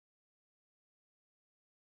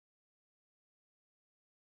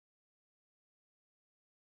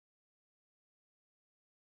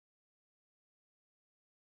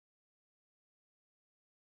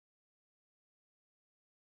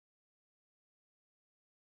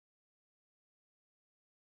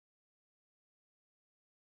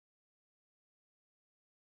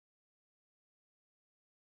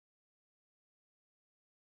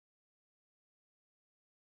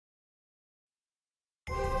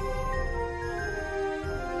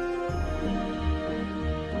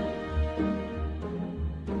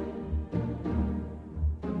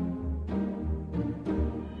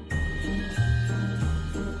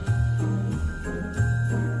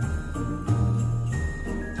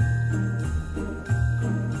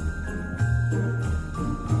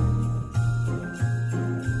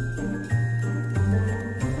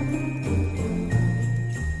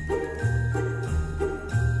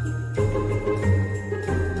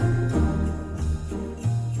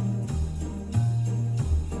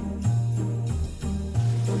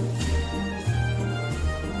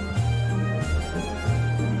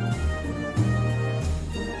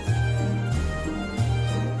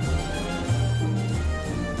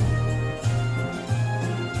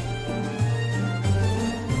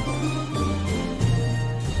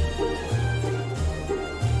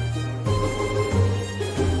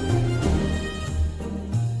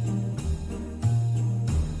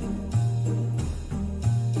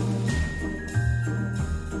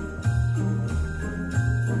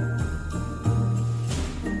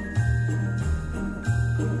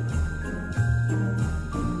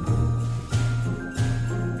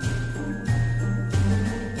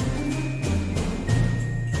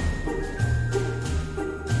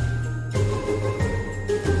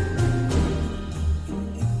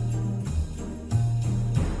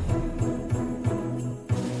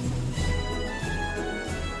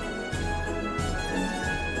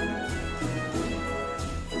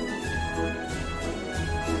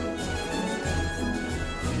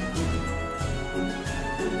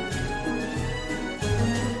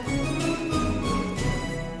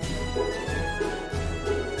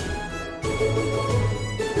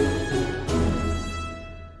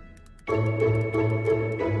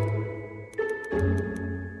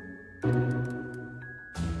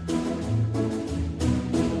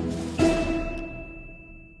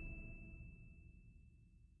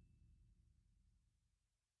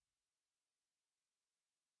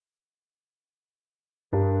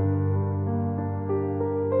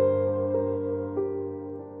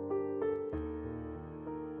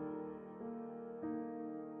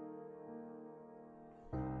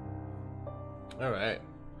All right.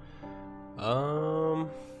 Um.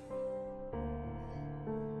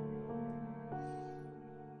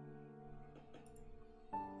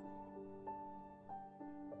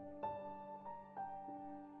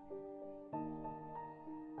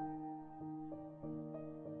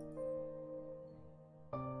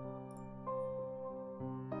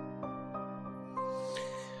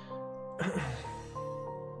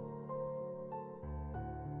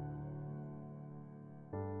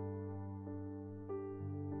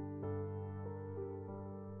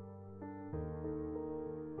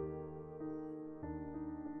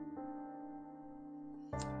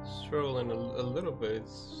 Struggling a little bit, it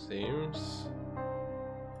seems.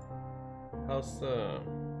 How's the...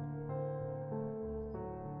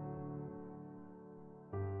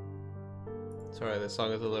 Sorry, this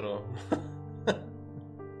song is a little...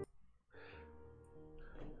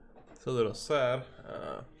 it's a little sad.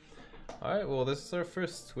 Alright, well this is our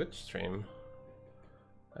first Twitch stream.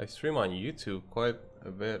 I stream on YouTube quite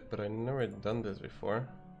a bit, but I've never done this before.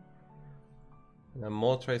 And I'm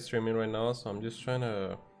multi-streaming right now, so I'm just trying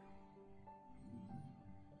to...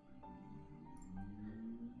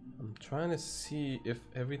 I'm trying to see if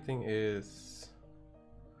everything is...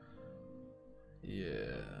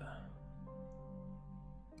 Yeah...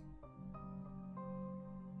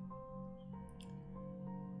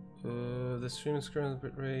 the stream is current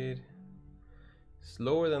bitrate is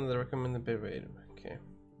lower than the recommended bitrate. Okay.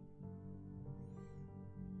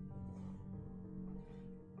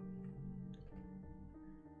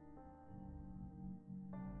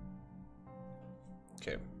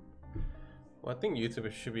 Okay. Well, I think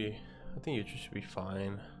YouTube should be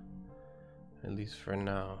fine. At least for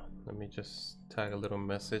now. Let me just tag a little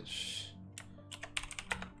message.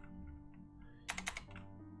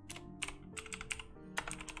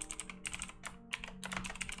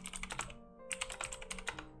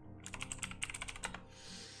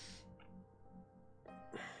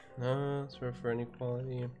 Sorry for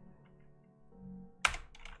inequality.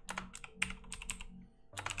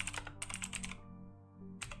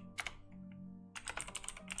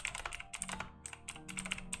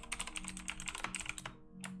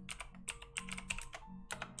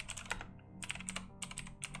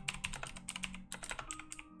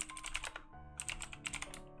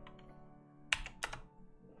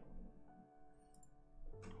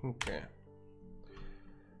 Okay.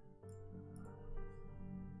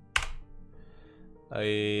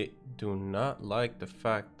 I do not like the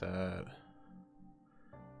fact that...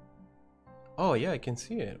 Oh yeah, I can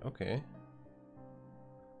see it. Okay.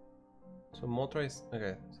 So multi...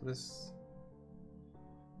 Okay, so this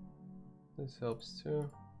helps too.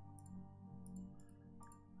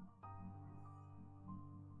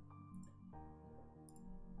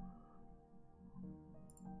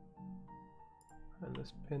 And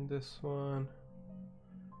let's pin this one.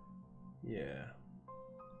 Yeah.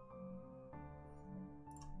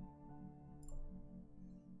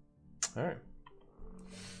 All right.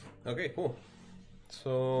 Okay, cool.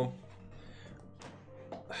 So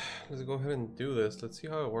let's go ahead and do this. Let's see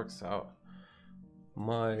how it works out.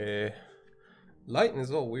 My lighting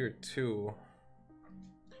is all weird too.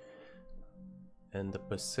 And the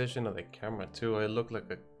position of the camera too. I look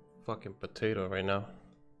like a fucking potato right now.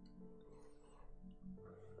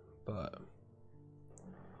 But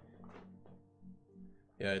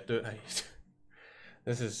yeah,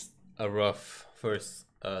 this is a rough first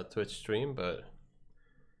Twitch stream, but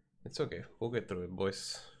it's okay. We'll get through it,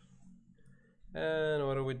 boys. And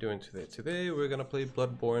what are we doing today? Today we're gonna play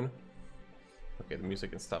Bloodborne. Okay, the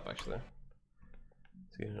music can stop actually.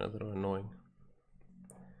 It's getting a little annoying.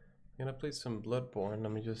 I'm gonna play some Bloodborne.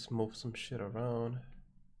 Let me just move some shit around.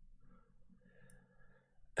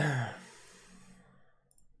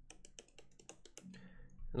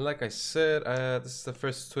 And like I said, this is the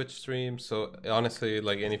first Twitch stream, so honestly,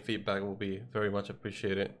 like any feedback will be very much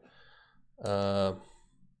appreciated.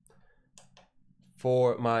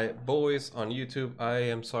 For my boys on YouTube, I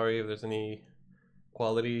am sorry if there's any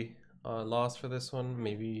quality loss for this one,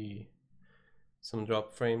 maybe some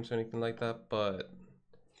drop frames or anything like that, but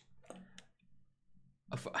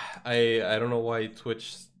I don't know why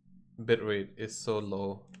Twitch bitrate is so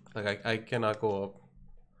low. Like I cannot go up,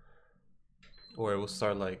 or it will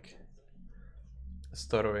start like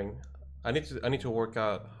stuttering. I need to work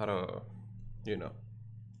out how to, you know,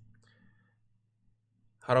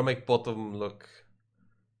 how to make both of them look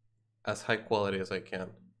as high quality as I can,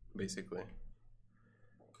 basically.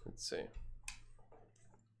 Let's see.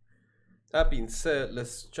 That being said,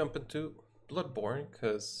 let's jump into Bloodborne,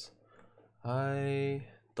 because I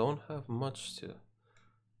don't have much to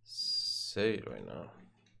say right now.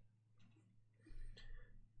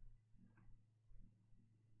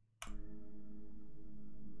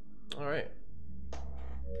 All right.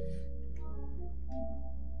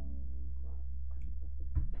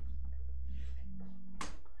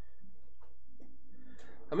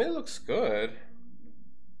 I mean, it looks good.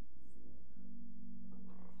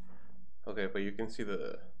 Okay, but you can see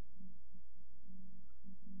the...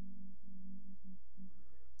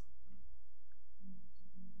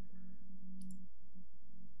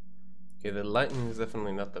 Okay, the lighting is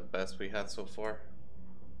definitely not the best we had so far.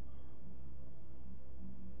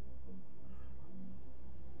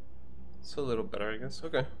 It's a little better, I guess.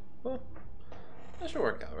 Okay, well, that should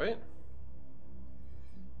work out, right?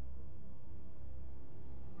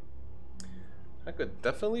 I could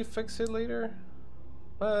definitely fix it later,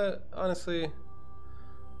 but honestly,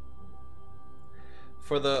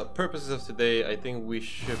 for the purposes of today, I think we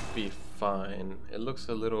should be fine. It looks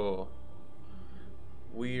a little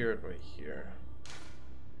weird right here.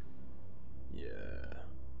 Yeah.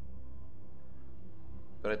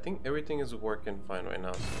 But I think everything is working fine right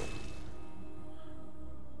now, so.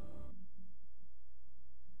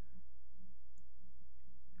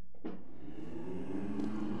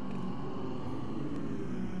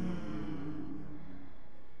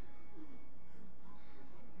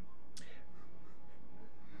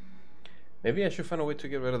 Maybe I should find a way to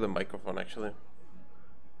get rid of the microphone, actually.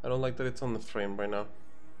 I don't like that it's on the frame right now.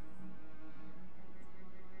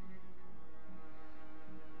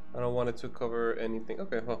 I don't want it to cover anything.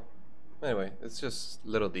 Okay, well, anyway, it's just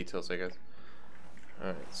little details, I guess.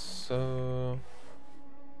 Alright, so...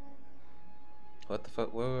 What the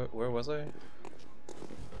fuck? Where was I?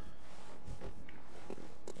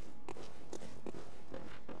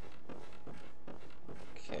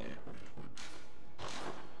 Okay.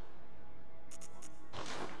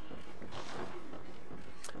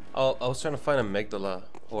 Oh, I was trying to find amygdala,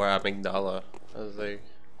 or amygdala, as they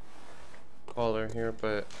call her here,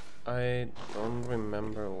 but I don't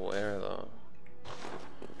remember where though.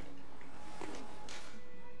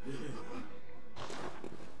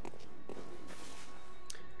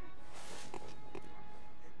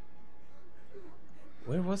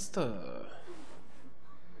 Where was the...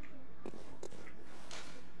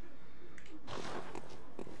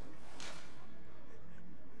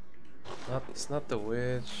 It's not the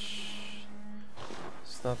witch.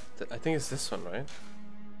 It's not the, I think it's this one, right?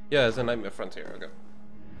 Yeah, it's a Nightmare Frontier. Okay.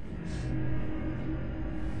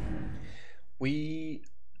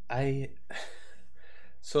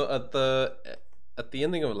 So at the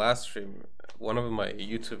ending of last stream, one of my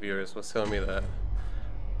YouTube viewers was telling me that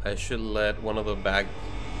I should let one of the bag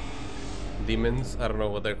demons, I don't know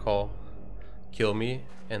what they're called, kill me,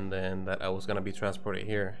 and then that I was gonna be transported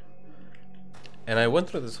here. And I went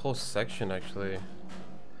through this whole section actually.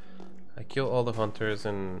 I killed all the hunters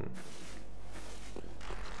and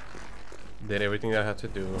did everything that I had to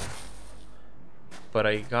do. But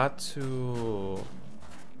I got to,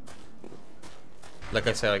 like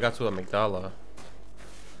I said, I got to amygdala.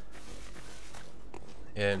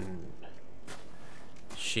 And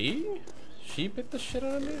she bit the shit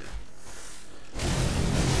out of me.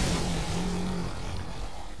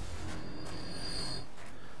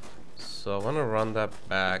 So I want to run that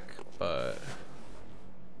back, but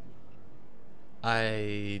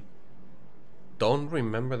I don't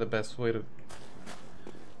remember the best way to...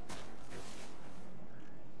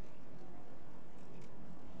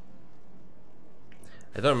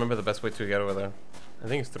 I don't remember the best way to get over there. I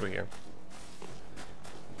think it's through here.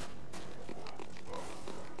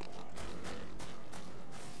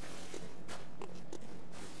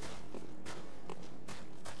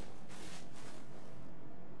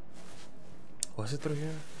 Was it through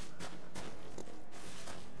here?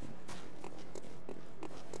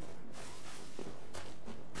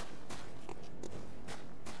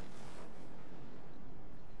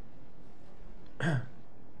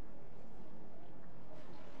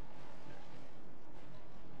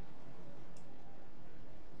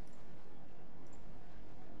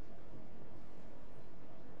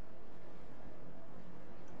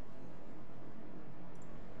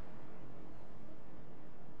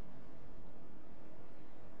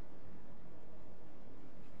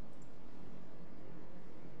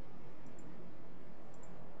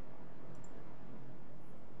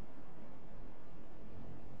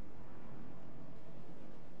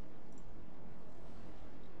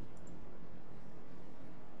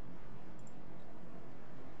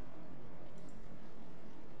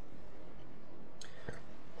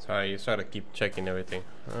 Sorry, you just gotta keep checking everything.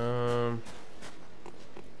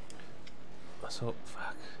 So,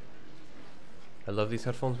 fuck. I love these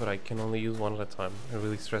headphones, but I can only use one at a time. It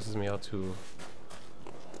really stresses me out to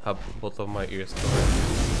have both of my ears covered.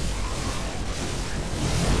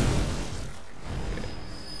 Okay.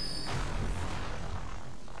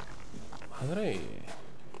 How did I get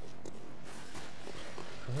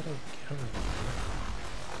over there? Can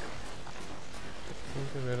I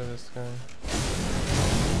get rid of this guy?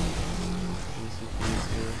 Easy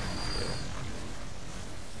peasy. Yeah.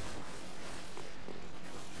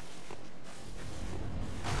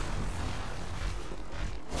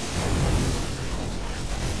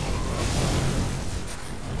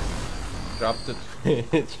 Dropped the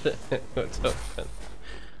Twitch. What's up, man?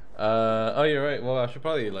 Oh, you're right. Well, I should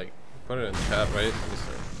probably like put it in chat, right? Let me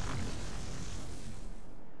see.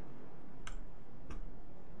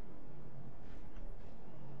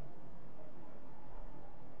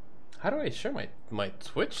 How do I share my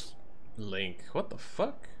Twitch link? What the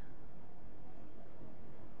fuck?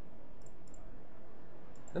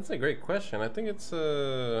 That's a great question. I think it's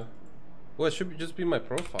well, it should just be my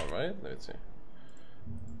profile, right? Let's see.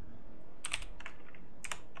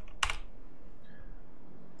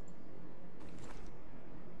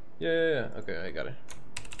 Yeah. Okay, I got it.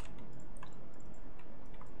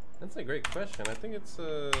 That's a great question. I think it's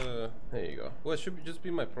there you go. Well, it should just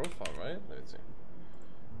be my profile, right? Let's see.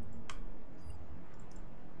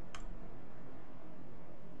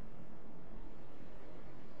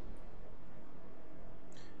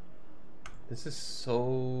 This is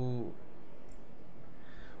so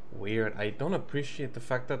weird. I don't appreciate the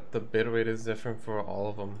fact that the bitrate is different for all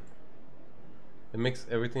of them. It makes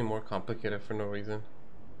everything more complicated for no reason.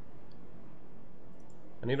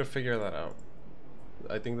 I need to figure that out.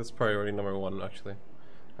 I think that's priority number 1 actually,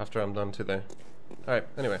 after I'm done today. Alright,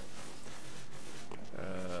 anyway.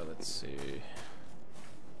 Let's see.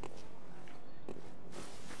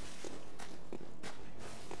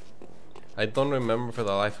 I don't remember for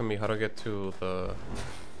the life of me how to get to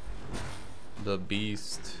the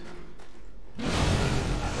beast.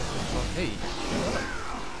 Hey, shut up.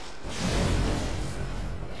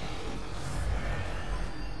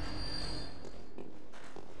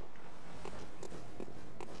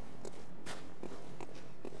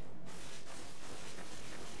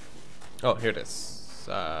 Oh, here it is.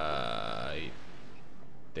 I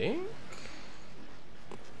think.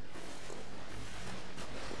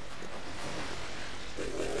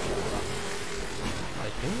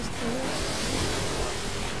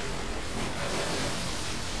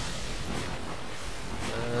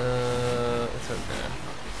 It's okay.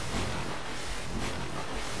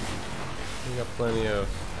 We got plenty of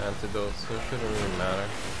antidotes, so it shouldn't really matter.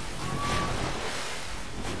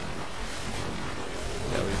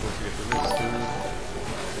 Yeah, we need to get to this too.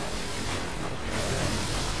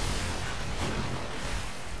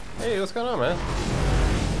 Hey, what's going on, man?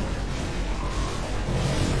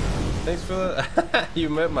 Thanks for the you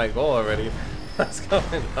met my goal already. What's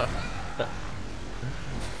going on?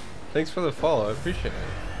 Thanks for the follow, I appreciate it.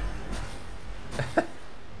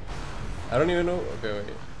 I don't even know. Okay,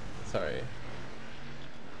 wait. Sorry.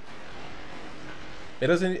 It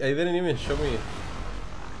didn't even show me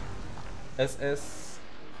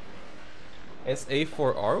SA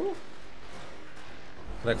for Aru?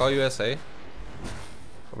 Did I call you SA?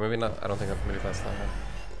 Or maybe not. I don't think maybe that's not it.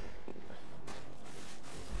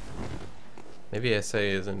 Maybe SA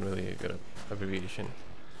isn't really a good abbreviation.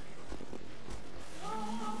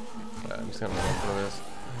 I'm just gonna run through this. I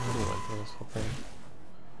really went through this whole thing.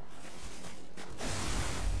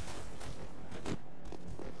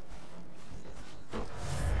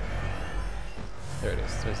 There it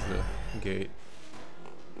is. There's the gate.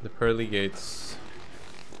 The pearly gates.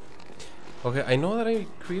 Okay, I know that I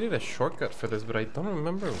created a shortcut for this, but I don't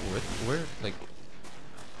remember where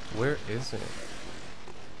is it?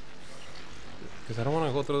 Because I don't want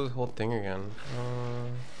to go through this whole thing again.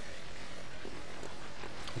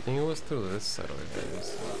 I think it was through this side over here.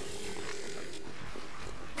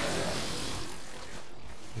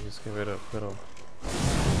 Just give it a little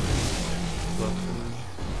button.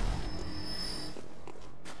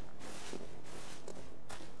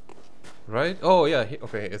 Right? Oh yeah,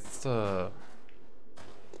 okay, it's the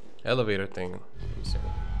elevator thing. Let me see.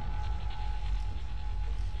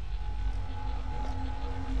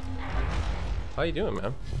 How you doing,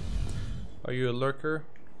 man? Are you a lurker?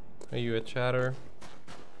 Are you a chatter?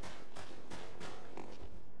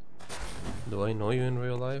 Do I know you in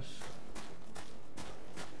real life?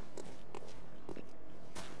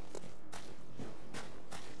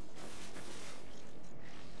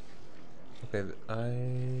 Okay,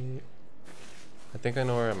 I think I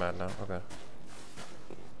know where I'm at now. Okay.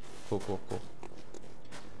 Cool.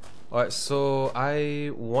 Alright, so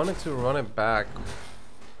I wanted to run it back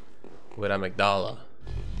with amygdala.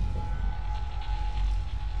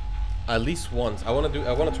 At least once. I want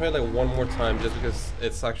to try like one more time just because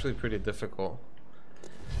it's actually pretty difficult.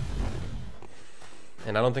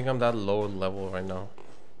 And I don't think I'm that low level right now.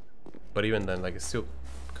 But even then, like, it's still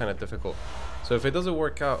kind of difficult. So if it doesn't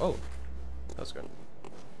work out, oh, that's good.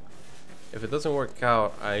 If it doesn't work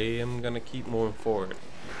out, I am gonna keep moving forward.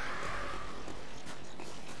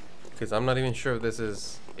 Because I'm not even sure if this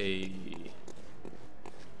is a...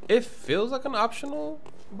 It feels like an optional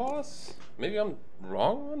boss. Maybe I'm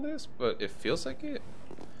wrong on this, but it feels like it.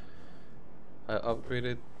 I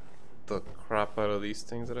upgraded the crap out of these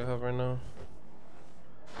things that I have right now.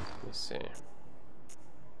 Let me see.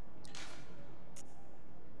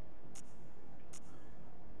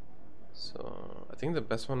 So I think the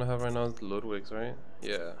best one I have right now is Ludwig's, right?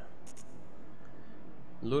 Yeah.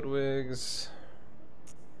 Ludwig's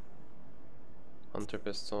Hunter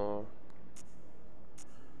pistol.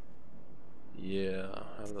 Yeah,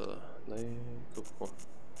 I have the cool.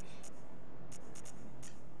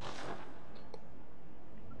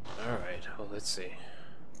 Alright, well, let's see.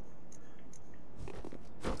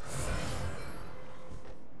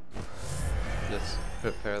 Let's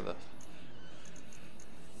prepare the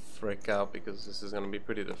frick out because this is gonna be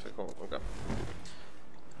pretty difficult. Okay.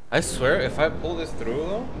 I swear, if I pull this through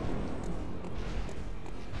though.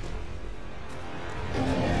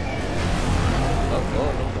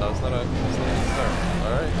 Oh, no, that was not a start.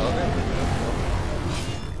 Alright, okay.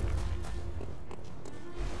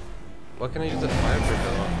 Why can I use the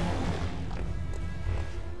firebreaker though?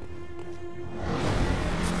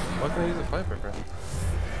 Why can I use the firebreaker?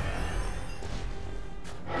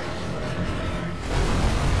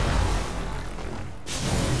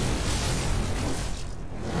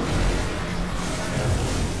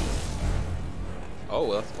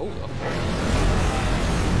 Oh, that's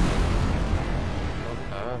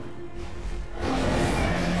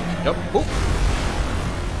Yep. Boop.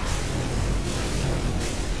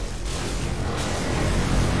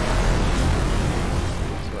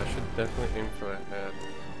 So I should definitely aim for a head.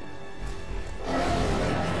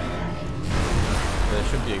 It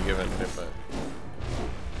should be a given hit, but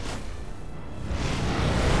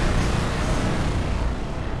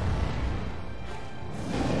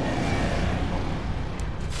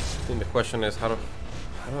I think the question is how do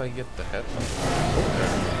I get the head?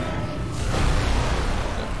 Oh,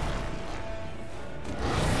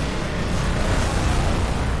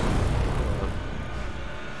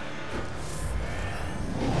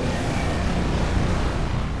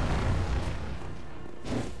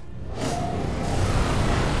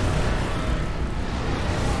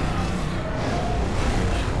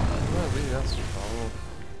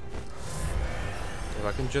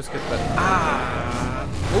 just get that.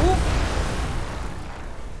 Ooh.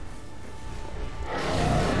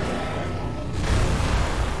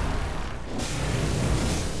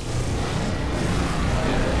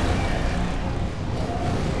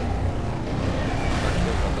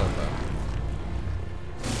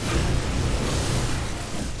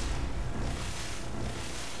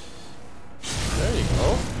 There you go.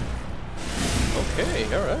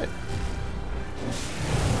 Okay, all right.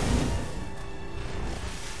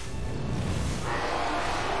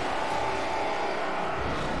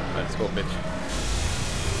 Let's go, bitch.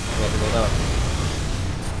 Go down.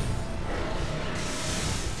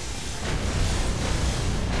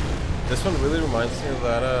 This one really reminds me of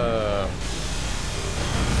that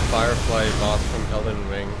Firefly boss from Elden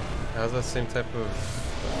Ring. It has that same type of...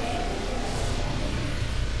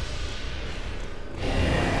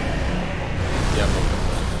 Yeah,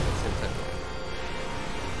 same type of...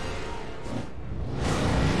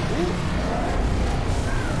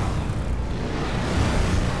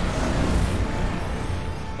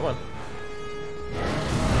 Come on.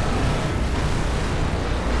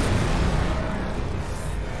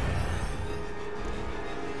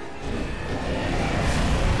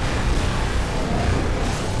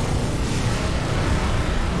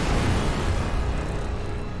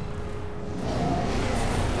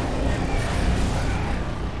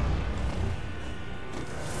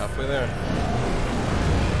 Halfway there.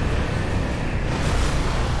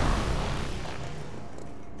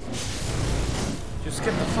 Just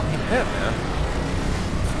get the fucking head, man.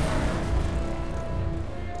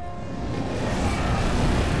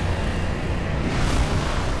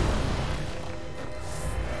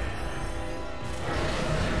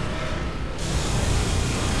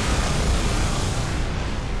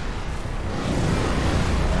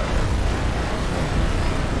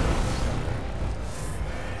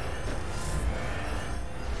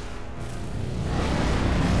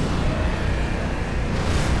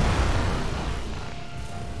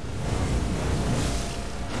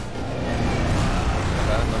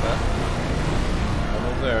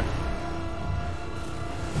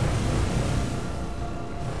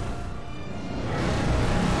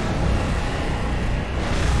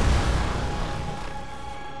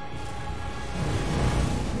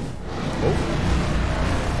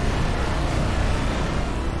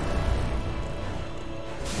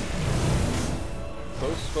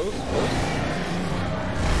 close, close.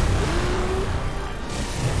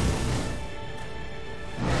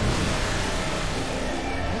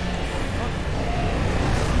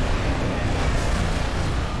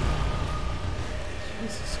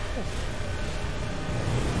 Jesus Christ.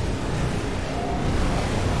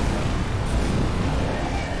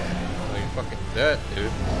 Oh, you're fucking dead,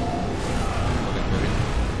 dude.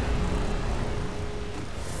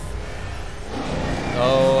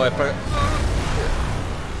 Oh, I forgot.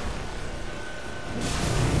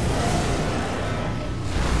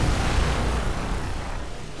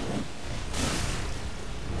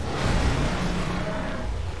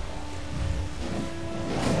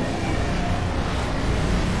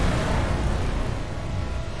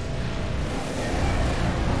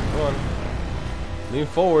 Come on. Lean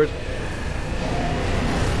forward.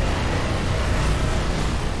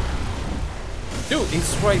 Dude,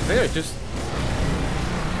 he's right there. Just.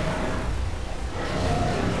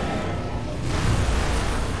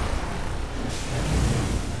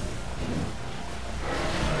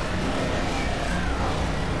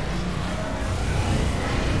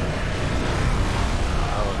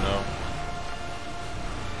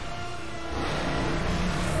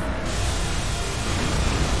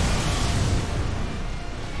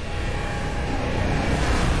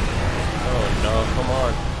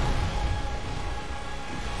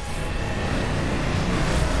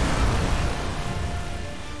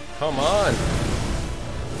 Come on.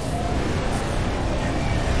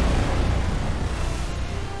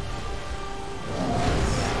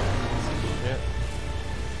 Shit.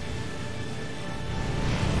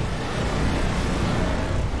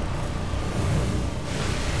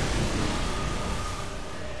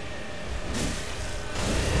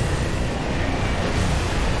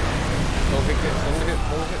 Don't get hit, don't get hit,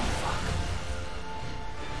 don't get hit.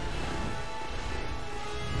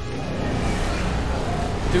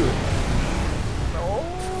 Dude. No.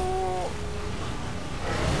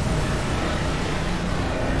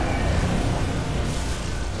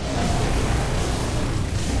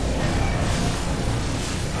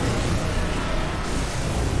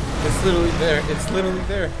 It's literally there. It's literally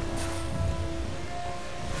there.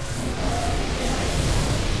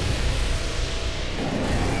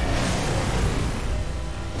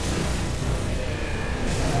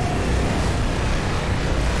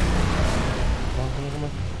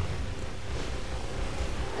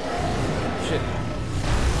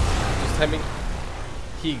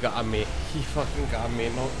 He got me. He fucking got me.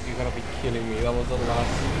 No, you gotta be kidding me. That was the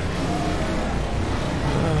last.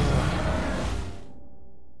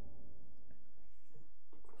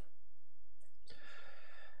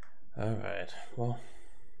 Alright, well.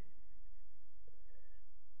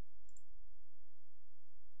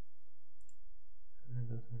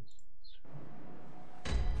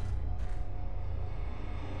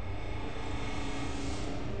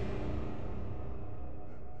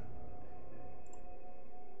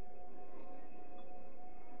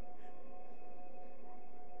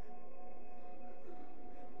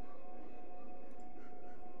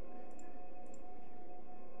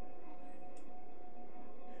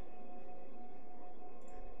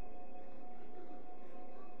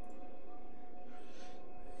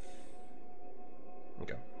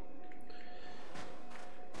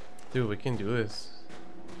 Dude, we can do this.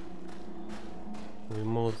 We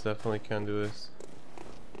most definitely can do this.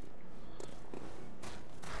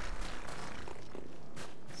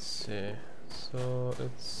 Let's see. So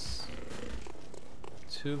it's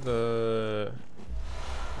to the.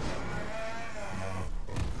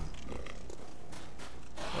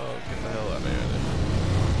 Oh, get the hell out of here then.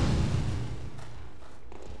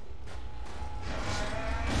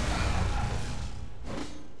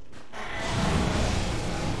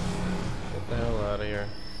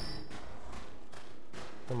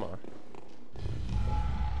 Come on.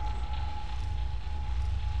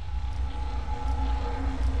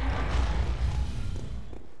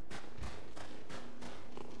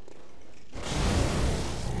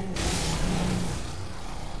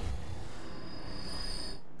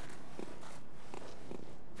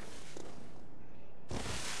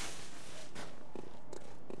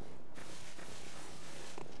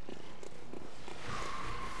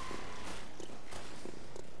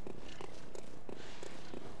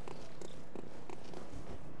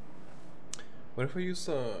 What if we use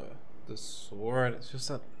the sword? It's just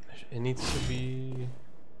that it needs to be.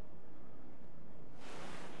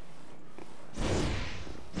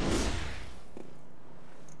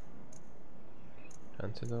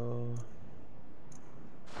 Antidote.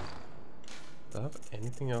 Do I have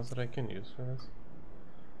anything else that I can use for this?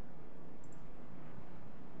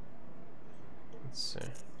 Let's see.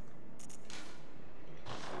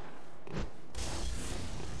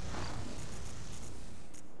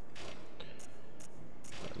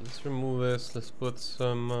 let's remove this. Let's put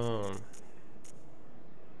some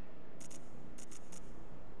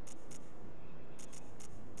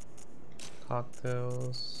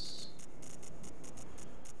cocktails.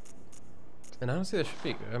 And honestly, that should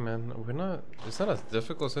be good, man. It's not as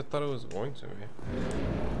difficult as I thought it was going to be.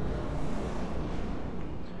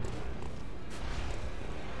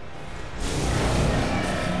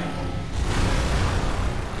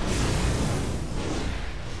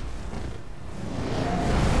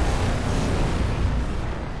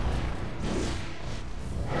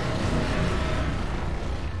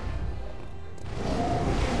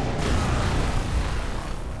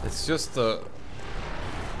 It's just one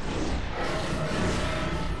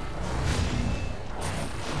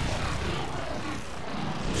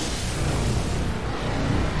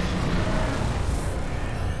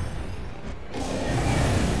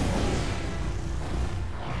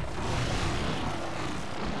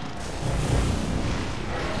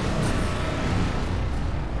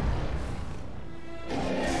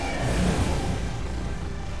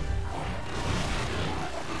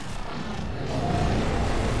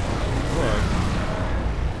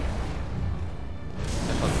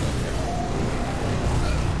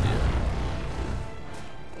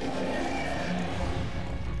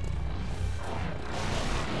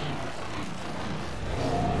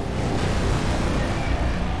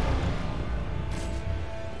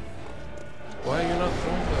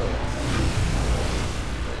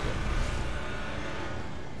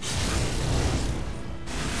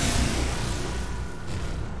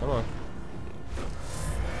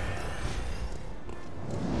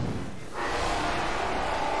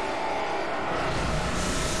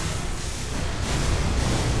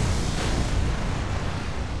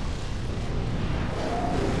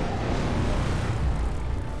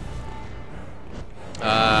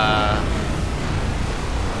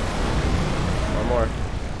more.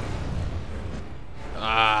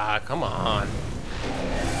 Come on.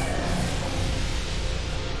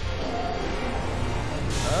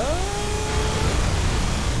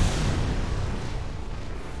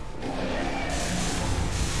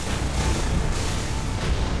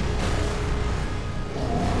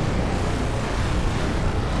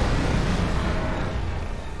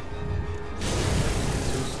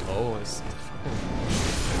 Too slow. It's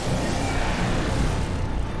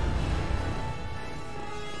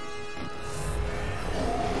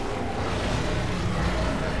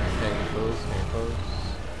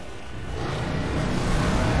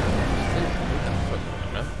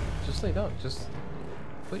just lay down. Just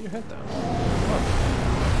put your head down. Come on.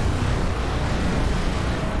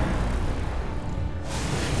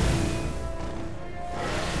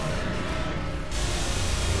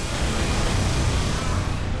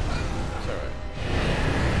 It's alright.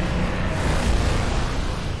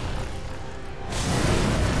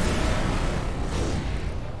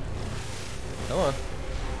 Come on.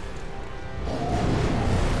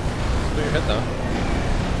 Just put your head down.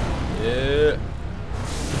 Yeah.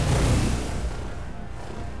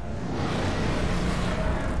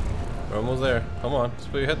 We're almost there. Come on,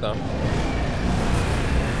 just put your head down.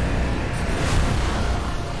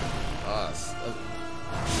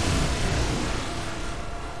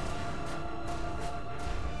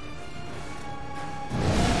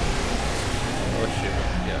 Oh shit.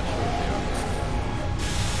 Yeah, sure.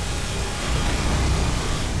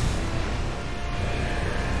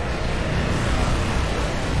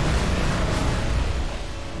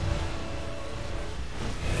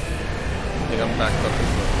 I think I'm backed up into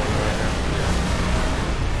the corner right now.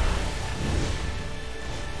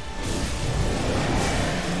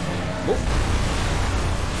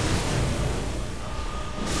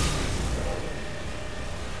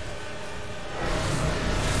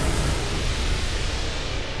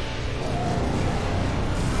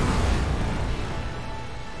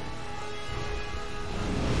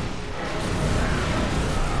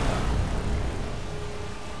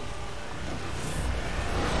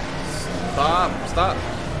 Stop!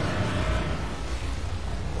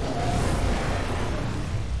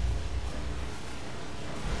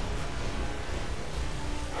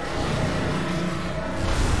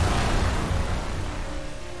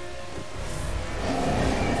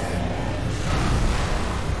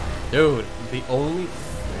 Dude, the only...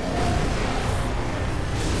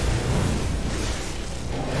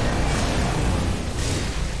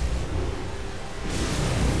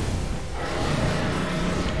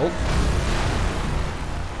 Oh.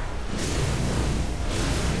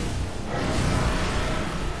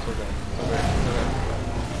 So bad. So bad. So bad.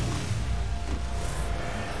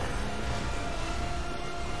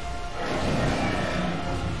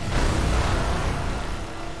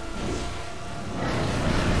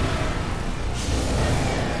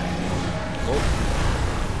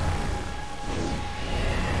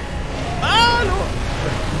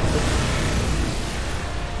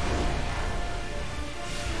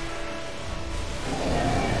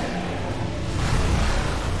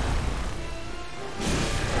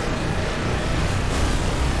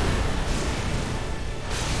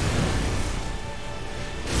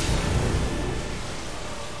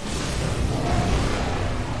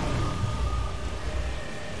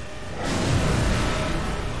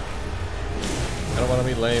 want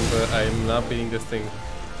to be lame, but I'm not beating this thing.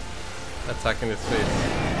 Attacking its face.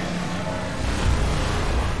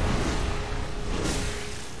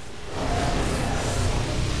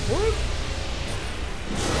 What?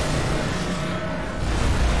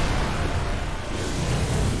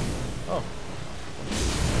 Oh.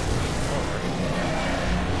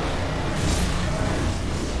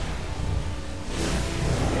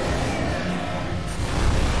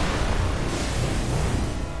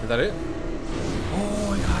 Is that it?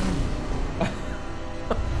 Oh, I got him.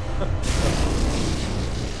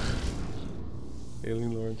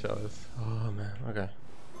 Alien Lauren Chalice. Oh man, okay.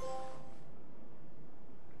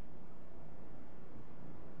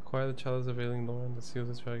 Acquire the Chalice of Alien Lauren to seal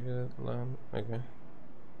the dragon land. Okay.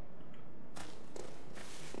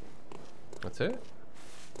 That's it?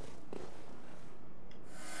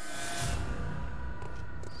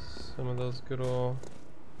 Some of those good old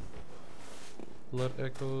blood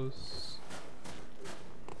echoes.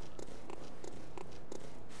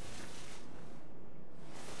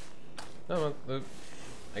 No,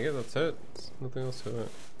 I guess that's it. There's nothing else to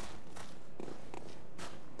it.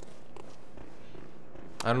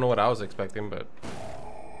 I don't know what I was expecting, but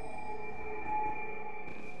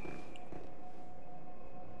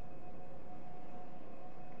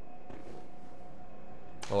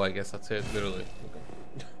oh, I guess that's it, literally. Okay.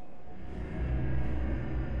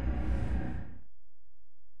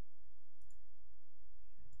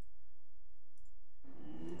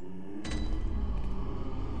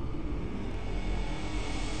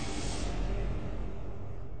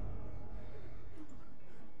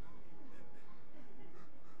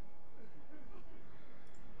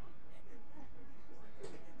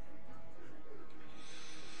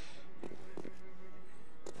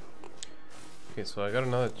 Okay, so I got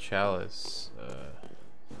another chalice.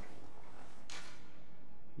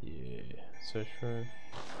 Yeah, search for.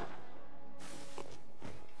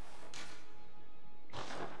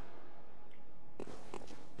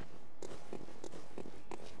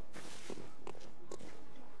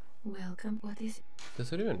 Welcome. What is it?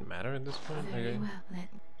 Does it even matter at this point? Very Okay. well.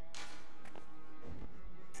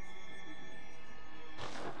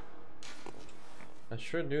 I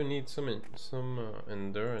sure do need some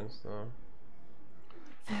endurance though.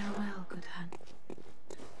 Farewell, good hunt.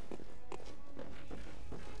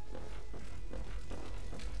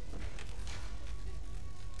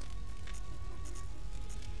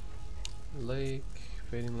 Lake,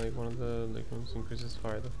 fading lake. One of the lake rooms increases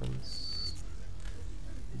fire defense.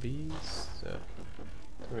 Beast, yeah,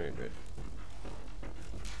 very good.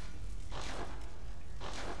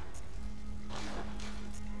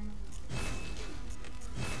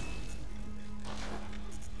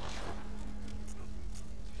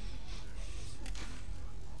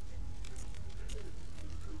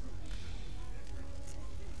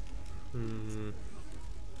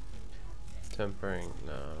 Tempering,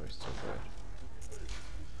 no, we're still good.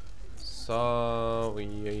 So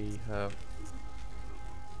we have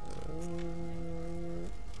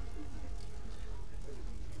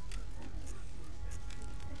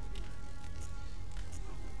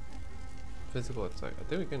physical attack. I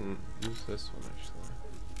think we can use this one actually.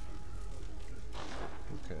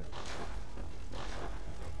 Okay.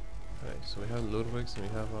 Alright, so we have Ludwig's and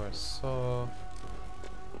we have our saw.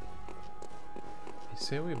 I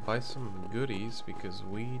say we buy some goodies because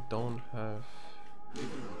we don't have.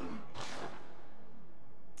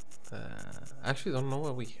 Actually, don't know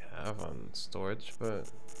what we have on storage, but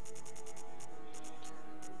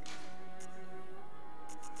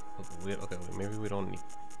okay, maybe we don't need.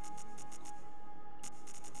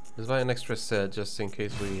 Let's buy an extra set just in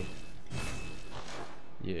case we.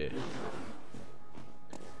 Yeah.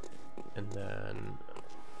 And then.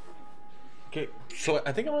 Okay, so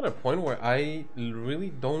I think I'm at a point where I really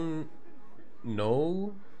don't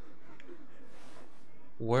know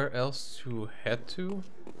where else to head to.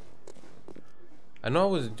 I know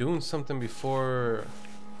I was doing something before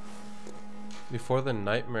the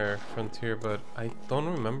Nightmare Frontier, but I don't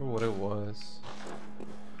remember what it was.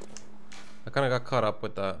 I kind of got caught up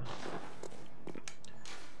with that.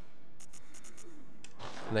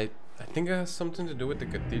 And I think it has something to do with the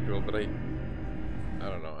cathedral, but I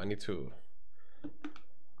don't know. I need to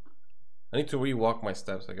rewalk my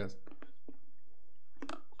steps, I guess.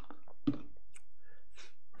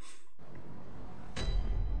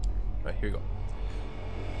 Right, here we go.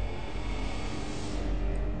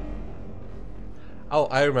 Oh,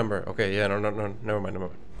 I remember. Okay, yeah, no, never mind.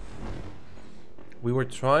 We were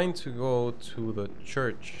trying to go to the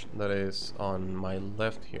church that is on my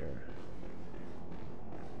left here.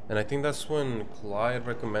 And I think that's when Clyde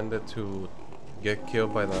recommended to get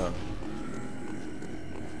killed by the...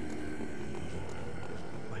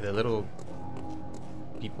 the little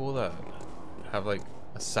people that have like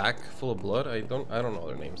a sack full of blood. I don't know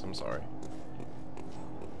their names. I'm sorry.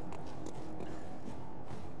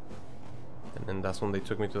 And then that's when they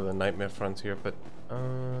took me to the Nightmare Frontier. But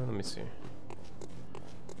let me see.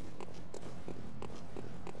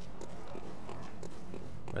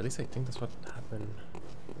 At least I think that's what happened.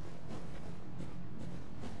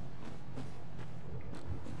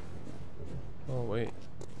 Oh wait.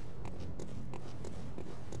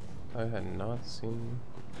 I had not seen...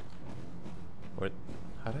 Or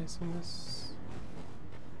had I seen this?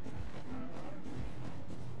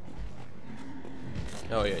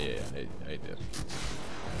 Oh yeah, I did.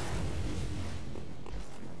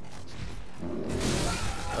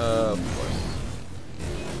 Of course.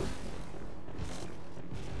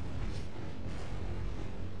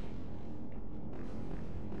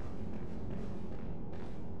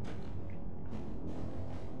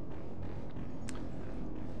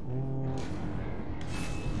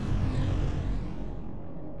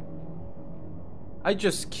 I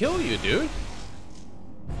just kill you, dude.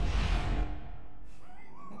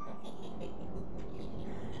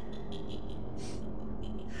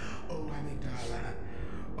 Oh, Amygdala.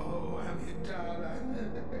 Oh, Amygdala.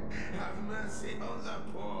 Have mercy on the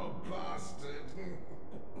poor bastard.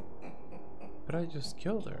 But I just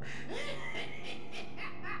killed her.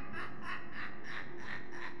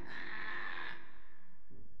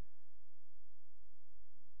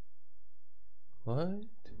 What?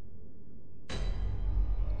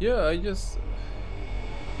 Yeah,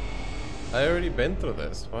 I already been through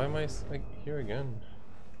this. Why am I like here again?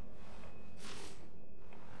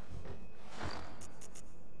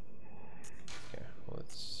 Okay, well,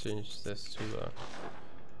 let's change this to a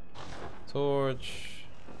torch.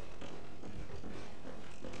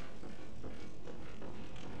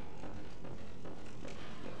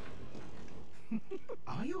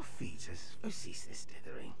 Are your fetus? Oh, cease this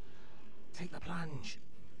dithering. Take the plunge.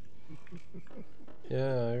 Yeah,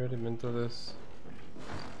 I already been through this.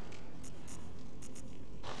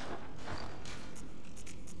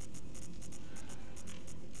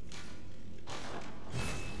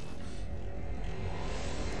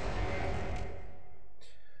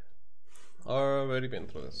 Already been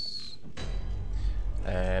through this.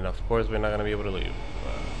 And of course we're not gonna be able to leave.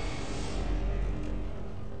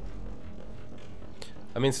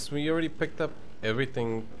 I mean, since we already picked up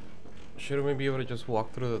everything, shouldn't we be able to just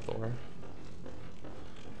walk through the door?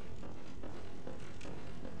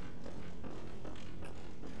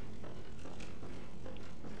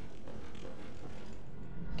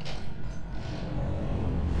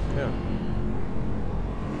 Yeah.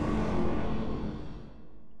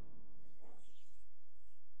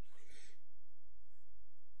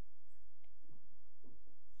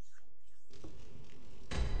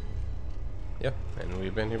 Yeah, and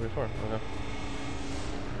we've been here before. Okay.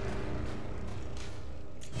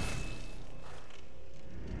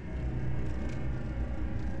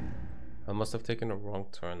 I must have taken a wrong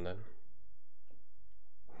turn then.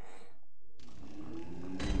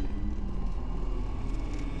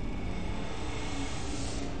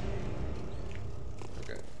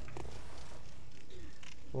 Okay.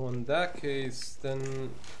 Well, in that case,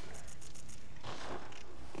 then...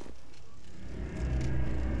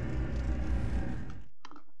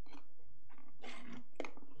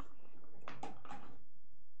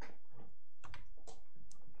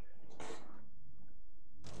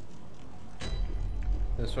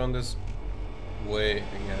 let's run this way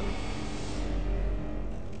again.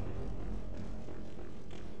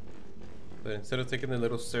 But instead of taking the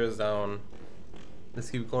little stairs down,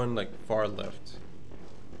 let's keep going like far left.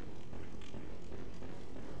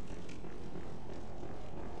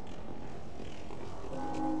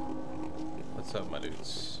 What's up, my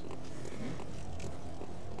dudes?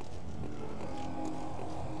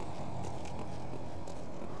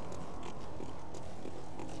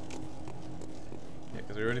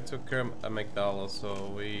 Because we already took care of Amygdala,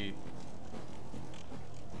 so we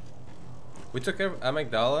took care of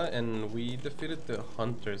Amygdala and we defeated the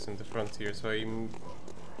hunters in the frontier. So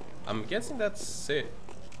I'm guessing that's it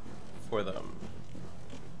for them.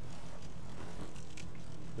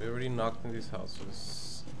 We already knocked in these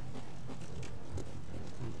houses.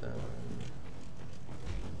 And then...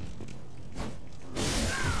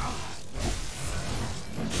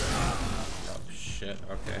 oh shit!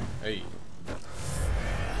 Okay, hey.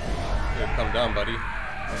 Come down, buddy. Easy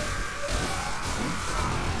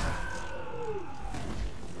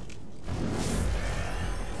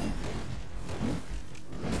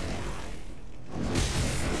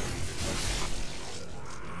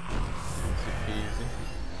peasy.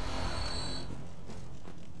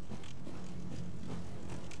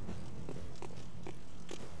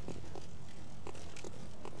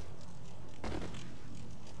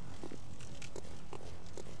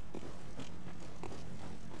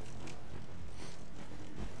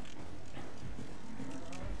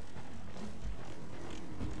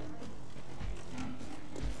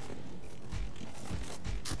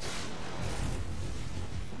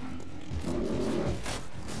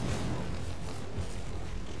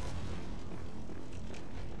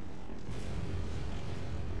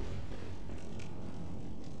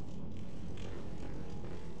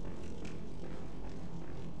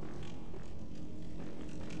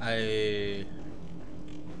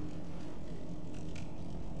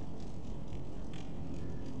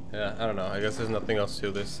 Yeah, I don't know. I guess there's nothing else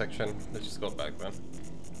to this section. Let's just go back then.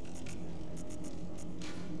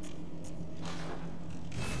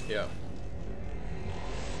 Yeah.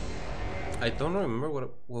 I don't remember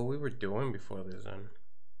what we were doing before this then.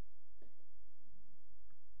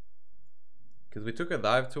 Because we took a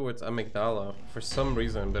dive towards Amygdala for some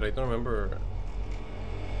reason, but I don't remember.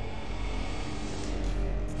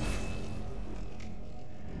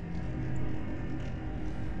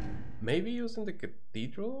 Maybe using the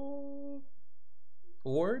cathedral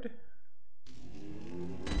ward?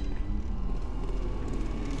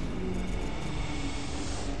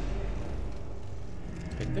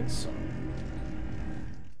 I think so.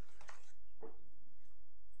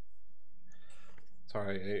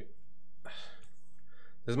 Sorry,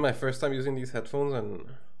 this is my first time using these headphones and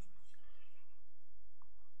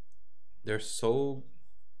they're so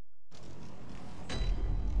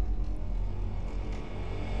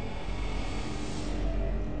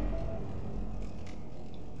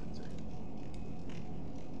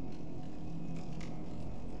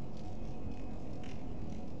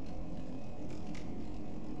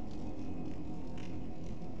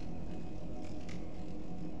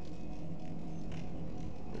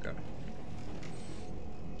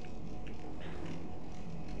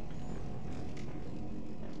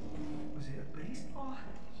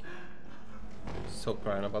still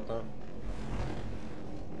crying about that.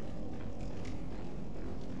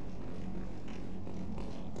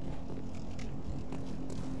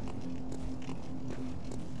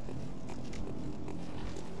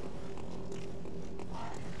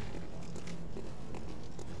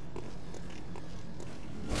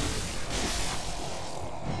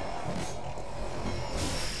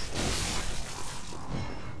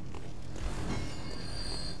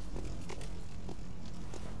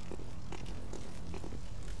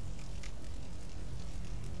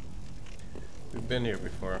 Been here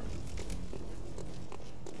before.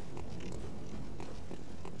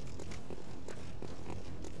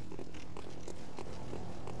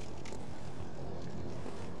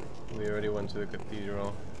 We already went to the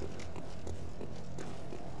cathedral.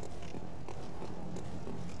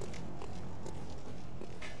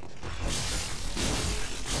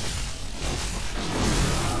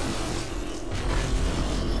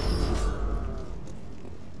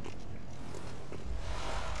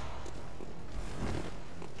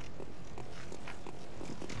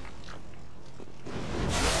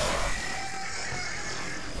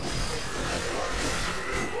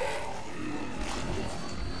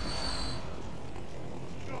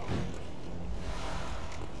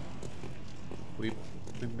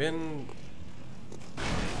 We've been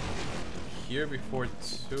here before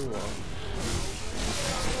too.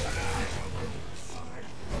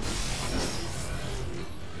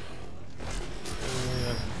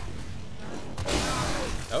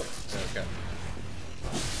 Oh, okay.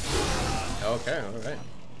 Okay, all right.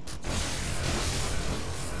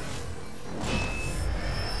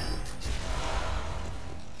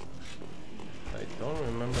 I don't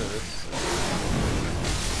remember this.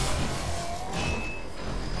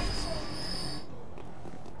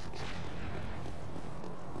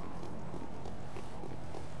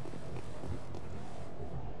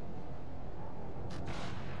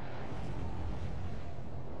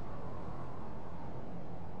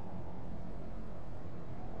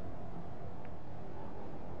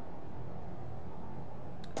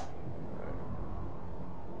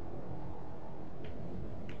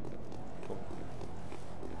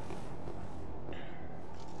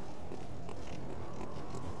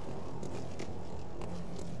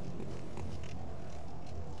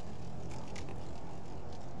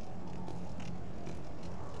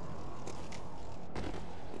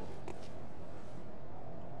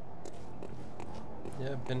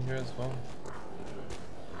 Yeah, I've been here as well.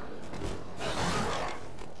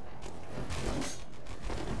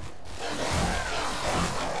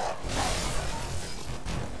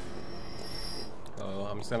 Oh,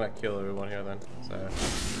 I'm just gonna kill everyone here then. So.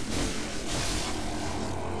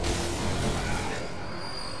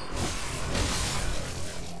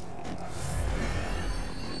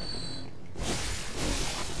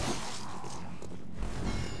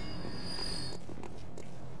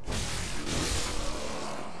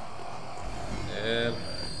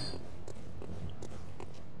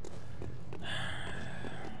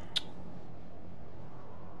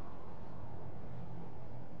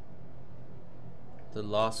 The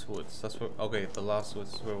Lost Woods, that's where, okay, the Lost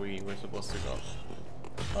Woods is where we were supposed to go.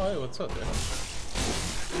 Oh, hey, what's up there?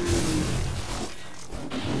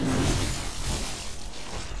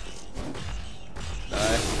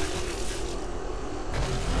 Die.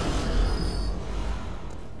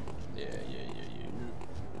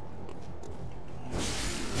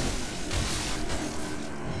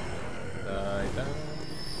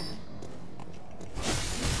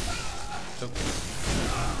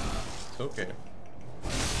 okay.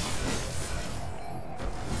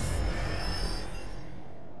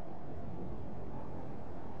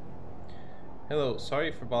 Hello,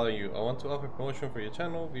 sorry for bothering you. I want to offer promotion for your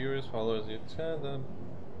channel, viewers, followers, your channel.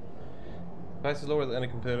 Price is lower than any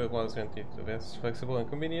competitor, quality guaranteed. It's flexible and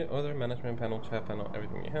convenient. Other management panel, chat panel,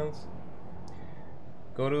 everything in your hands.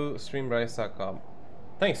 Go to streamrise.com.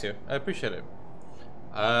 Thanks, you. I appreciate it.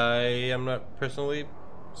 I am not personally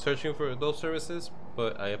searching for those services,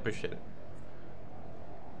 but I appreciate it.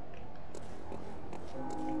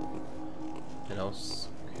 And I was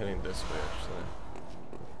heading this way actually.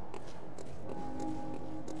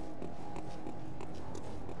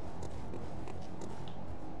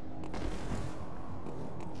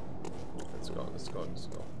 Let's go, let's go, let's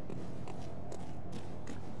go.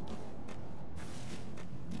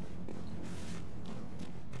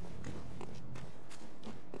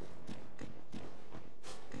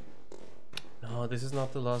 No, this is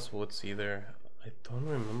not the Lost Woods either. I don't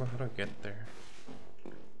remember how to get there.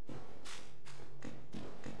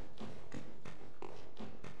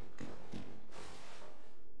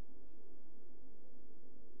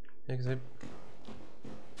 Yeah, 'cause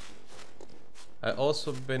I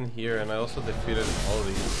also been here and I also defeated all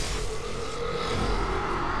these.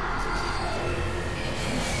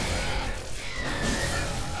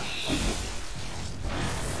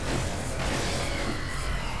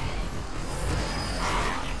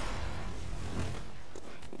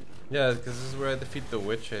 Yeah, because this is where I defeat the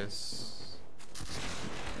witches.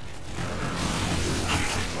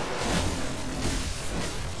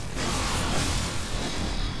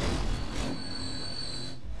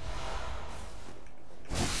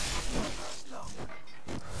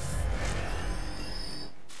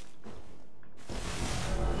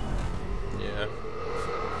 Yeah.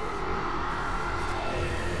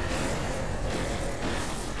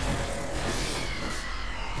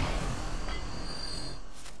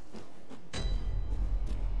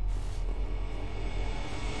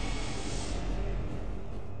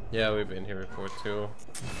 Yeah, we've been here before too.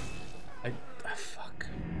 Fuck.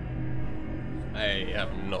 I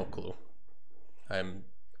have no clue. I'm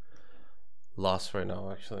lost right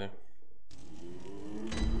now, actually.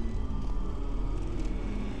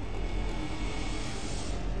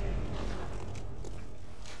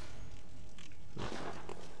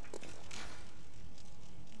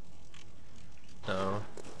 No.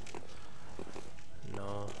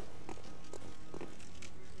 No.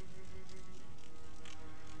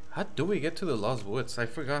 How do we get to the Lost Woods? I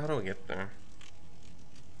forgot how to get there.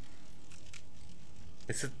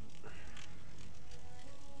 Is it...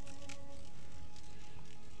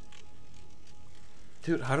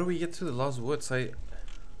 Dude, how do we get to the Lost Woods? Let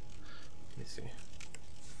me see.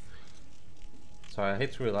 Sorry, I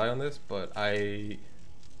hate to rely on this, but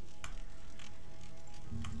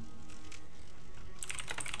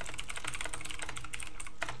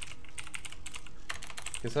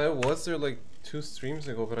Because I was there like 2 streams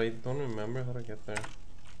ago, but I don't remember how to get there.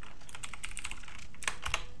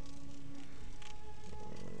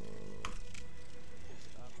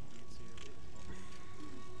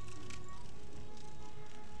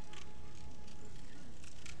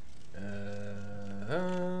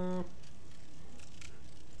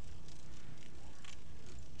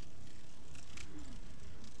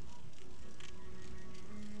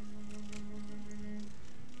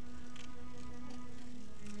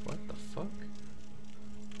 What the fuck?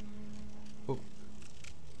 Oh.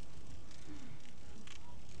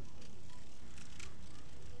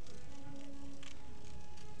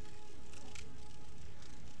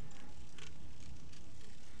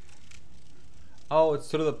 Oh, it's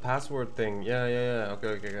through the password thing. Yeah.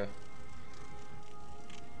 Okay.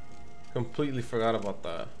 Completely forgot about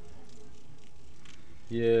that.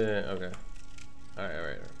 Yeah, okay.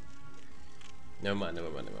 Alright. Never mind.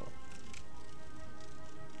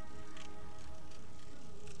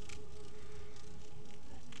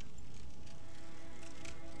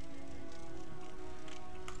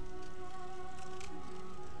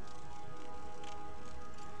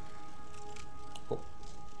 Cool.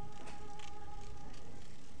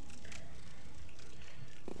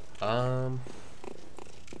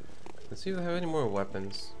 Let's see if I have any more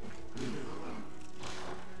weapons.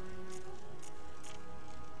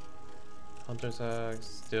 Hunter's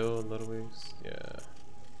axe, steel, Ludwig's, yeah.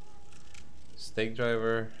 Stake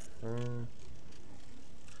driver.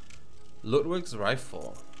 Ludwig's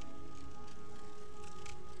rifle.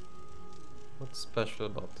 What's special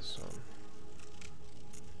about this one?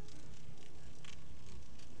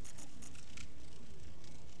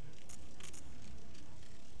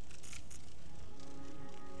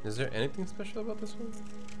 Is there anything special about this one?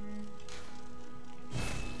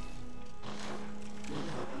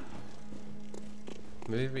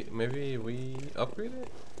 Maybe we upgrade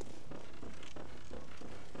it?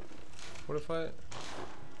 Fortify it?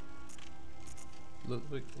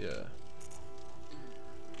 Ludwig, yeah.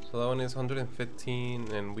 So that one is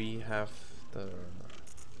 115 and we have the...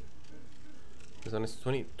 This one is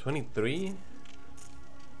 23?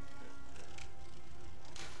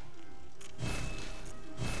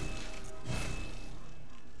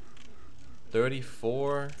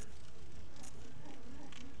 $34.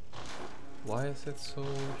 Why is it so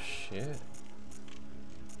shit?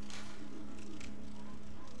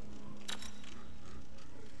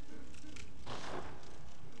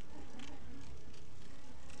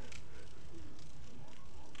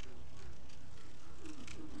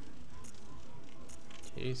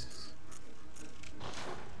 Jesus.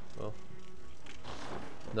 Well,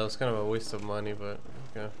 that was kind of a waste of money, but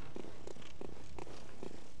okay.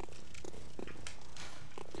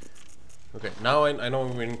 Okay, now I know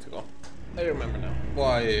where we need to go. I remember now. Well,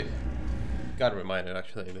 I got reminded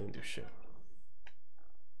actually I didn't do shit.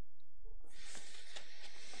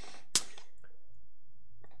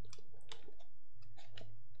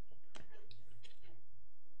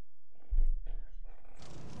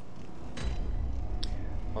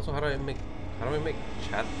 Also, how do I make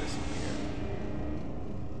chat disappear?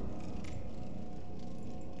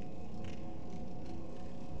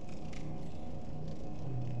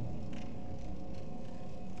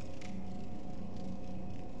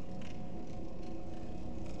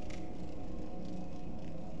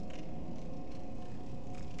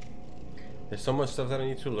 There's so much stuff that I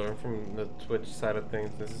need to learn from the Twitch side of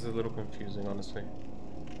things. This is a little confusing, honestly.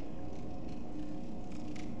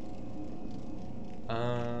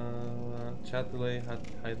 Chat delay,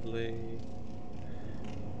 high delay.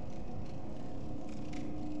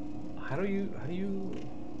 How do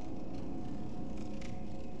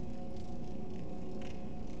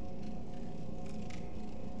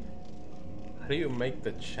you make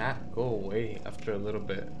the chat go away after a little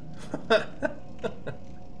bit?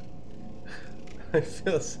 I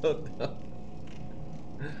feel so dumb.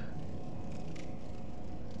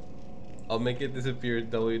 I'll make it disappear.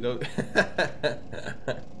 www.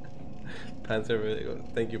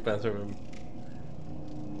 Panzer, thank you, Panzer.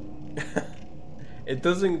 It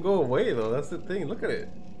doesn't go away though. That's the thing. Look at it.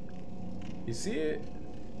 You see it?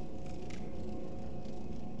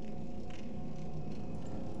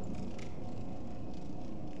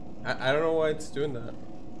 I don't know why it's doing that.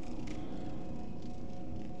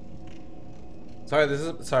 Sorry,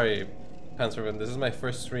 Panzer. This is my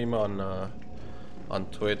first stream on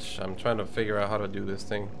Twitch. I'm trying to figure out how to do this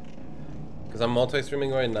thing because I'm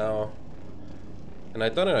multi-streaming right now, and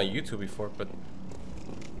I've done it on YouTube before, but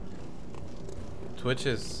Twitch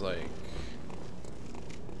is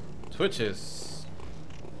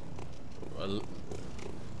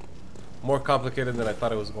more complicated than I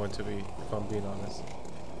thought it was going to be, if I'm being honest.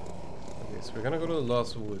 Okay, so we're gonna go to the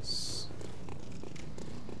Lost Woods.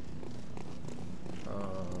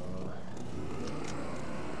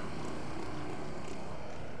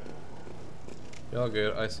 Y'all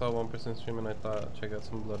good. I saw one person stream and I thought I'd check out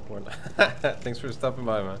some Bloodborne. Thanks for stopping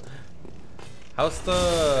by, man. How's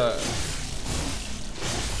the...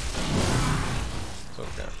 It's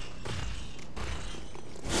okay.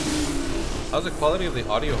 How's the quality of the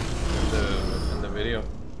audio in the video?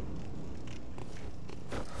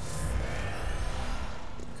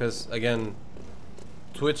 Because again,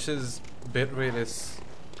 Twitch's bitrate is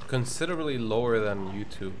considerably lower than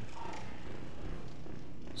YouTube.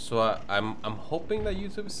 So I'm hoping that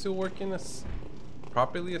YouTube is still working as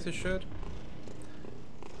properly as it should,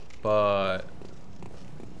 but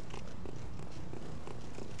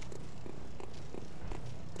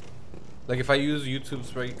like if I use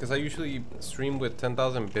YouTube's rate, because I usually stream with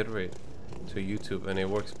 10,000 bitrate to YouTube and it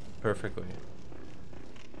works perfectly,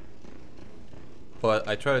 but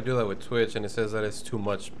I try to do that with Twitch and it says that it's too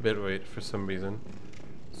much bitrate for some reason,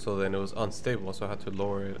 so then it was unstable, so I had to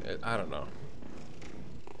lower it. I don't know.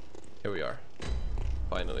 Here we are,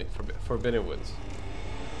 finally, Forbidden Woods.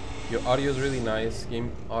 Your audio is really nice.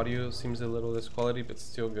 Game audio seems a little less quality, but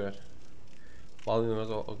still good. Volume is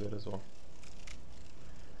all good as well.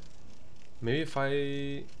 Maybe if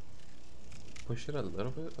I push it a little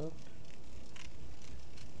bit up.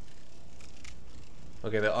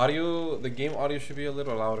 Okay, the game audio should be a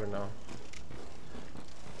little louder now.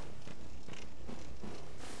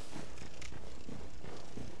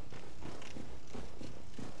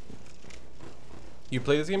 You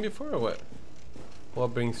played this game before or what?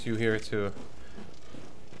 What brings you here to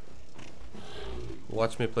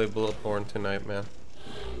watch me play Bloodborne tonight, man?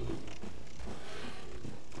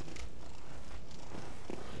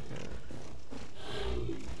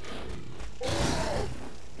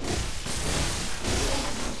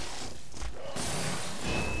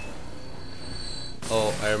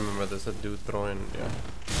 Oh, I remember there's a dude throwing, yeah.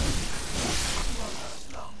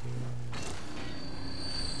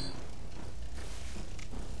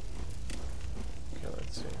 Okay,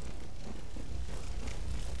 let's see.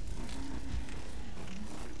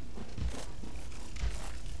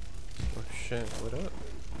 Oh shit, what up?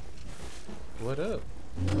 What up?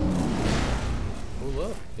 Pull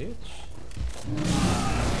up, bitch.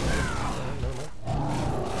 No.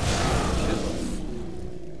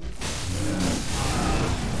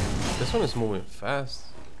 This one is moving fast.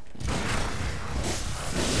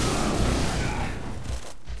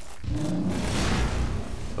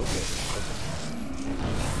 Okay.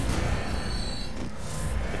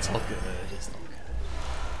 It's all good. It's all good.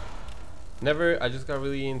 Never. I just got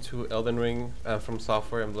really into Elden Ring from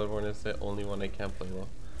Software, and Bloodborne is the only one I can't play well.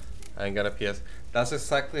 I ain't got a PS. That's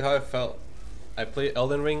exactly how I felt. I played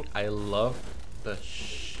Elden Ring. I love the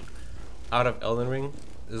out of Elden Ring.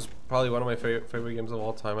 This is probably one of my favorite games of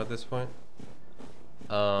all time at this point.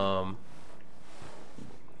 And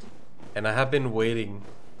I have been waiting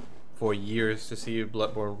for years to see if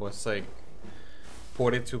Bloodborne was like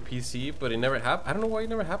ported to PC, but it never happened. I don't know why it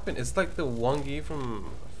never happened. It's like the one game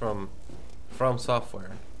from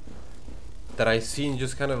Software that I seen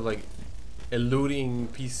just kind of like eluding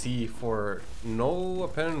PC for no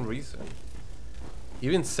apparent reason.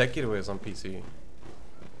 Even Sekiro is on PC.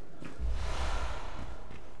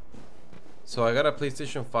 So I got a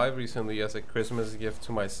PlayStation 5 recently as a Christmas gift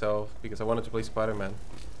to myself because I wanted to play Spider-Man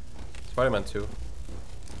 2.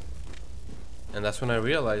 And that's when I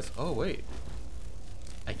realized, oh wait,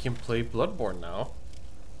 I can play Bloodborne now.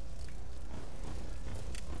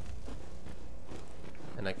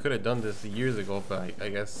 And I could have done this years ago, but I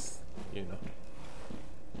guess, you know.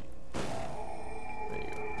 There you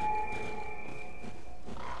go.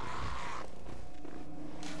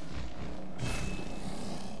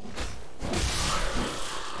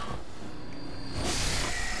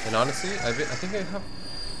 And honestly, I think I have...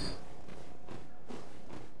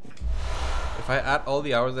 If I add all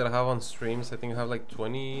the hours that I have on streams, I think I have like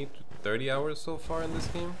 20 to 30 hours so far in this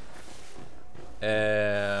game.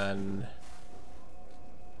 And...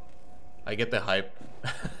 I get the hype.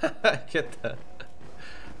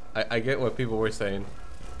 I get what people were saying.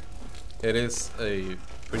 It is a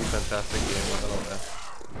pretty fantastic game with all that.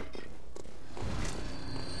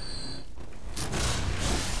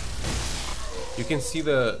 You can see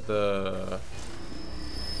the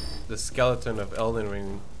skeleton of Elden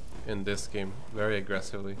Ring in this game very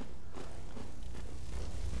aggressively.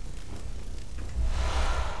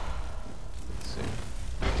 Let's see.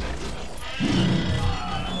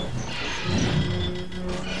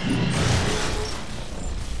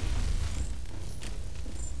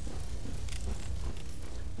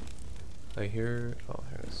 I hear... oh,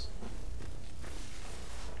 here it is.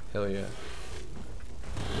 Hell yeah.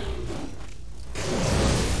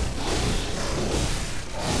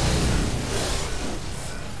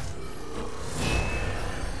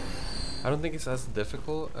 I don't think it's as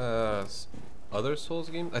difficult as other Souls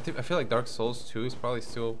games. I feel like Dark Souls 2 is probably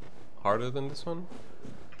still harder than this one.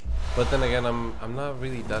 But then again, I'm not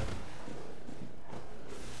really that...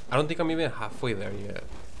 I don't think I'm even halfway there yet.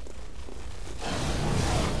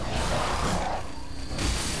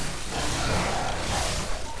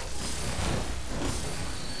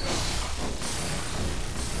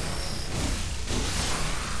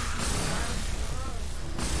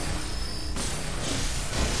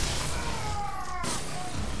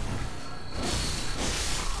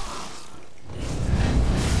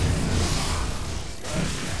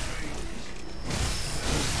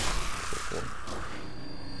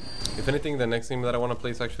 If anything, the next game that I want to play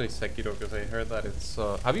is actually Sekiro, because I heard that it's...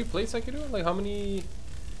 have you played Sekiro? Like, how many...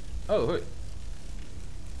 oh, wait.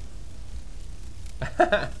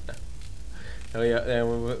 Oh yeah,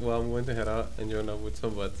 well, I'm going to head out and join up with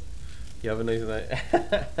some buds. You have a nice night.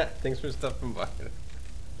 Thanks for stopping by.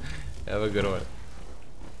 Have a good one.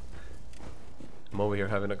 I'm over here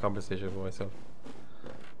having a conversation with myself.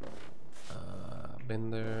 Been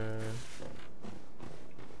there...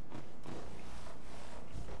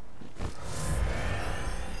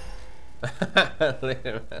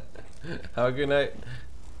 Later, man. Have a good night.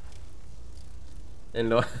 And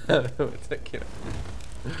no,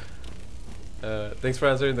 thanks for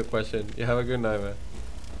answering the question. You have a good night, man.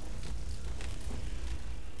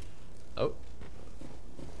 Oh,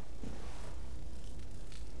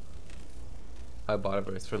 I bought a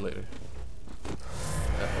brace for later.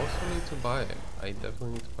 I also need to buy it. I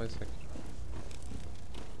definitely need to buy Sekiro.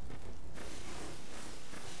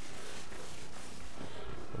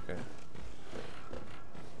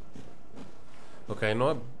 Okay, I know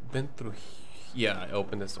I've been through Yeah, I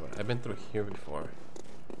opened this door. I've been through here before.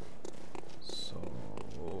 So...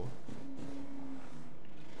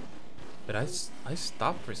 But I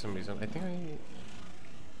stopped for some reason. I think I...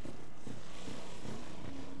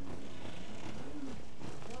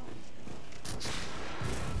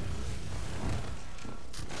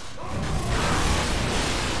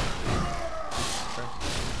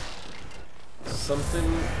 Something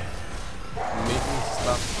made me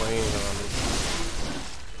stop playing around this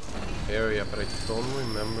area, but I don't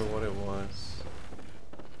remember what it was.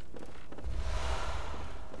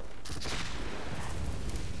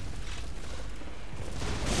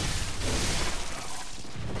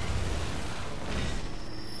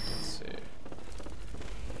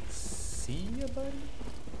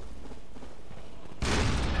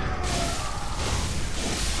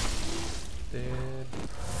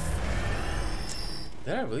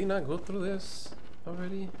 Did I really not go through this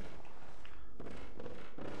already?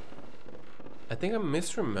 I think I'm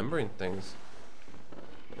misremembering things.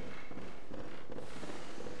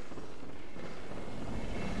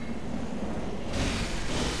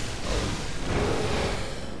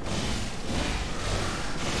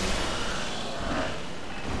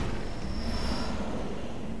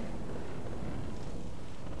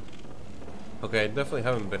 Okay, I definitely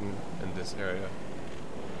haven't been in this area.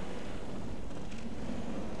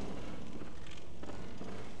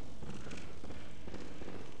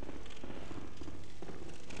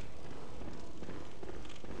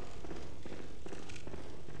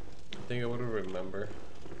 I think I would remember.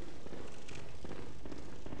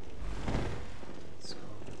 Let's go,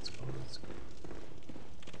 let's go, let's go.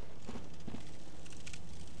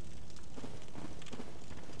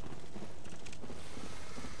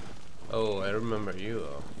 Oh, I remember you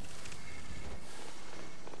though.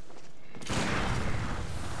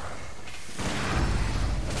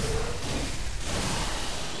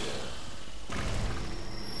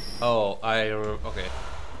 Oh, I remember. Okay.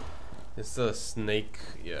 It's the snake.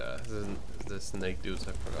 Yeah, this is the snake dudes.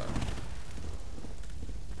 I forgot.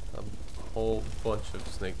 A whole bunch of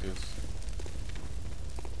snake dudes.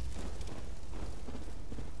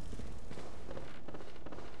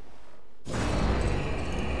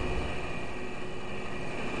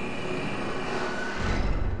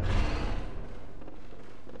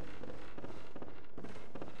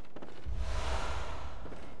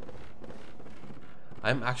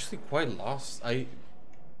 I'm actually quite lost.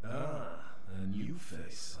 Ah, a new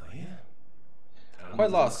face, are you? Quite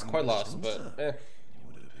lost, but eh.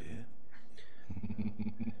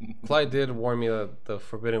 Clyde did warn me that the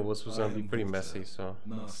Forbidden Woods was gonna be pretty messy, so.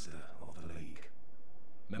 Master of the League.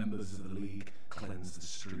 Members of the League cleanse the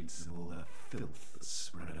streets of all that filth that's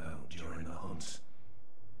spread out during the hunt.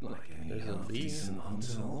 Like any half-decent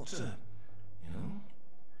hunter ought to, you know?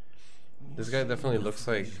 This guy definitely looks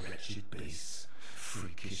like... Wretched beasts,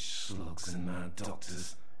 freakish slugs and mad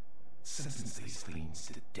doctors. Sentence these fiends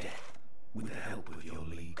to death with the help of your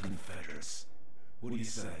League confederates. What do you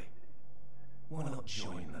say? Why not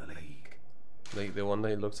join the League? Like the one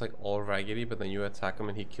that looks like all raggedy, but then you attack him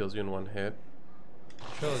and he kills you in one hit.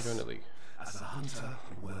 Sure, join the League. As a hunter,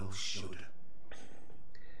 well should.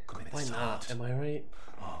 Why not? Am I right?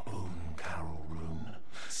 Our own Carol Rune,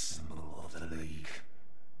 symbol of the League.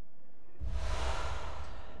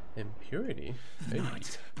 Impurity? The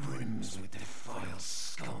night brims with defiled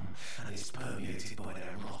scum and is permeated by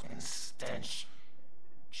their rotten stench.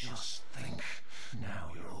 Just think,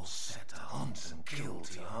 now you're all set to hunt and kill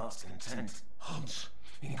to your heart's content. Hunt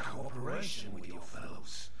in cooperation with your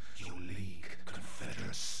fellows, your League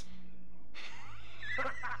confederates.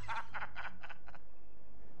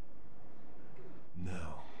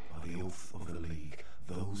 Now, by the oath of the League,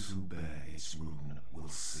 those who bear its rune will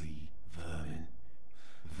see vermin.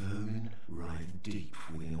 Vermin ride deep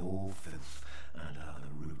within all filth and are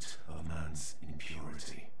the root of man's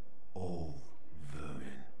impurity. All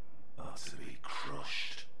vermin are to be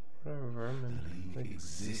crushed. What are vermin? The League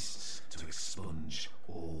exists to expunge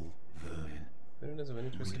all vermin. There is of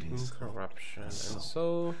interest in corruption, and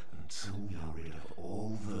so... Until we are rid of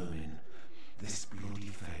all vermin, this bloody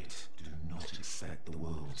fate, do not expect the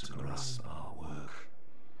world to grasp our work.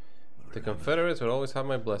 The Confederates would always have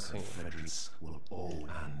my blessing. Confederates will all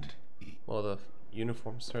and eat. Well, the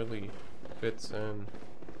uniform certainly fits in.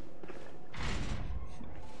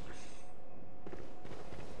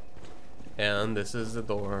 And this is the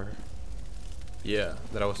door. Yeah,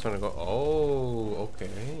 that I was trying to go. Oh,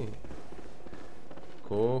 okay.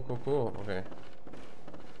 Cool, cool, cool. Okay.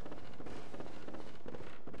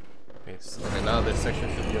 Okay, so okay, now this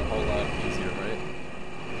section should be a whole lot easier, right?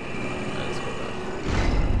 Let's go back.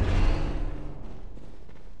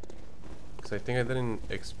 So I think I didn't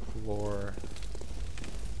explore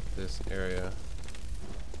this area.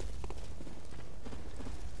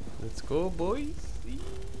 Let's go, boys.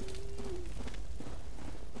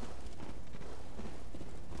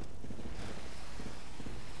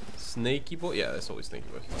 Snaky boy? Yeah, that's always snaky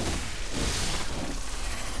boy.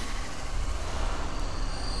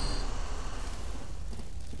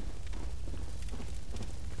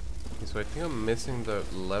 Okay, so I think I'm missing the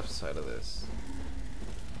left side of this.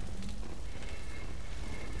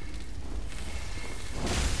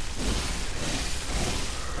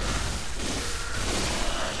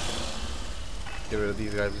 Get rid of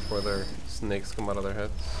these guys before their snakes come out of their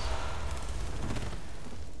heads.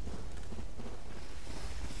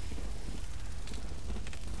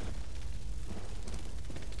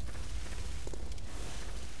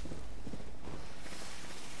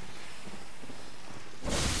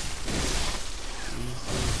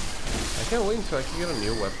 I can't wait until I can get a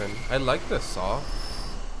new weapon. I like the saw,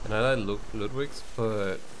 and I like Ludwig's,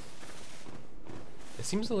 but it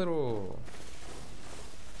seems a little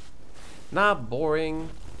not boring.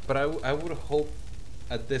 But I would hope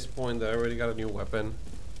at this point that I already got a new weapon.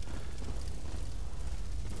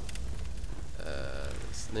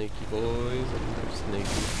 Snaky boys, I'm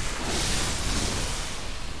snaky.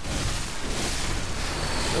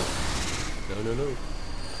 Nope. No.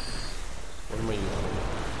 What am I using?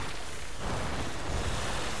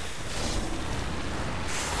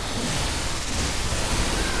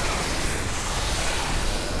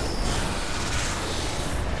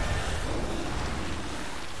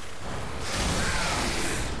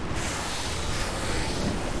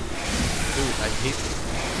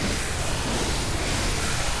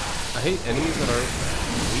 I hate enemies that are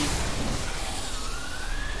weak,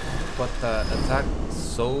 but that attack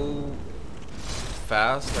so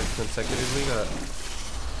fast, like consecutively, that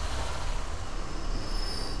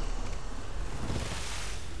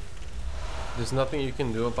there's nothing you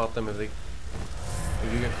can do about them if you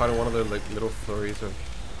get caught in one of their like little flurries of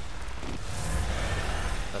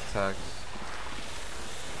attacks.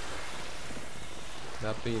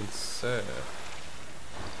 That being said,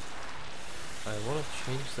 I want to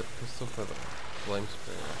change the pistol for the flame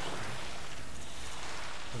spray actually.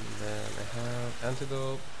 And then I have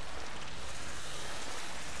antidote.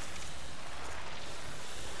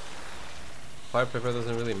 Fire paper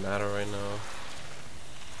doesn't really matter right now.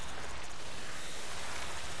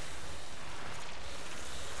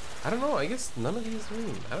 I don't know, I guess none of these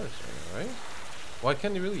really matters right now, right? Why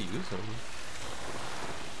can't you really use them?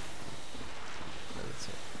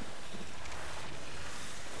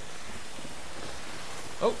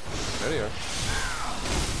 Oh, there you are.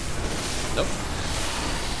 Nope.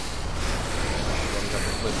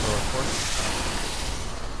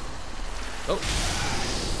 Oh.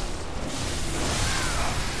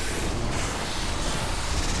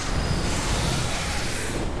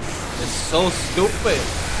 It's so stupid.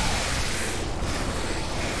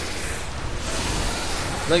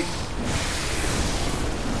 Like,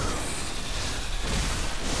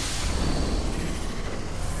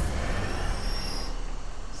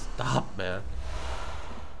 stop, man.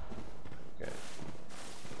 Okay.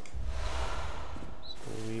 So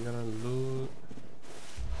we're gonna loot.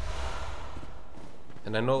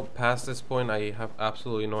 And I know past this point I have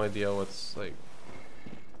absolutely no idea what's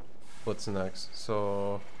next.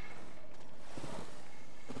 So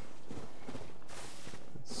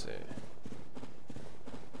let's see.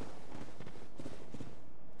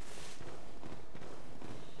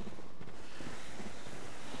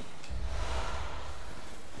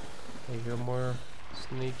 I hear more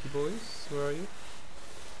snaky boys. Where are you?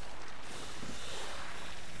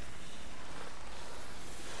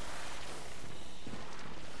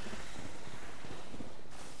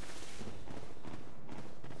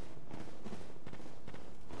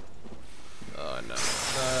 Oh no.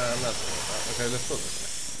 I'm not doing that. Okay, let's go this way.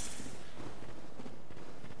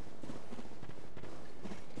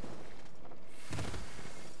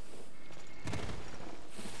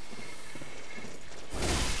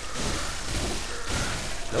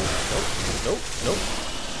 Nope.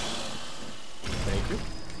 Thank you.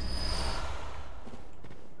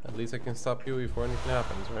 At least I can stop you before anything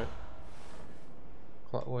happens, right?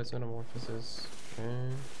 Clockwise metamorphosis.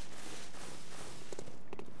 Okay.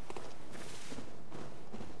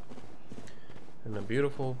 And a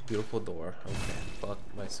beautiful, beautiful door. Okay, fuck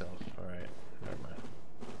myself. Alright, never mind.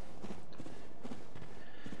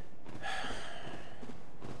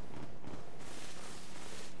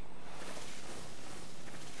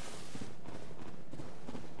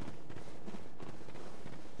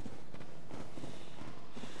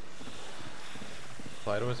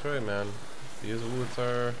 Fido was right, man. These woods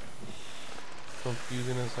are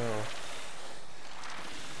confusing as hell.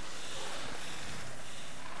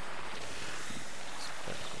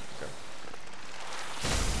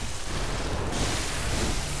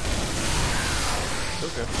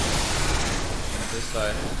 Okay. This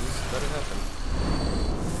side, just let it happen.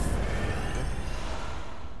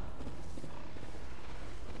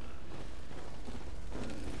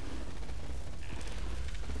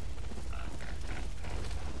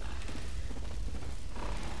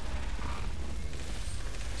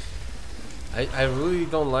 Okay. I really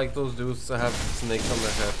don't like those dudes that have snakes on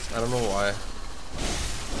their heads. I don't know why. I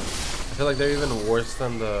feel like they're even worse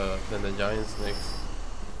than the giant snakes.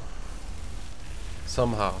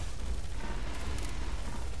 Somehow.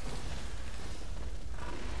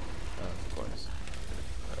 Of course.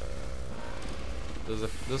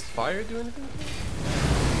 Does fire do anything?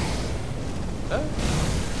 Huh?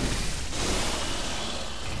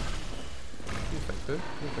 Effective.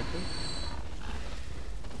 Effective.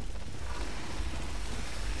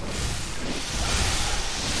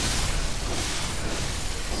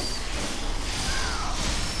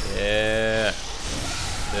 Yeah.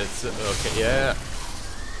 That's okay. Yeah.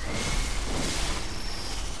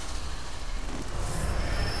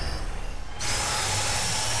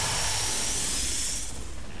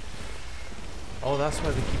 Oh, that's why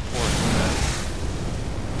they keep pouring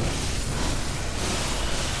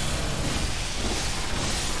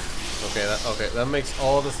that. Okay, that makes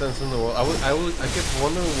all the sense in the world. I kept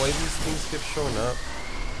wondering why these things kept showing up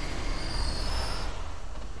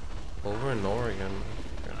over and over again.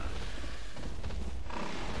 Okay.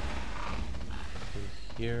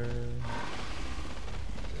 Here.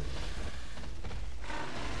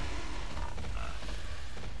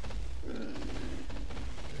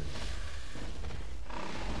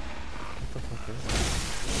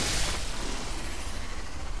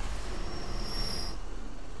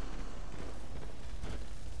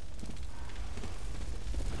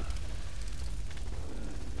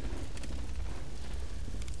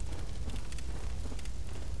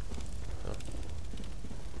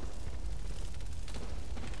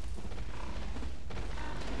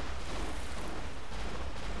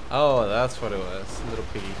 Oh, that's what it was. Little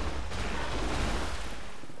piggy.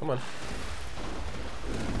 Come on.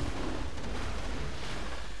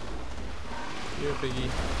 Here,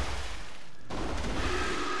 piggy.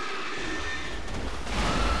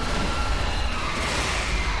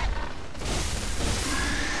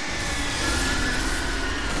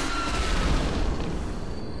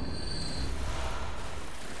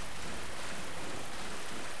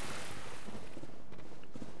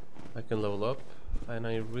 I can level up. And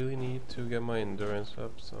I really need to get my endurance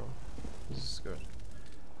up, so this is good.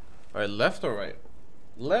 Alright, left or right?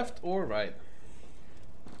 Left or right?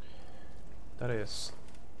 That is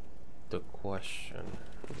the question.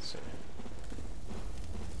 Let's see.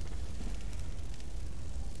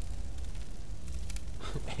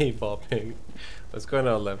 Hey, Ball Pig. What's going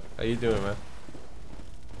on, Lev? How you doing, man?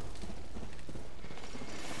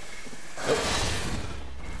 Oh.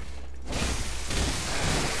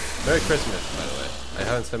 Merry Christmas, by the way. I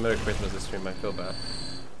haven't said Merry Christmas this stream, I feel bad.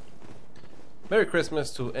 Merry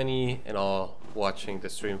Christmas to any and all watching the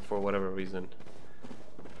stream for whatever reason.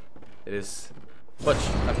 It is much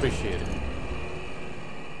appreciated. Am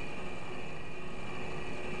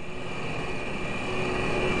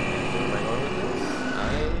I going with this?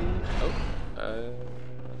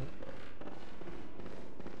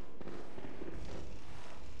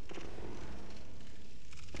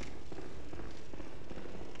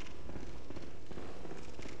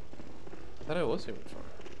 I thought I was here before.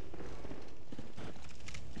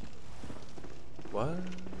 What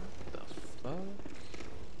the fuck?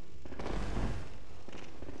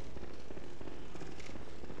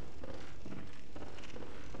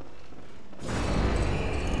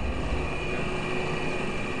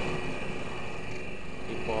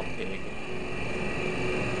 Ball pig.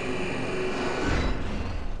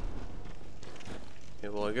 Okay,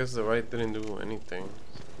 well I guess the right didn't do anything.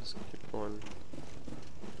 Let's keep going.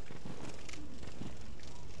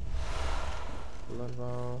 Blood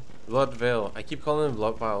vial. Blood veil. I keep calling them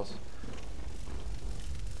blood vials.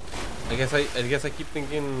 I guess I keep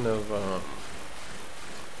thinking of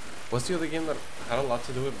what's the other game that had a lot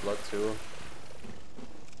to do with blood too?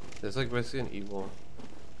 It's like Resident Evil.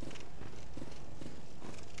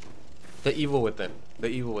 The Evil Within. The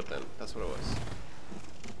Evil Within. That's what it was.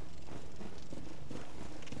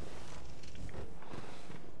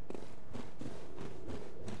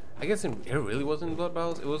 I guess it really wasn't blood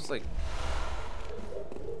vials. It was like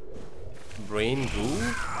brain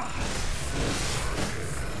goo.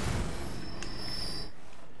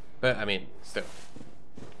 But I mean, still.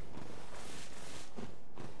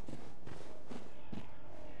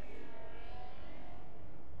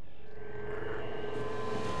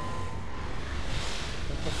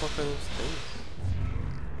 are those things?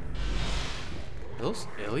 Are those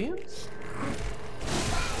aliens?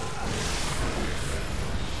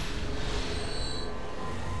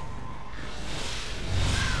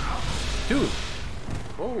 Dude!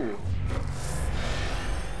 Whoa!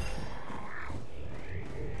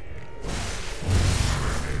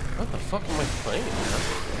 What the fuck am I playing, man?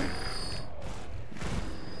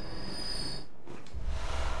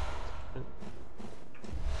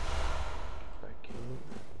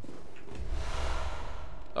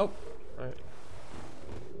 Oh! Alright.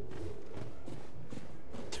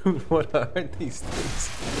 Dude, what are these things?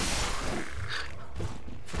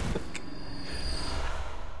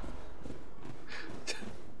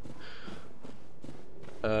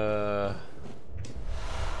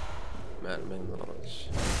 Man knowledge.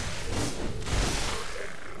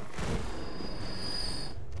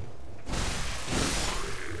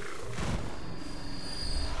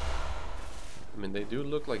 I mean, they do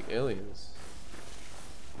look like aliens.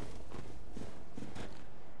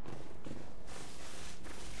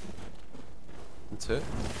 That's it.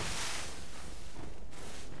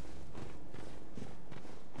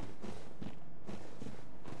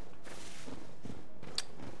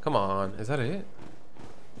 Come on, is that it?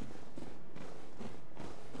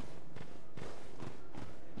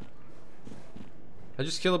 I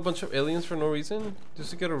just killed a bunch of aliens for no reason? Just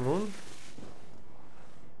to get a rune?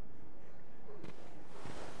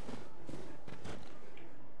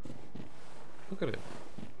 Look at it.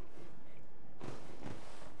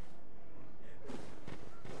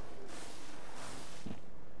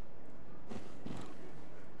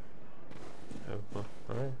 Oh, well,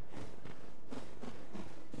 alright.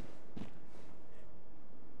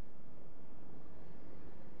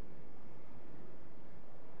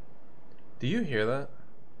 Do you hear that?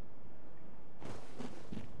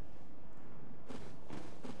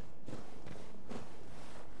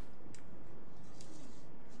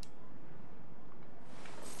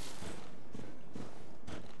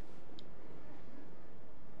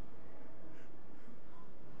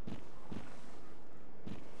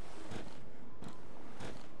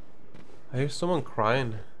 I hear someone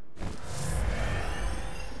crying.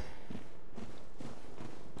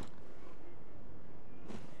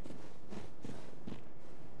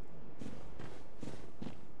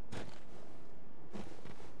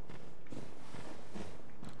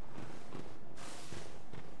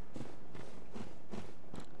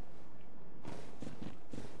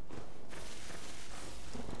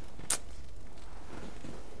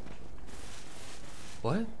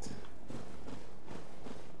 What?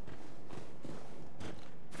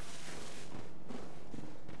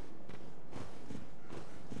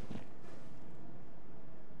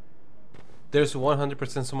 There's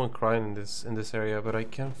 100% someone crying in this area, but I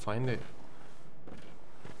can't find it.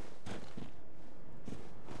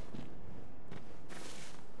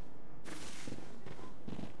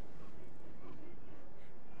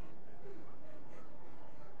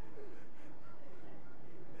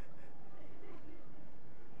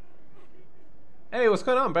 Hey, what's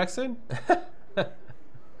going on, Braxton?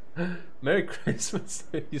 Merry Christmas.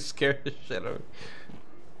 You scared the shit out of me.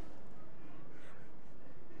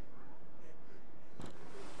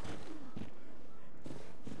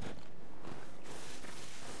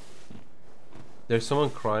 There's someone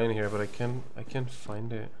crying here, but I can't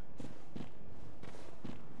find it.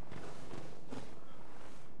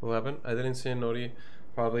 What happened? I didn't see a noti.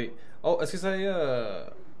 Probably. Oh, it's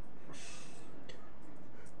because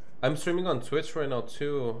I'm streaming on Twitch right now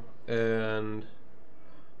too, and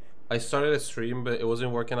I started a stream, but it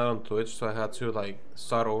wasn't working out on Twitch, so I had to like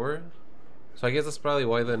start over. So I guess that's probably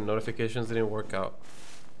why the notifications didn't work out.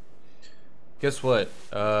 Guess what?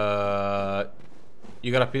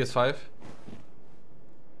 You got a PS5?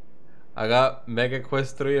 I got Mega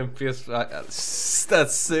Quest 3 and PS5.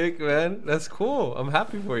 That's sick, man. That's cool. I'm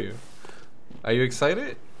happy for you. Are you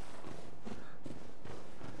excited?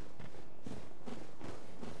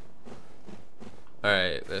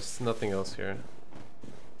 Alright, there's nothing else here.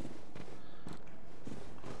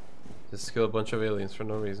 Just kill a bunch of aliens for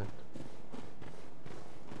no reason.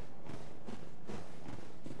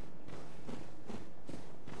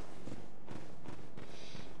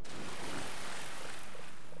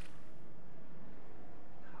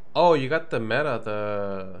 Oh, you got the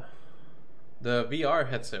Meta, the VR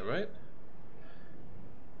headset, right?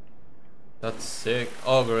 That's sick.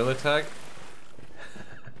 Oh, Gorilla Tag.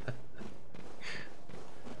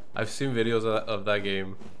 I've seen videos of that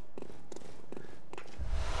game.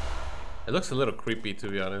 It looks a little creepy, to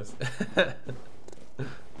be honest.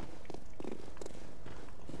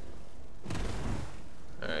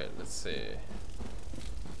 Alright, let's see.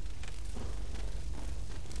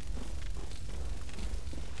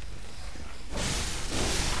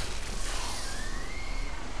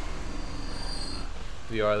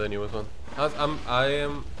 VR, the newest one. I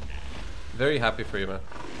am very happy for you, man.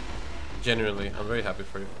 Genuinely, I'm very happy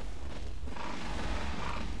for you.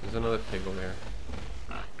 There's another pig over here.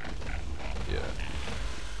 Yeah.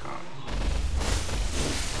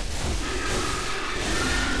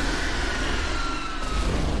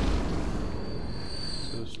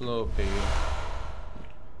 So slow, piggy.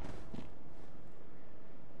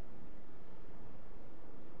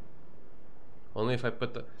 Only if I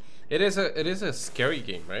put the... It is a scary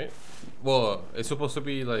game, right? Well, it's supposed to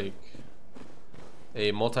be like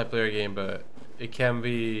a multiplayer game, but it can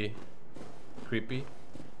be creepy.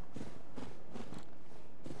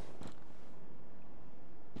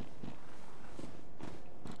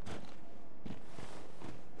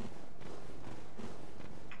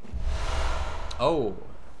 Oh.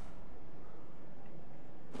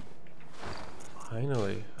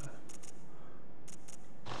 Finally.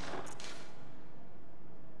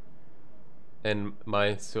 And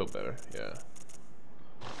mine's still better, yeah.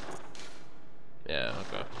 Yeah,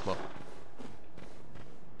 okay, well.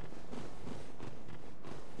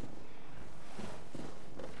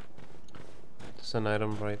 There's an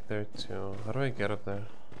item right there too. How do I get up there?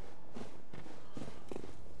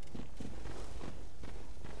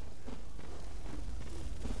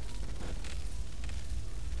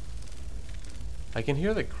 I can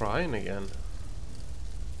hear the crying again.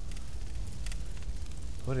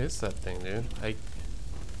 What is that thing, dude? Alright,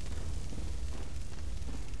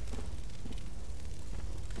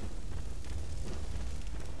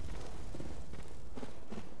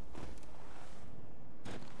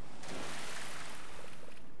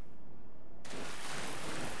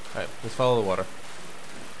 let's follow the water.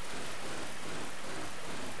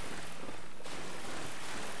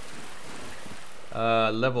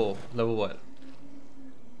 Level what?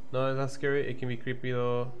 No, it's not scary. It can be creepy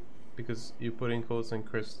though, because you put in codes and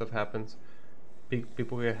cursed stuff happens.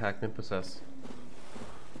 People get hacked and possessed.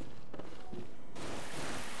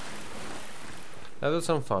 That was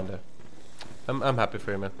some fun there. I'm happy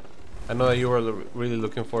for you, man. I know that you were really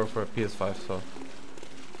looking for a PS5, so.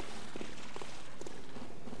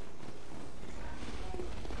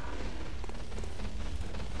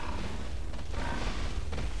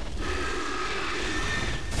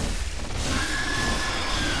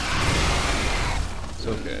 It's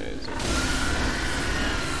okay, it's okay.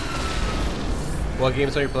 What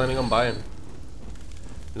games are you planning on buying?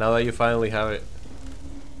 Now that you finally have it.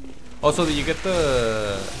 Also, do you get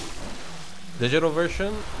the digital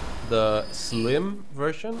version, the slim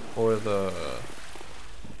version, or the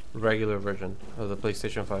regular version of the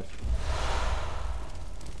PlayStation 5?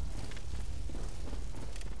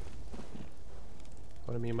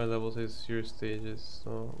 What I mean by levels is your stages,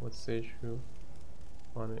 so what stage you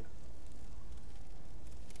on it?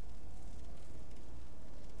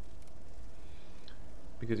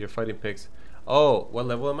 Because you're fighting pigs. Oh, what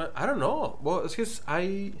level am I? I don't know. Well, it's because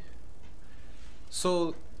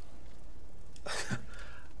so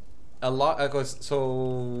a lot.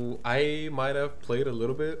 So I might have played a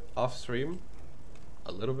little bit off stream,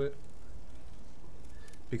 a little bit.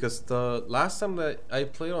 Because the last time that I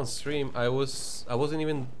played on stream, I wasn't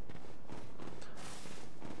even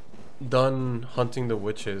done hunting the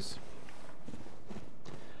witches.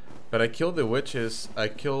 But I killed the witches, I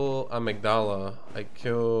kill Amygdala, I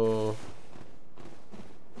kill...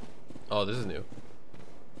 Oh, this is new.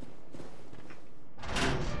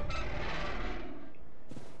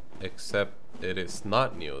 Except it is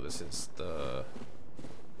not new, this is the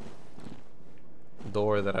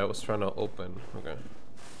door that I was trying to open. Okay.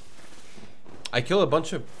 I kill a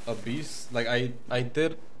bunch of beasts, like I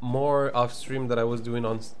did more off stream than I was doing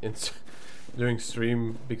on during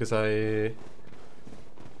stream because I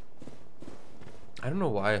don't know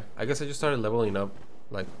why. I guess I just started leveling up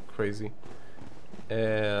like crazy.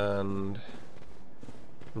 And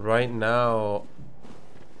right now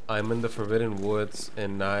I'm in the Forbidden Woods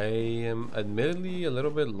and I am admittedly a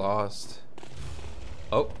little bit lost.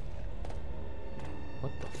 Oh.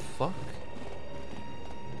 What the fuck?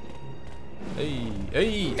 Hey,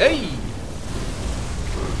 hey, hey!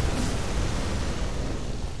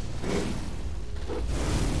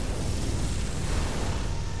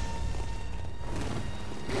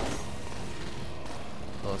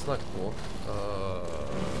 Oh, it's not cool. Alright,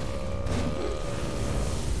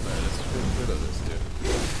 let's get rid of this dude.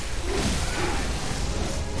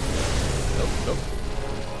 Nope, nope.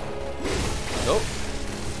 Nope.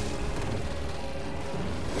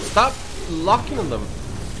 Stop locking on them.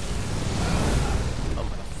 I'm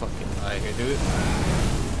gonna fucking die here, dude.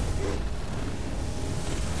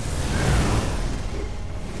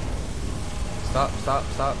 Stop, stop,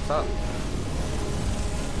 stop, stop.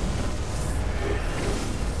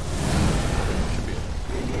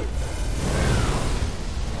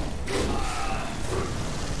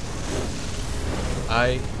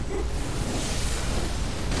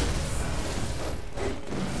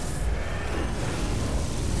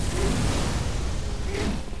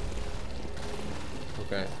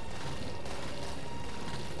 Okay.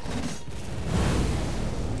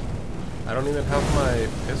 I don't even have my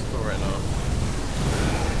pistol right now.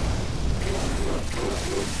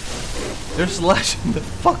 They're slashing the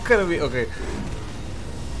fuck out of me. Okay.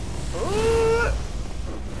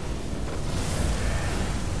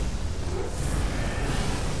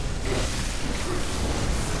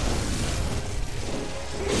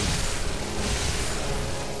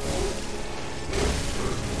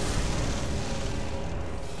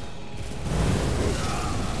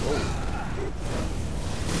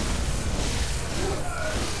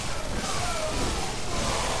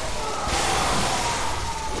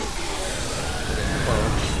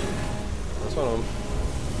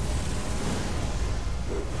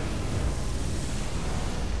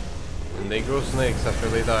 They grow snakes after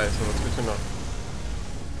they die, so that's good to know.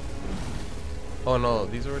 Oh no,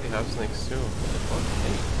 these already have snakes too. What the fuck?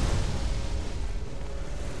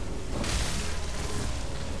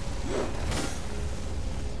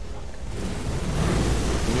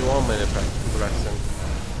 Give me 1 minute, Braxton.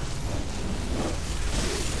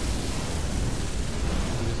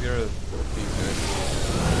 Just get rid of these guys.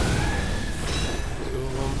 2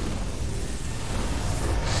 of them.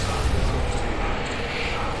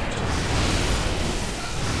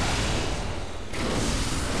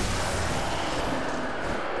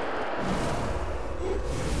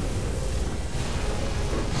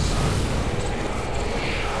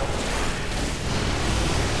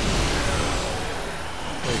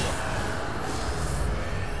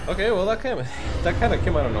 Okay, well that kind of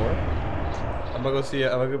came out of nowhere. I'm gonna go see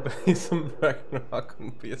it. I'm gonna play some Ragnarok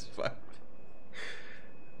on PS5.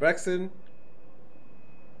 Braxton,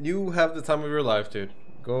 you have the time of your life, dude.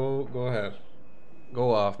 Go ahead.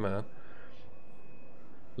 Go off, man.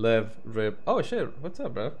 Lev, Rip. Oh shit, what's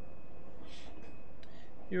up, bro?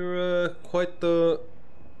 You're quite the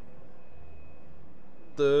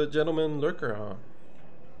gentleman lurker, huh?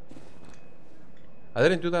 I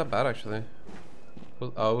didn't do that bad actually.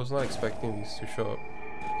 I was not expecting these to show up.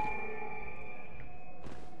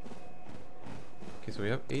 Okay, so we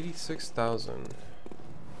have 86,000.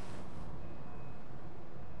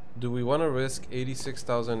 Do we want to risk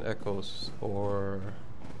 86,000 echoes or?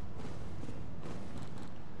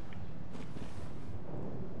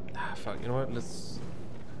 Ah, fuck. You know what? Let's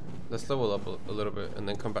level up a little bit and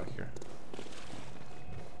then come back here.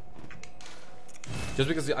 Just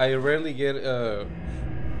because I rarely get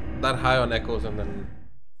that high on echoes and then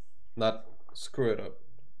not screw it up.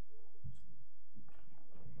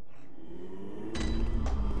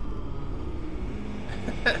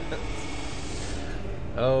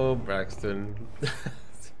 Oh, Braxton.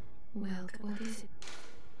 Well, what is it?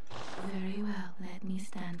 Very well, let me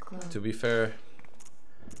stand close. To be fair,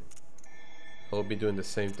 I'll be doing the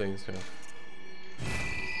same things here.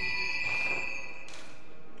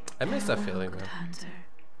 I miss that feeling, man. Hunter.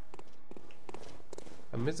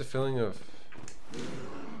 I miss the feeling of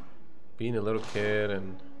being a little kid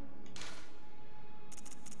and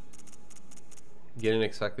getting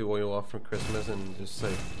exactly what you want for Christmas and just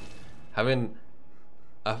like having.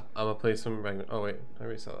 I'm gonna play some Ragnarok. Oh wait, I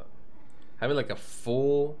already saw that. Having like a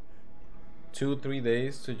full 2-3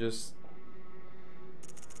 days to just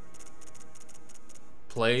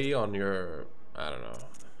play on your. I don't know.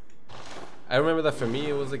 I remember that for me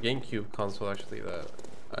it was a GameCube console actually that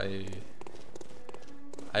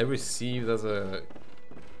I received as a.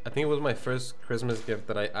 I think it was my first Christmas gift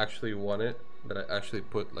that I actually wanted, that I actually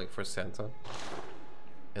put like for Santa,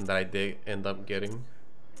 and that I did end up getting.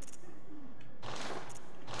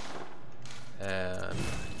 And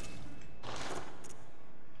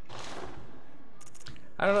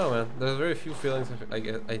I don't know, man. There's very few feelings I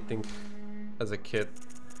think as a kid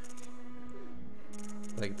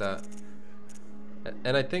like that.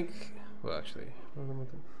 And I think, well, actually,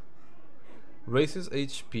 raises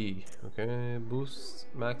HP. Okay, boosts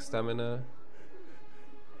max stamina.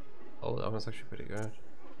 Oh, that one's actually pretty good.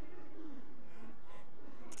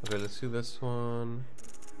 Okay, let's do this one.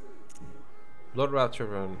 Blood Rapture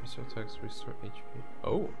Run. Restore attacks, restore HP.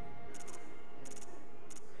 Oh.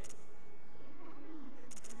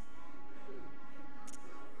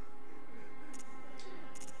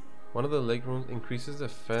 One of the leg runes increases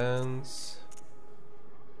defense.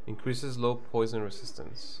 Increases low poison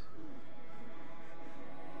resistance.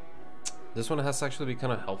 This one has actually been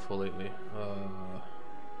kind of helpful lately.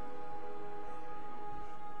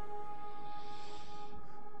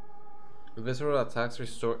 Visceral attacks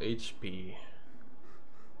restore HP.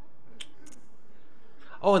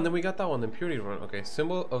 Oh, and then we got that one, Impurity Run. Okay,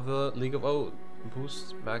 symbol of the League of O.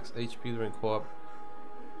 Boosts max HP during co-op.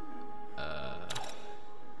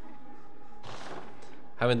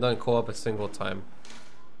 Haven't done co-op a single time,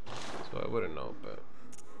 so I wouldn't know, but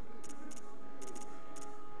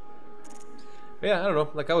yeah, I don't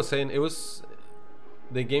know. Like I was saying, it was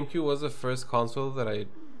the GameCube was the first console that I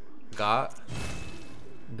got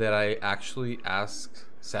that I actually asked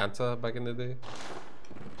Santa back in the day,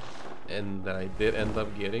 and that I did end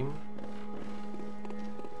up getting.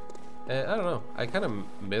 And I don't know, I kind of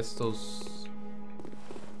miss those.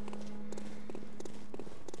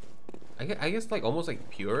 I guess like almost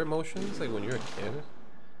like pure emotions, like when you're a kid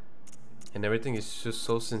and everything is just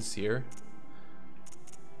so sincere.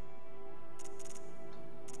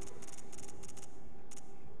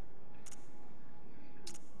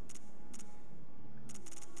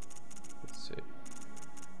 Let's see.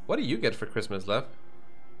 What do you get for Christmas, Lev?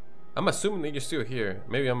 I'm assuming that you're still here.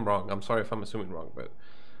 Maybe I'm wrong. I'm sorry if I'm assuming wrong, but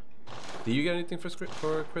do you get anything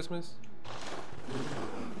for Christmas?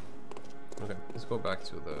 Okay, let's go back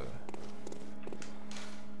to the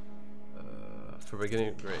for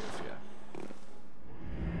beginning grave, yeah.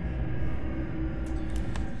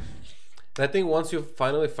 And I think once you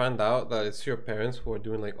finally find out that it's your parents who are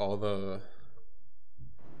doing like all the,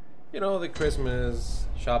 you know, the Christmas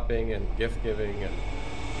shopping and gift giving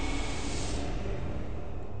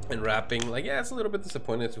and wrapping, like, yeah, it's a little bit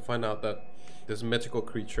disappointing to find out that this mythical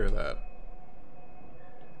creature that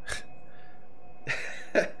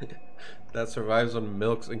that survives on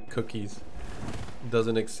milks and cookies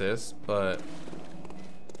doesn't exist. But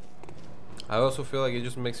I also feel like it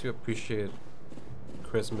just makes you appreciate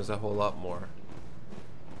Christmas a whole lot more,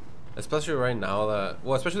 especially right now that,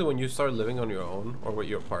 well, especially when you start living on your own or with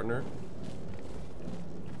your partner.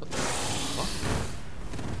 What the fuck?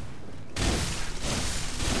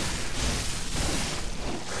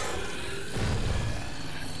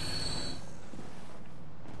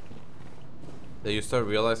 That you start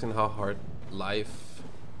realizing how hard life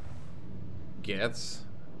gets,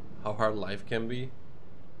 how hard life can be.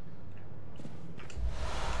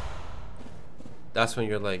 That's when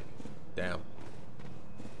you're like, damn.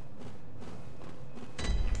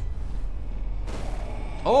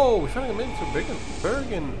 Oh, we finally made it to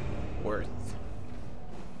Bergenworth.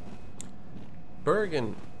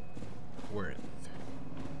 Bergenworth.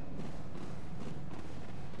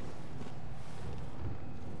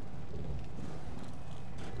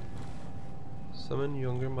 Summon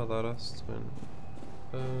younger Madara's twin.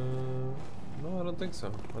 No, I don't think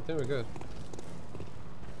so. I think we're good.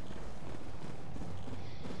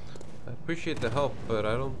 I appreciate the help, but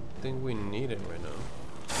I don't think we need it right now.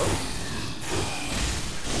 Oh.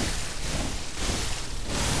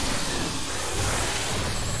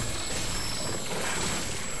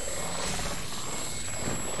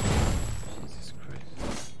 Jesus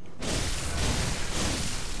Christ.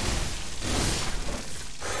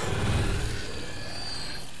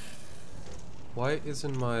 Why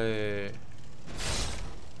isn't my...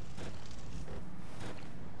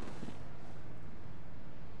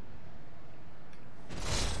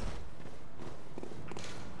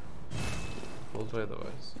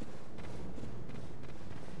 otherwise?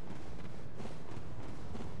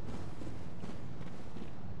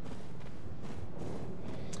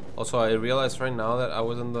 Also, I realized right now that I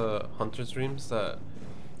was in the Hunter streams that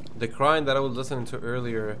the crying that I was listening to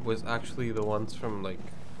earlier was actually the ones from like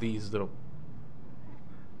these little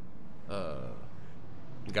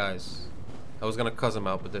guys. I was gonna cuss them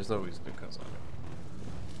out, but there's no reason to cuss on it.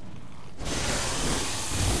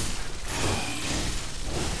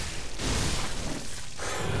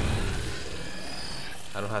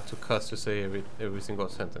 I don't have to cuss to say every single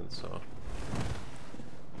sentence, so.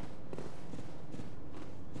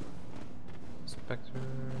 Spectre,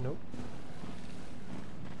 nope.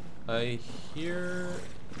 I hear...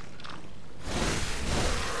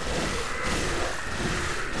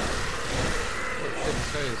 Oh shit,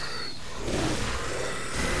 this guy is...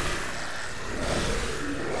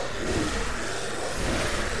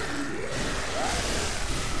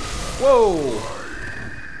 Whoa!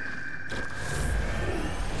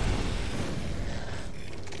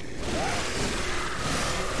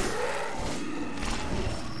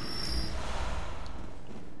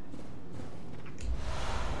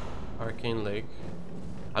 Arcane Lake.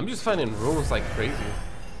 I'm just finding runes like crazy.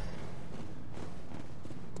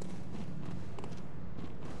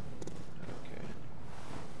 Okay.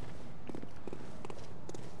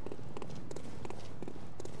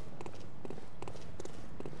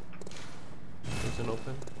 Isn't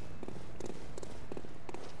open.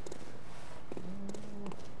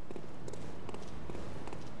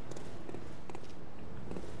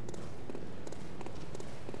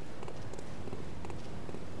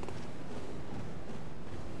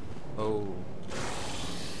 Oh.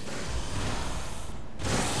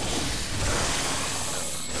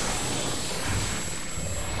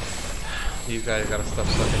 You guys gotta stop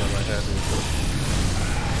sucking on my head.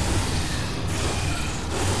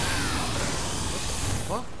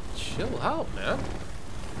 What the fuck? Chill out, man.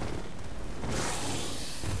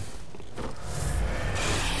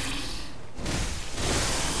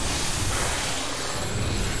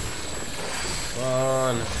 Come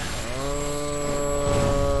on.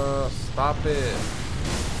 Stop it.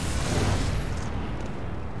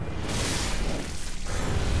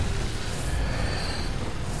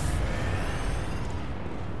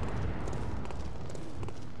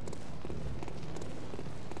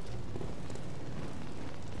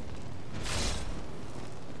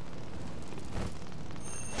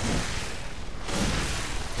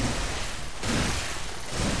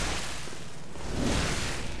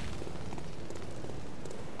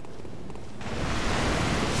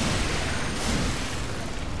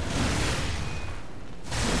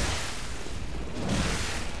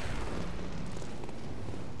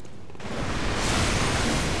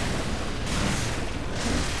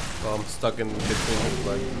 I'm stuck in between his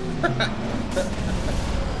legs.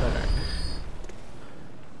 Alright.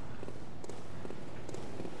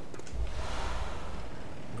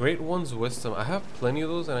 Great One's Wisdom. I have plenty of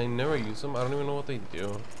those and I never use them. I don't even know what they do.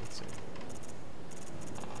 Let's see.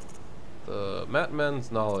 The Madman's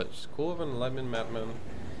Knowledge. School of Enlightenment Madman.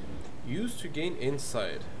 Used to gain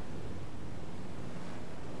insight.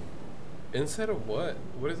 Insight of what?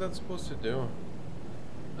 What is that supposed to do?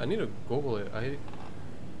 I need to Google it.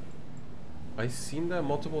 I've seen that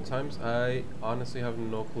multiple times. I honestly have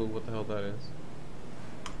no clue what the hell that is.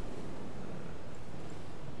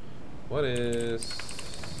 What is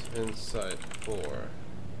Insight for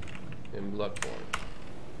in Bloodborne?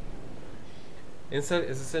 Insight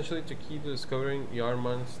is essentially the key to discovering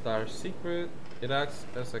Yarman's dark secret. It acts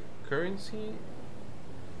as a currency,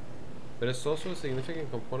 but it's also a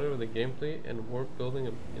significant component of the gameplay and world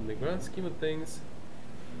building in the grand scheme of things.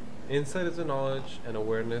 Insight is the knowledge and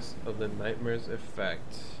awareness of the nightmare's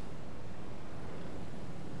effect.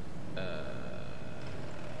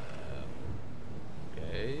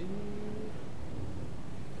 Okay.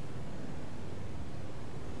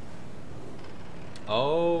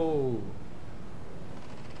 Oh.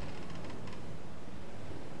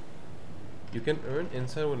 You can earn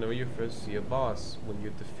insight whenever you first see a boss, when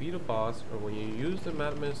you defeat a boss, or when you use the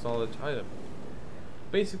Madman's Knowledge item.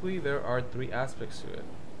 Basically, there are three aspects to it.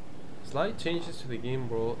 Slight changes to the game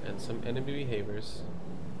world and some enemy behaviors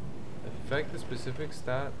affect the specific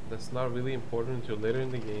stat that's not really important until later in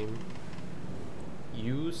the game.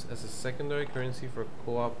 Use as a secondary currency for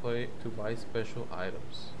co-op play to buy special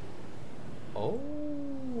items. Oh,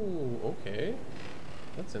 okay.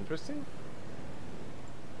 That's interesting.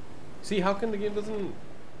 See, how come the game doesn't...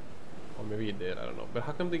 Or maybe it did, I don't know. But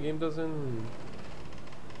how come the game doesn't...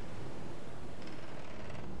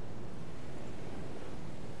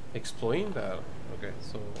 explain that? Okay,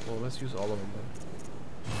 so, well, let's use all of them then.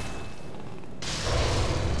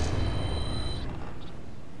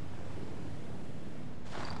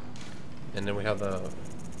 And then we have the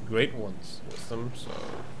Great One's Wisdom, so...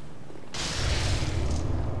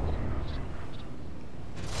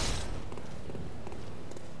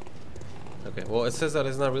 Okay, well, it says that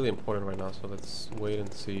it's not really important right now, so let's wait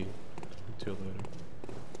and see until later.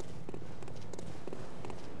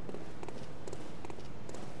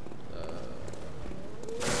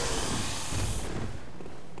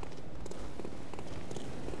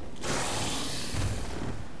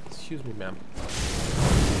 Excuse me, ma'am.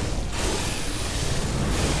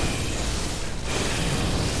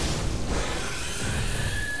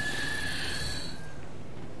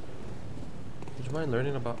 Would you mind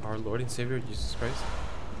learning about our Lord and Savior Jesus Christ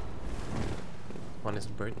on his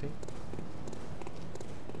birthday?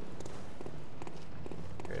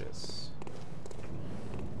 Here it is.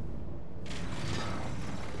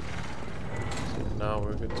 So now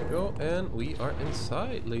we're good to go, and we are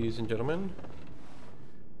inside, ladies and gentlemen.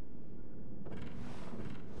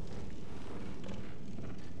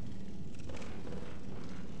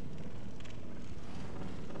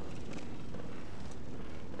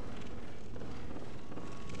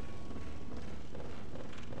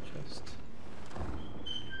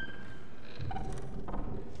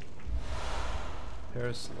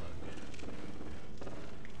 Slug.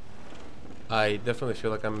 I definitely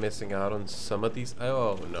feel like I'm missing out on some of these.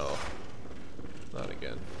 Oh no, not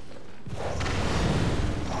again.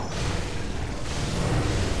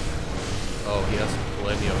 Oh, he has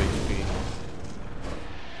plenty of HP.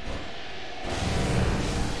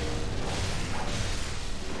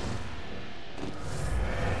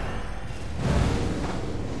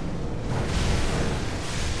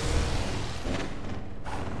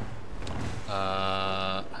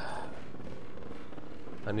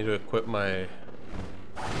 need to equip my...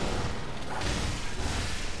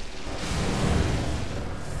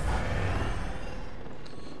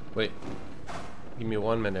 Wait. Give me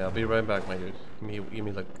 1 minute. I'll be right back, my dude. Give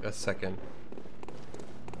me like a second.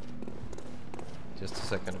 Just a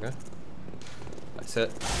second, okay? I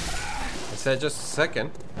said just a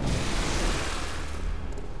second.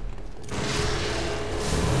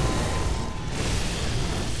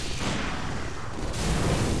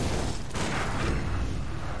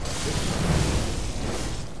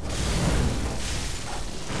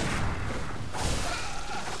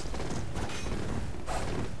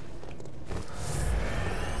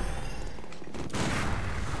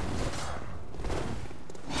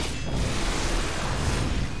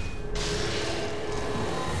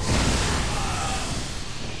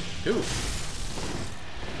 Dude.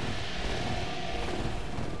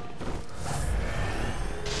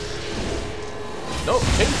 No,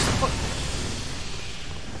 change the fuck.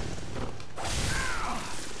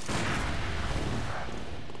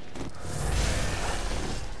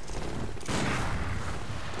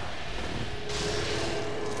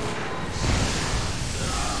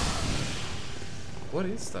 What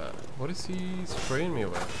is that? What is he spraying me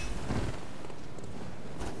with?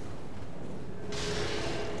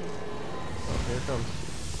 Here it comes.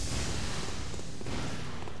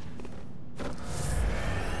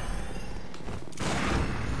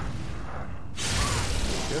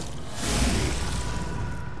 Good.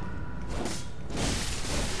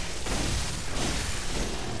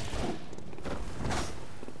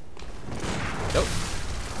 Nope.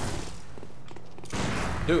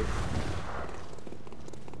 Dude.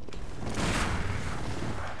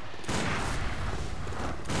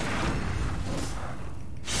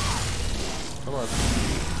 Come on.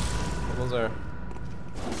 Almost there.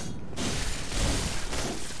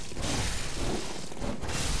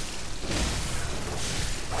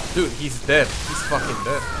 Dude, he's dead. He's fucking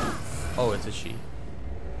dead. Oh, it's a she.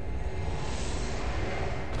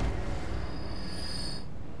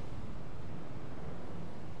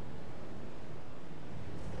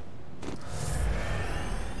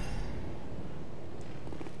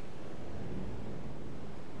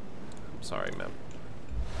 I'm sorry, man.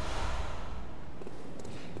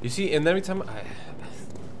 You see, and every time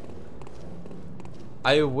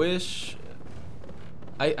I wish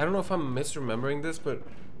I don't know if I'm misremembering this, but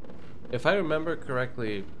if I remember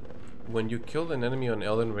correctly, when you killed an enemy on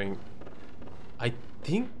Elden Ring, I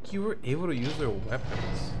think you were able to use their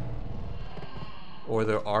weapons or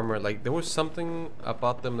their armor. Like there was something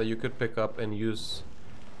about them that you could pick up and use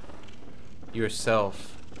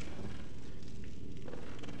yourself.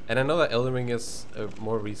 And I know that Elden Ring is a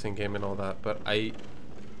more recent game and all that, but I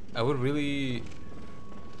would really...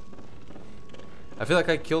 I feel like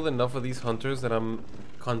I killed enough of these hunters that I'm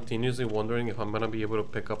continuously wondering if I'm gonna be able to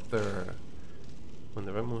pick up their... When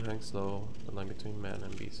the red moon hangs low, the line between man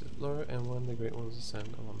and beast is blurred, and when the great ones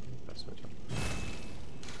ascend along the best way.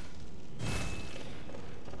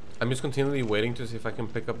 I'm just continually waiting to see if I can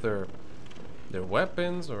pick up their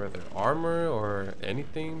weapons or their armor or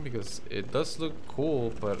anything, because it does look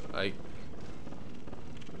cool, but I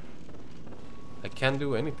can't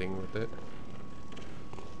do anything with it.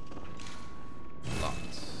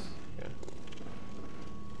 Locked. Okay.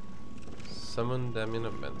 Summon Damien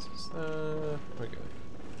of Menses. We're good.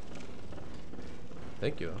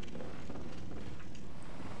 Thank you.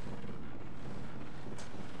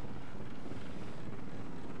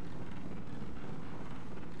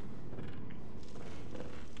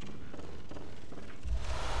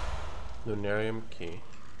 Lunarium key.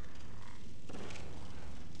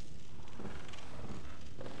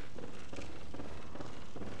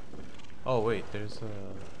 Oh wait, there's a...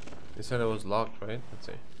 They said it was locked, right? Let's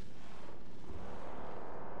see.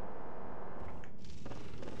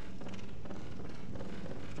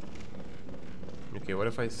 Okay, what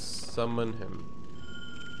if I summon him?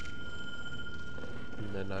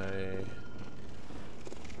 And then I...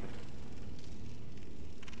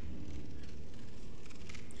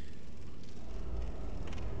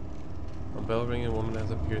 A bell ringing woman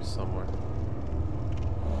has appeared somewhere.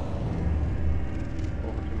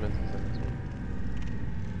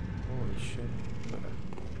 Holy shit. Okay.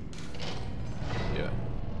 Yeah.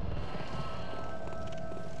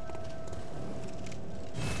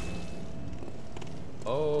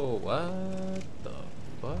 Oh, what the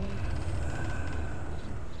fuck?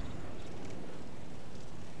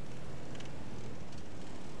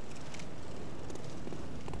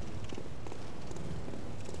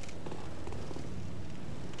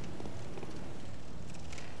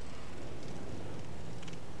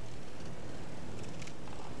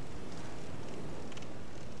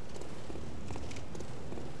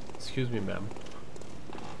 Excuse me, ma'am.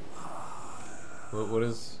 What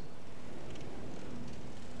is?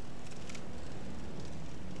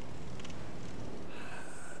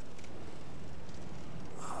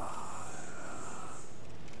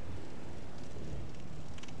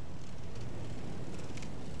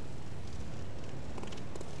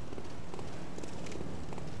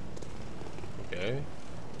 Okay.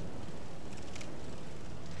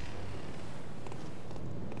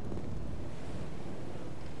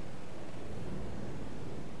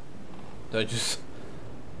 Did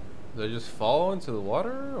I just fall into the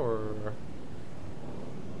water, or?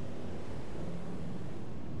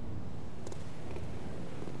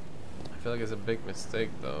 I feel like it's a big mistake,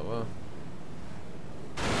 though.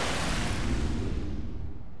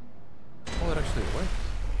 Oh, it actually worked.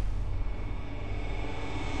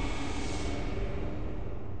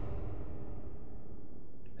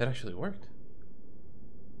 It actually worked.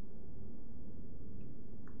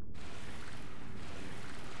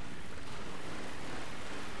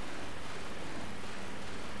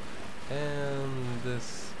 And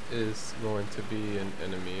this is going to be an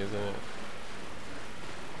enemy, isn't it?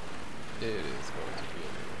 It is going to be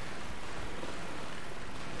an enemy.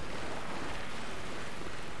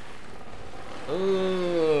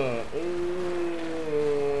 No.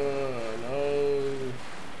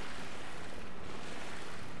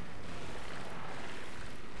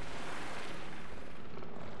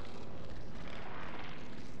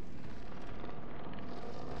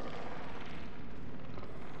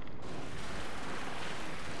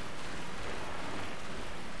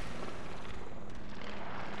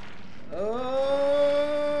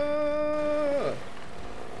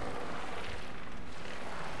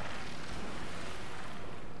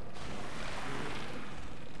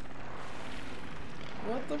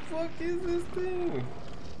 What the fuck is this thing?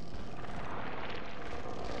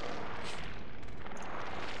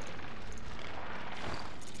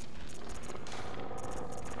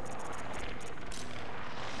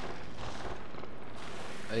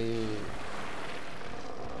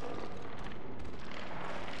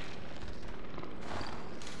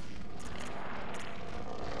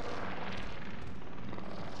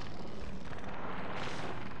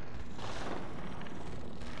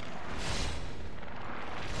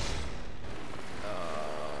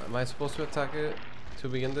 Am I supposed to attack it to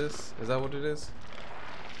begin this? Is that what it is?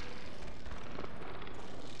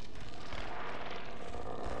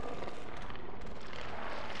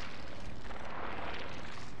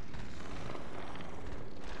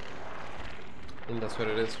 I think that's what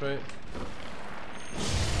it is, right?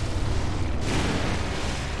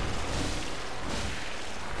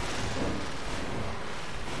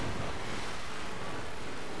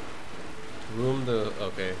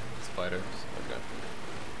 Okay, spiders. Okay.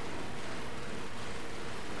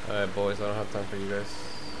 Alright, boys, I don't have time for you guys.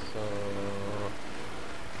 So.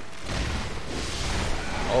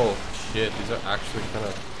 Oh, shit, these are actually kind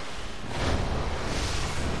of.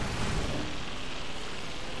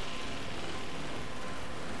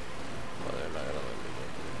 Oh, they're not gonna let me go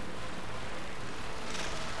through.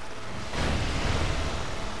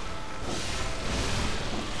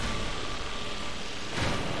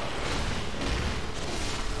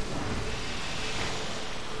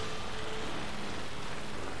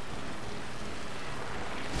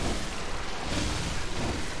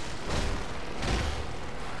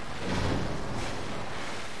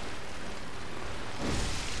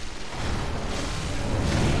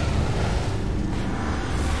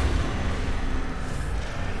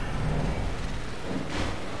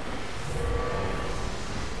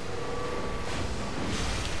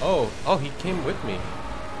 Oh, he came with me.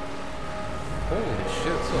 Holy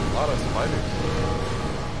shit, it's a lot of spiders.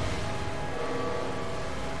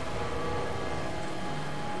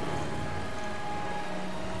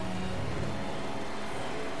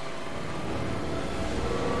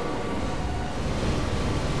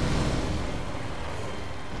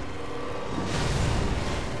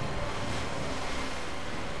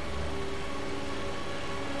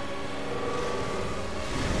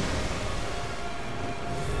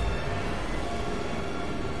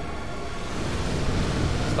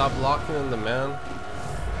 Stop blocking in the man.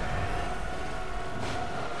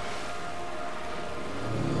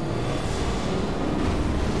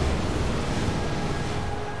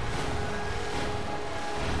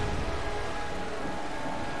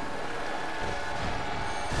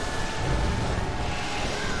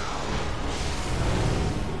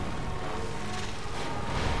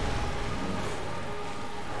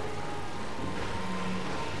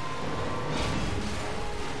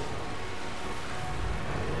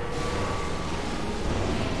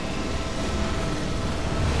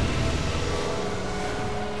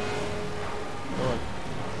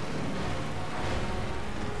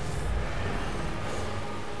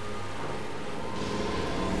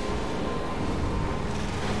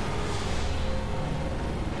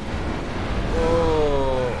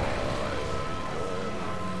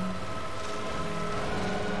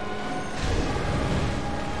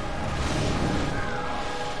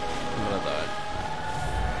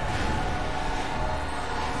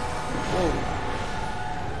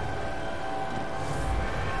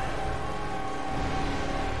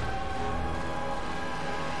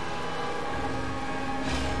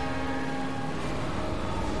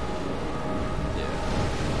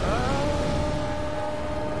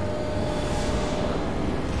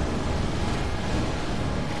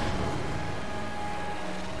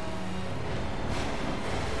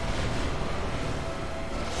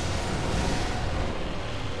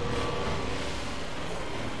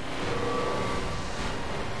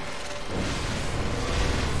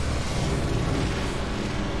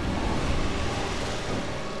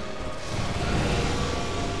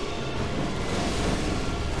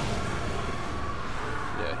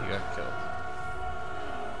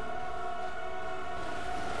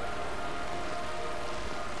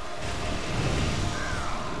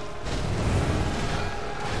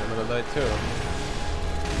 gonna die too.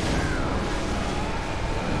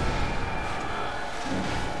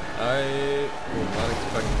 I was not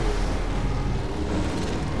expecting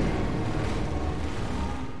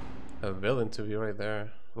a villain to be right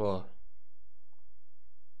there. Well,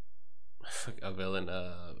 a villain,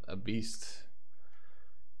 a beast.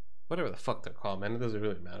 Whatever the fuck they're called, man. It doesn't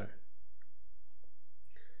really matter.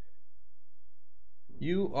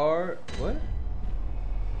 You are... what?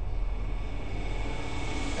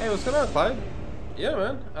 Hey, what's going on, Clyde? Yeah,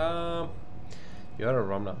 man. You're at a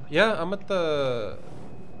rum now. Yeah, I'm at the...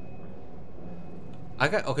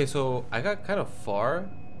 okay, so I got kind of far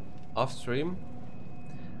off stream.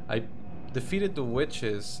 I defeated the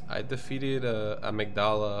witches. I defeated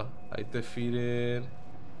Amygdala. I defeated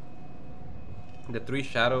the 3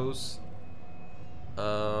 shadows.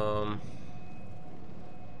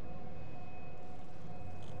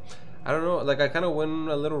 I don't know, like I kind of went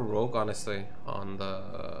a little rogue, honestly, on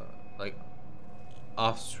the like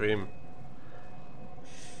off stream.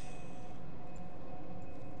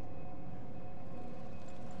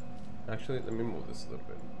 Actually, let me move this a little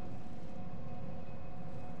bit.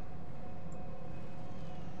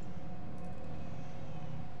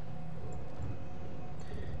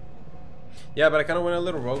 Yeah, but I kind of went a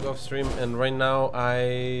little rogue off stream, and right now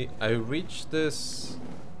I reached this.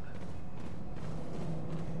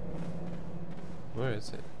 Where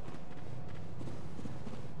is it?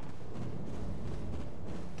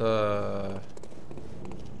 I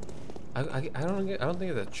don't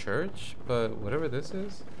think it's a church, but whatever this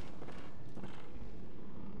is.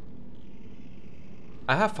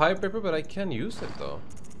 I have fire paper, but I can't use it though.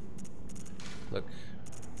 Look.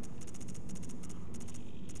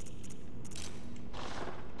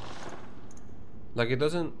 Like it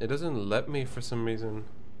doesn't let me for some reason.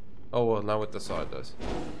 Oh well, now with the saw it does.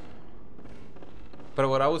 But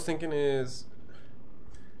what I was thinking is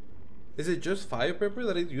it just fire paper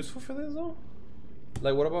that is useful for this though?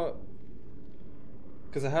 Like what about?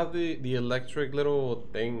 Because I have the electric little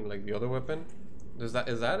thing, like the other weapon. Is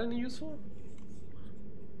that any useful?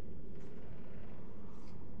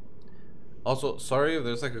 Also, sorry if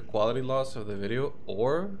there's like a quality loss of the video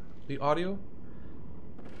or the audio.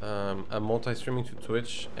 I'm multi-streaming to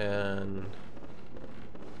Twitch and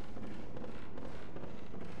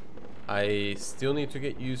I still need to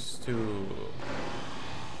get used to...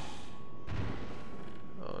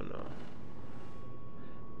 oh no.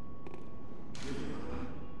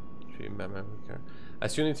 I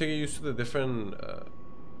still need to get used to the different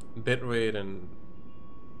bitrate and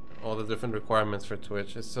all the different requirements for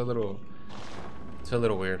Twitch. It's a little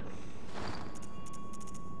weird.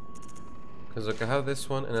 Cause like I have this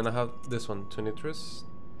one and then I have this one, Tonitrus,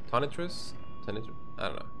 I don't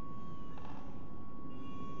know.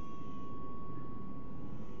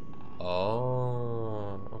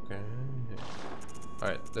 Oh, okay. All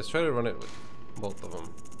right, let's try to run it with both of them.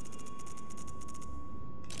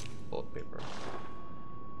 Both paper,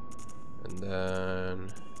 and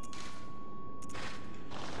then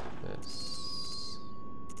this.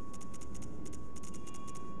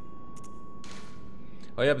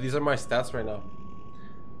 Oh yeah, but these are my stats right now.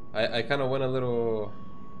 I kind of went a little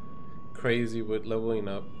crazy with leveling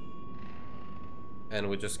up and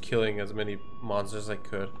with just killing as many monsters as I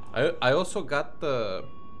could. I also got the...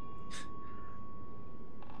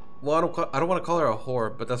 well, I don't want to call her a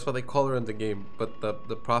whore, but that's what they call her in the game. But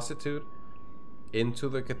the prostitute into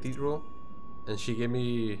the cathedral, and she gave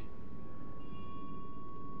me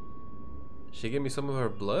some of her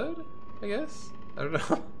blood, I guess. I don't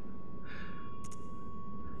know.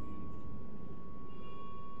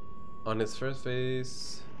 On his first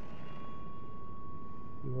phase,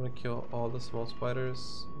 you want to kill all the small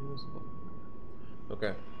spiders.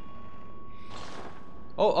 Okay.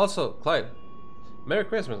 Oh, also, Clyde, Merry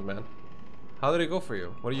Christmas, man. How did it go for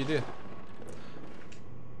you? What did you do?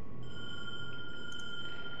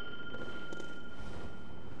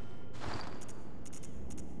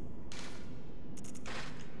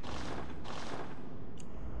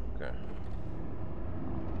 Okay.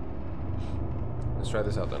 Let's try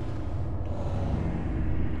this out then.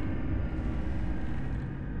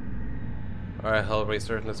 Alright,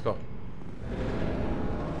 Hellraiser, let's go.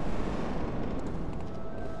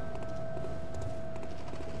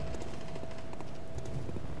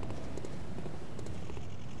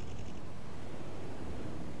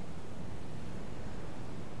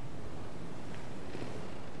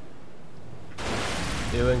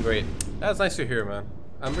 Doing great. That's nice to hear, man.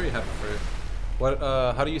 I'm very happy for you. What?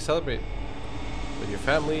 How do you celebrate? With your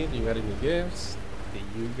family? Do you got any gifts? Do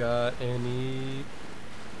you got any?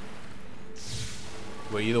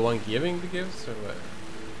 Were you the one giving the gifts or what?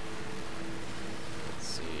 Let's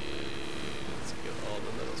see.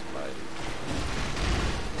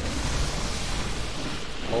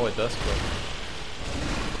 it does, but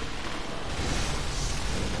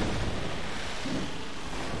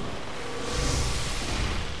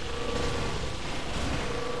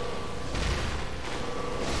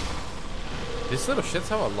these little shits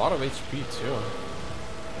have a lot of HP too.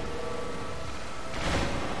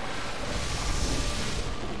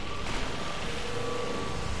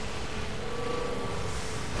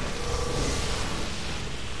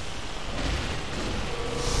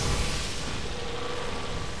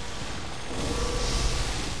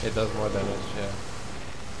 It does more damage, yeah.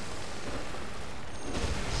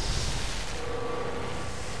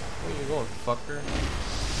 Where you going, fucker?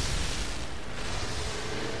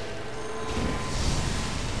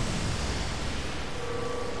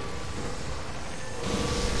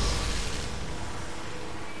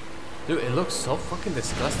 Dude, it looks so fucking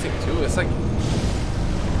disgusting too. It's like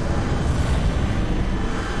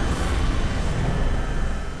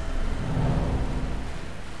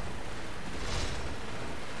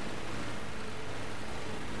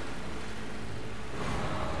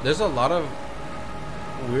there's a lot of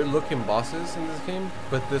weird looking bosses in this game,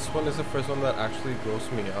 but this one is the first one that actually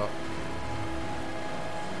grossed me out.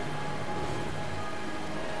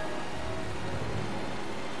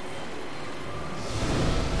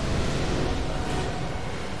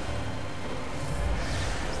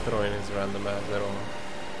 He's throwing his random ass little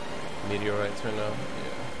meteorites right now. Yeah.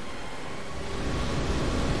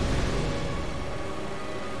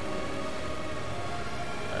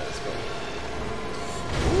 Alright, let's go.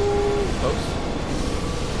 Close.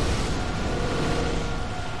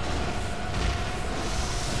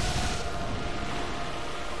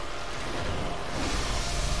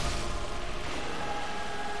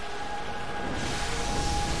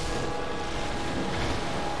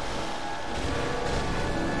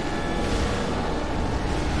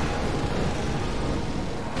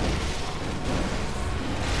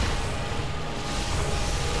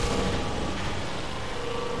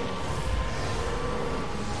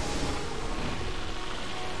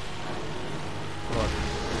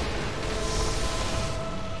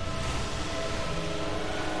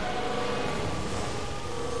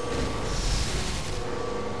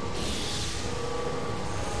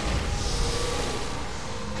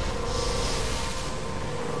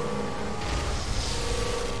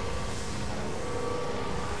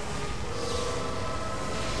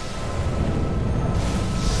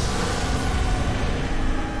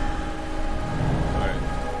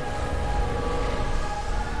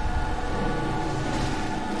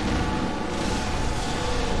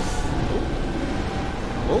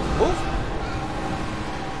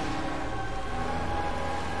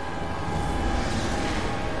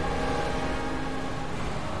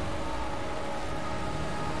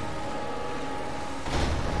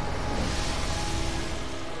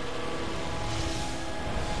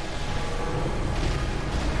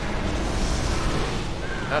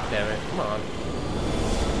 God damn it, come on.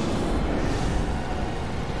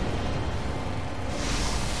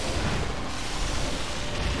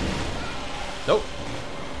 Nope.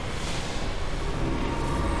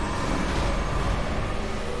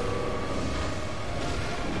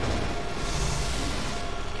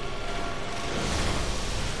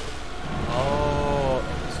 Oh,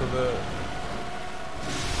 so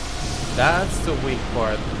that's the weak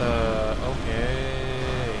part. Okay.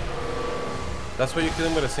 That's why you kill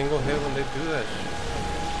them with a single hit when they do that shit.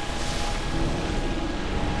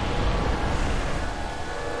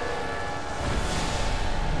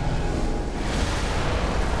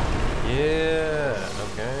 Yeah,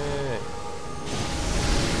 okay.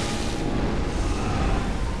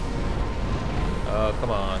 Oh, come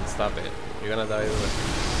on, stop it. You're gonna die either way.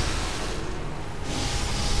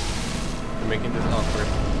 You're making this awkward.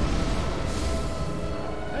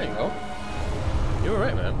 There you go. You were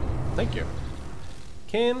right, man. Thank you.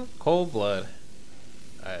 Kin, cold blood.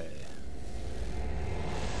 Alright.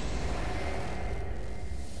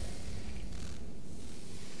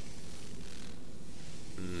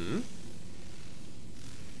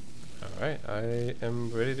 Alright, I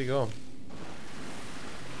am ready to go.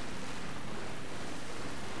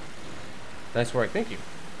 Nice work, thank you.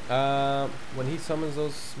 When he summons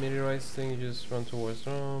those meteorites thing, you just run towards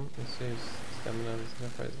them. It saves stamina.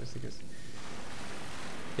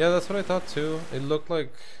 Yeah, that's what I thought too. It looked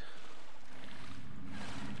like,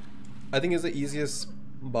 I think it's the easiest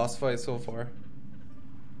boss fight so far.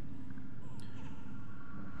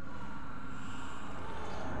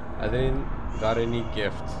 I didn't got any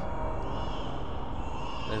gift.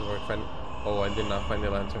 Nice work. Oh, I did not find the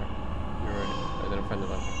lantern. You're right. I didn't find the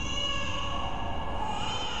lantern.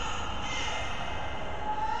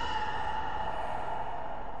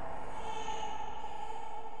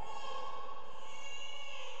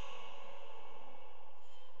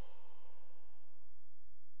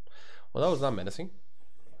 Well, that was not menacing.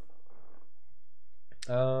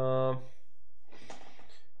 Then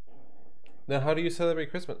how do you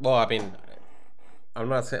celebrate Christmas? Well, I mean, I'm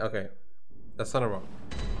not saying, okay, that's not wrong.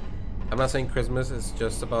 I'm not saying Christmas is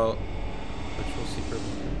just about ritual secret.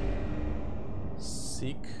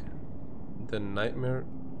 Seek the nightmare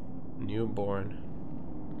newborn.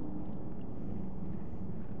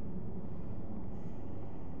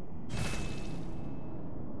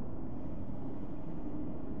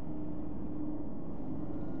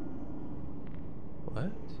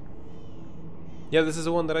 What? Yeah, this is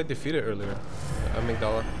the one that I defeated earlier.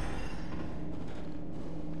 Amygdala.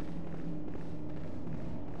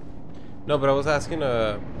 No, but I was asking,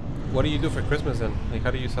 what do you do for Christmas then? Like,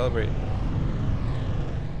 how do you celebrate?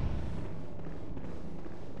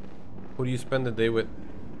 Who do you spend the day with?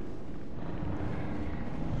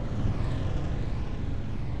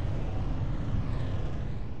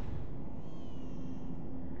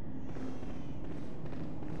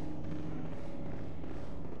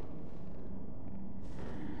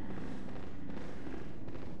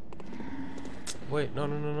 Wait,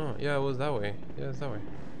 no. Yeah, it was that way. Yeah, it's that way.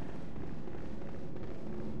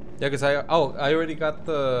 Yeah, cause I already got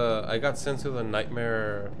I got sent to the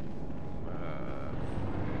nightmare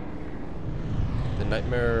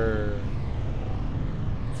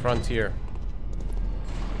frontier.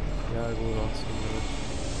 Yeah, I will not see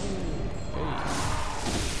hey.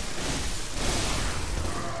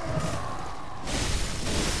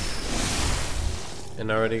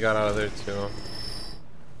 And I already got out of there too.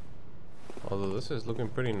 Although this is looking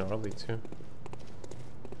pretty gnarly too.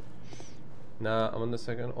 Nah, I'm on the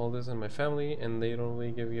second oldest in my family, and they don't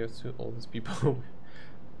really give gifts to oldest people.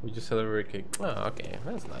 We just celebrate cake. Oh, okay,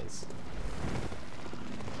 that's nice.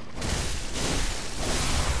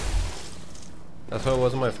 That's how it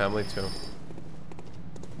was in my family too.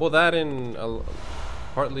 Well, that and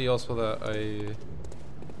partly also that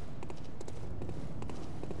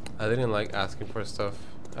I didn't like asking for stuff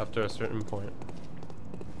after a certain point.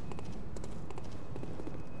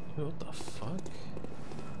 Dude, what the fuck?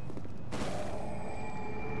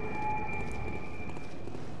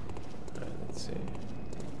 Alright, let's see.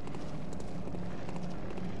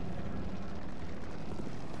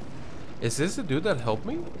 Is this the dude that helped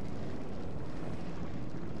me?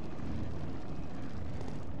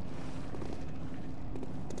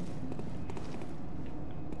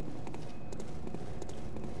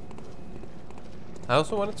 I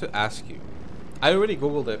also wanted to ask you. I already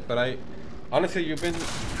googled it, but honestly, you've been...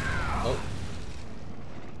 Oh.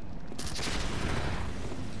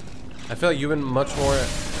 I feel like you've been much more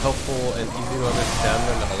helpful and easy to understand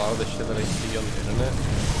than a lot of the shit that I see on the internet.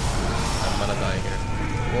 I'm gonna die here.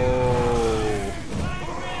 Whoa.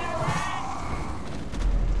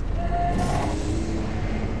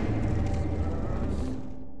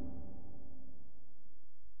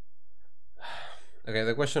 Okay,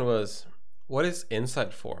 the question was, what is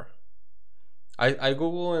insight for? I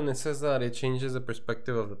Google and it says that it changes the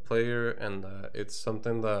perspective of the player and it's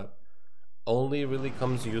something that only really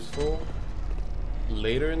comes useful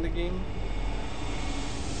later in the game.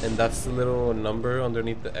 And that's the little number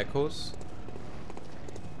underneath the echoes.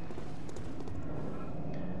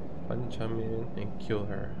 Find Champion and kill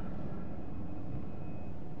her.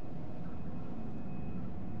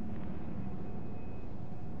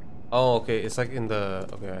 Oh, okay, it's like in the...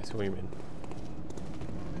 Okay, I see what you mean.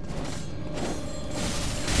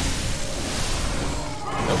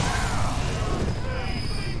 Nope.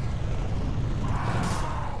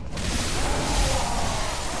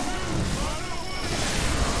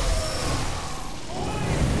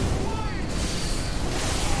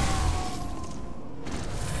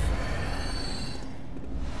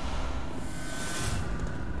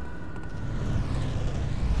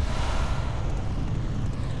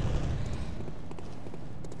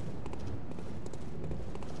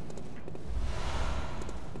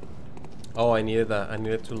 Oh, I needed that. I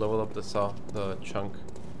needed to level up the saw, the chunk.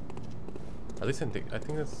 At least I think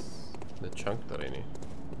that's the chunk that I need.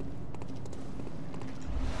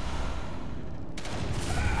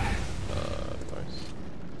 Nice.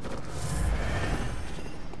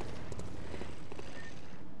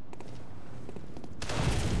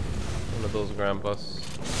 One of those grandpas.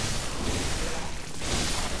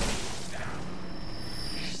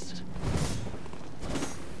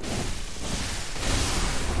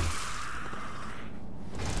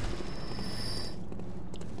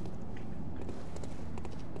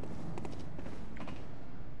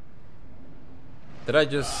 Did I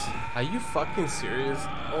just... Are you fucking serious?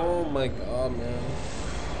 Oh my god, man.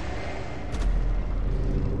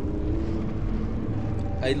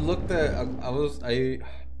 I looked at...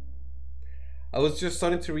 I was just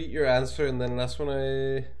starting to read your answer, and then that's when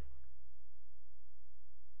I...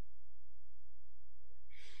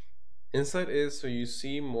 Inside is so you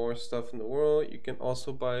see more stuff in the world. You can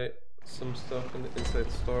also buy some stuff in the inside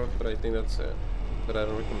store, but I think that's it. But I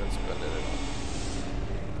don't recommend spending it all.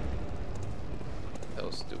 That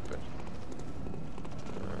was stupid.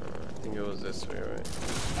 I think it was this way, right?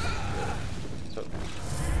 Yeah. So.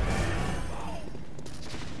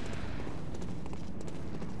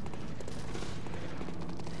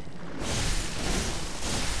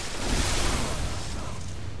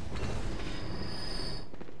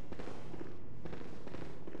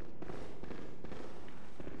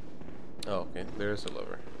 Oh, okay. There's a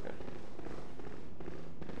lever. Okay.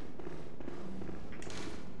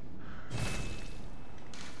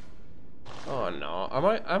 Oh no.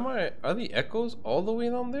 Are the echoes all the way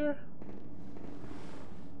down there?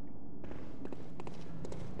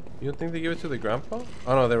 You don't think they give it to the grandpa?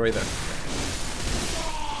 Oh no, they're right there.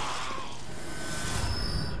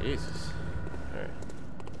 Jesus. Alright.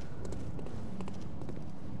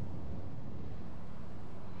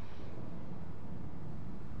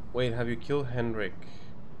 Wait, have you killed Hendrik?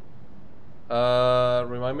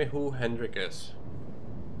 Remind me who Hendrik is.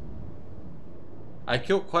 I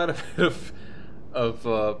killed quite a bit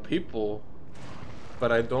of people,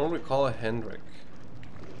 but I don't recall a Hendrik.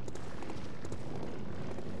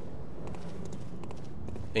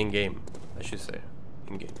 In game, I should say.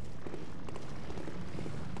 In game.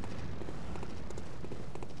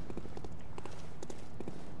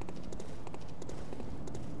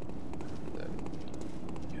 Then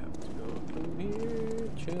you have to go from here,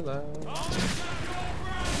 chill out.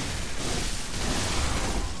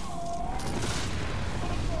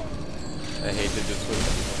 I hate to just switch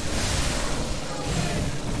them.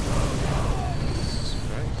 Jesus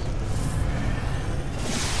Christ.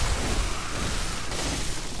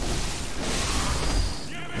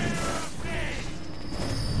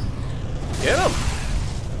 Get him!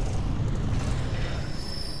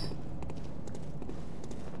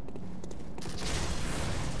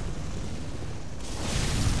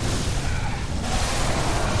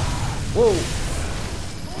 Whoa!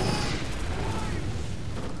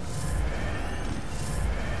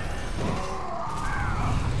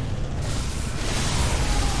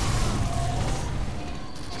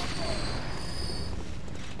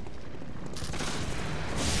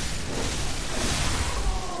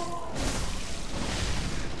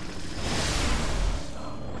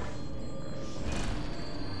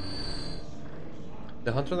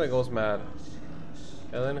 The hunter that goes mad.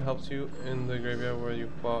 Ellen helps you in the graveyard where you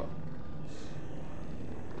fought.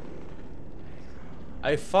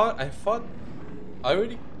 I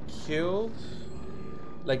already killed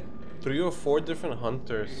like 3 or 4 different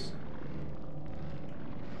hunters.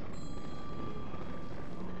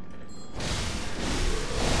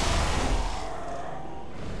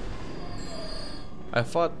 I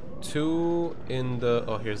fought 2 in the...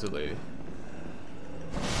 Oh, here's the lady.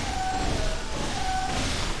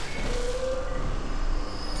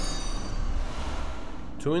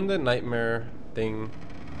 Two in the nightmare thing,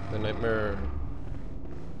 the nightmare.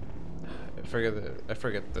 I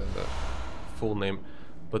forget the full name,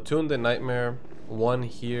 but 2 in the nightmare, 1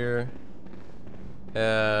 here,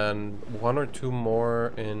 and 1 or 2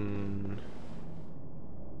 more in.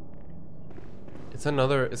 It's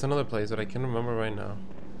another place, but I can't remember right now.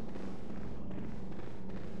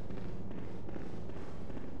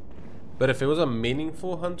 But if it was a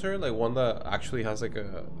meaningful hunter, like one that actually has like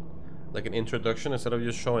an introduction instead of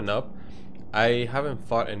just showing up, I haven't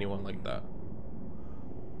fought anyone like that.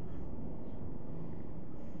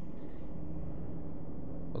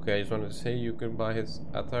 Okay, I just wanted to say you can buy his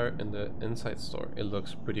attire in the inside store. It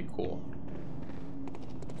looks pretty cool.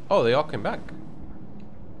 Oh, they all came back.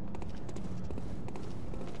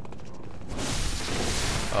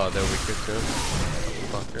 Oh, they're weaker too.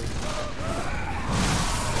 Fucker.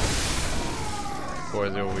 Of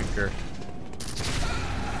course they're weaker.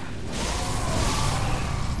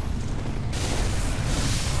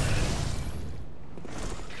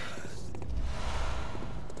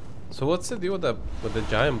 So what's the deal with the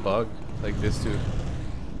giant bug like this dude?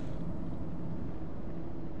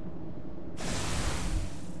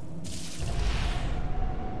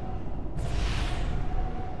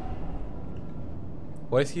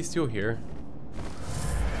 Why is he still here?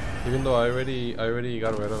 Even though I already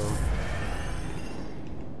got rid of him.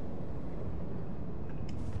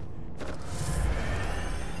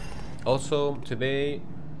 Also, today,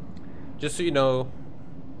 just so you know,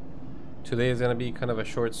 today is gonna be kind of a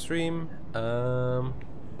short stream.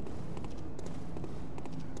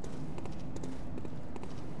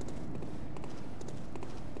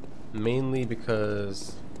 mainly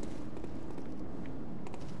because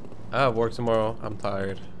I have work tomorrow. I'm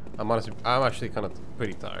tired. I'm actually kind of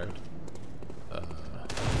pretty tired. Of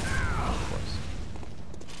course.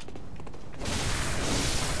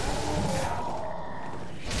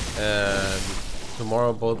 And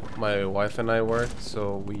tomorrow both my wife and I work,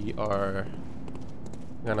 so we are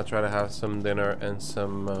gonna try to have some dinner and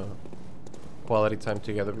some quality time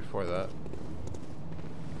together before that.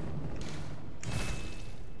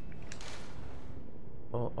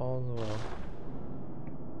 Oh, all the while.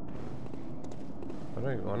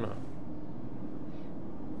 Where do I go now?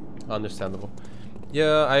 Understandable.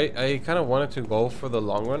 Yeah, I kind of wanted to go for the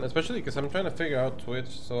long run, especially because I'm trying to figure out Twitch,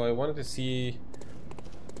 so I wanted to see,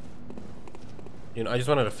 you know, I just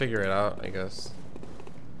wanted to figure it out, I guess.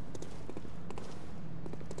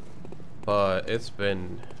 But it's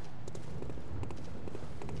been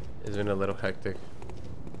a little hectic.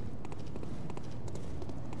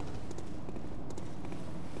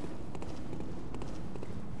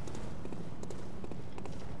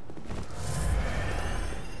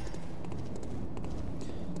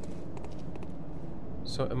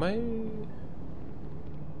 So am I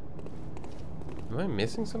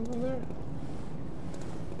missing something there?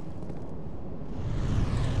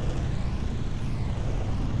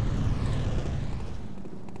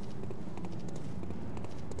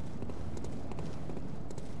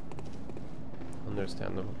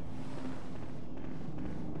 Understandable.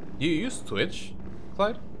 Do you use Twitch,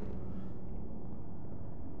 Clyde?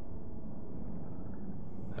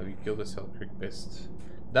 Have you killed a Cell Creek beast?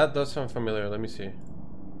 That does sound familiar. Let me see.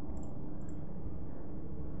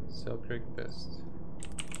 Cell Creek beast.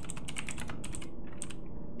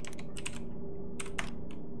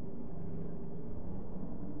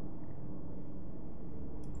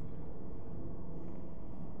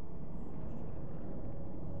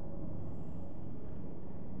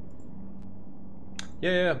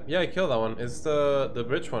 Yeah, I killed that one. It's the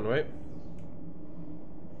bridge one, right?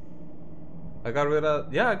 I got rid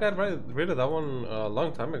of rid of that one a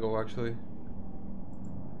long time ago, actually.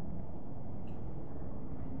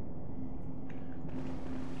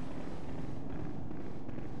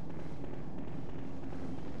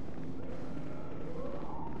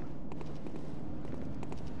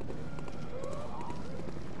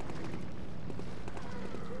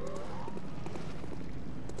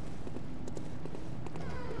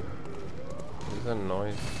 There's a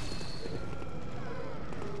noise.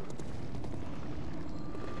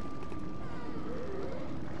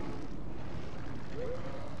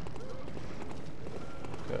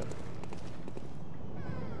 Okay.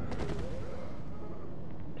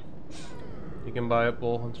 You can buy a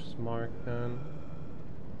Bull Hunter's Mark then.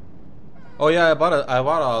 Oh yeah, I bought a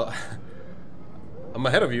I'm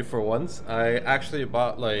ahead of you for once. I actually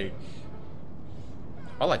bought like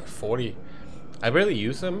 40. I barely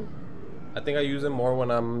use them. I think I use them more when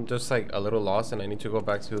I'm just like a little lost and I need to go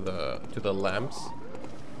back to the lamps.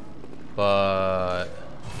 But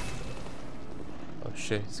oh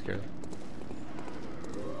shit, he's scared.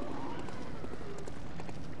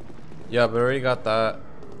 Yeah, but I already got that.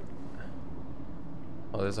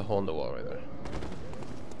 Oh, there's a hole in the wall right there.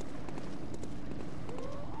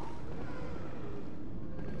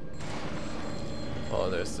 Oh,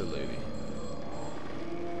 there's the lady.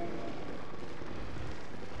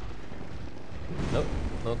 Nope,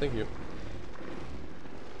 no thank you.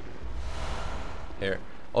 Here.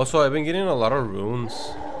 Also, I've been getting a lot of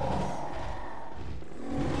runes.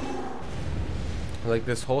 Like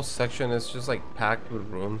this whole section is just like packed with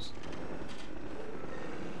runes.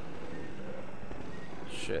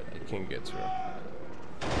 Shit, I can't get through.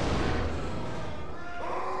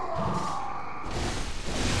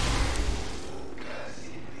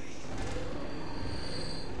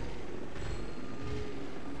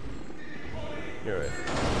 You're right.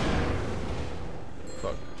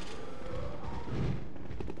 Fuck.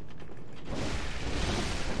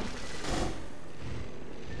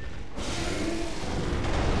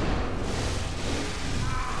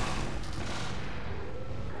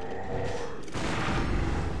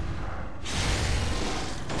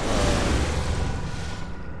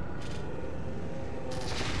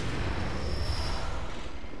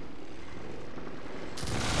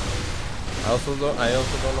 I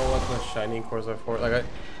also don't know what the shining cores are for. Like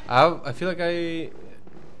I feel like I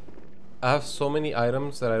have so many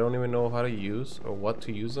items that I don't even know how to use or what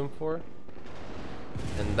to use them for,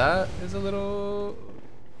 and that is a little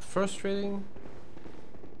frustrating.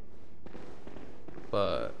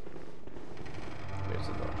 But there's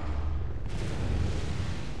the door.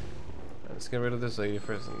 Let's get rid of this lady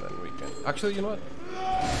first, and then we can. Actually, you know what?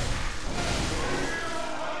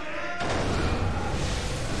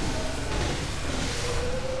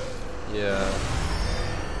 Yeah.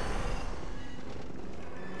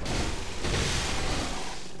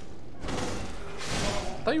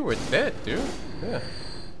 I thought you were dead, dude. Yeah.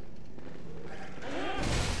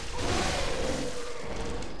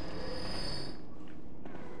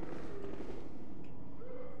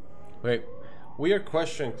 Wait. Weird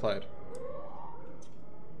question, Clyde.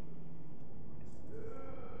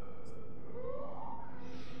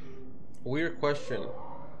 Weird question.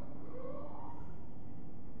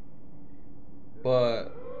 But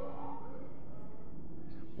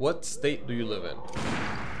what state do you live in?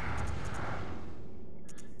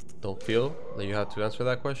 Don't feel that you have to answer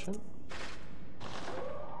that question.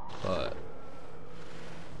 But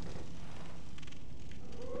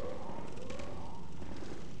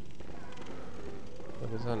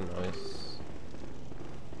what is that noise?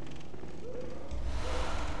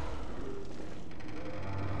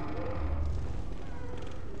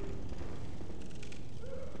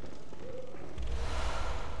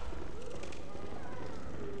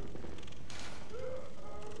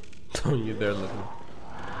 Don't you dare look.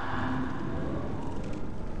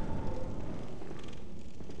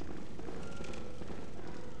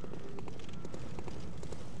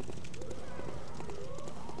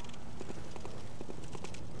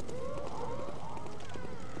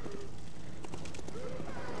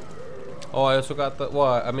 Oh, I also got the.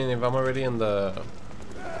 Well, I mean, if I'm already in the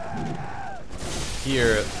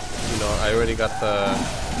here, you know, I already got the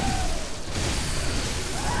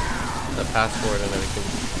passport and everything.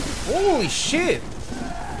 Holy shit!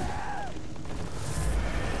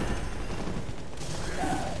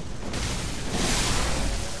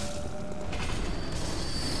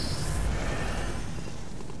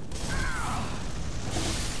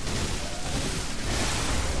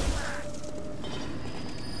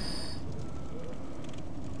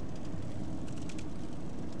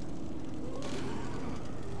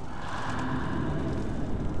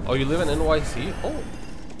 Oh, you live in NYC? Oh,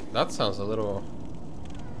 that sounds a little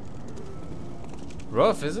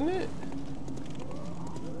rough, isn't it?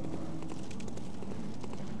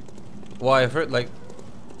 Well, I've heard, like,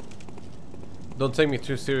 don't take me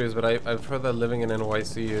too serious, but I've heard that living in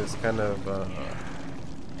NYC is kind of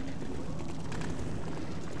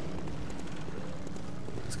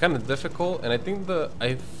it's kind of difficult, and I think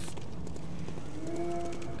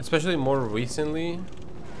especially more recently,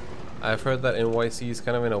 I've heard that NYC is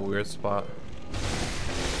kind of in a weird spot.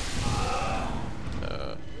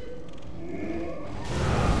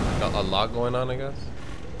 Got a lot going on, I guess.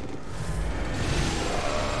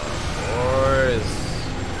 Of course.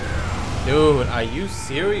 Dude, are you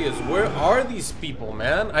serious? Where are these people,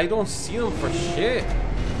 man? I don't see them for shit.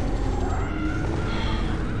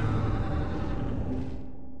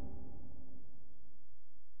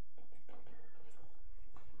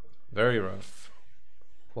 Very rough.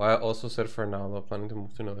 Well, I also said for now, though, planning to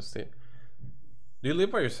move to another state. Do you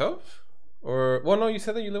live by yourself? Or, well, no, you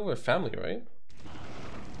said that you live with family, right?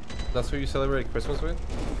 That's who you celebrate Christmas with?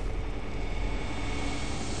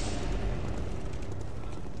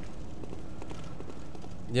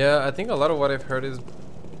 Yeah, I think a lot of what I've heard is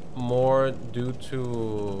more due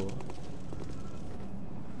to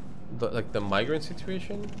the migrant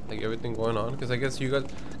situation, like everything going on. Because I guess you guys,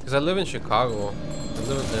 because I live in Chicago, I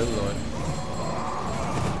live in Illinois.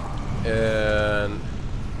 And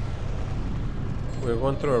we're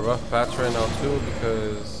going through a rough patch right now too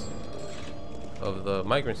because of the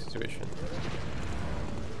migrant situation.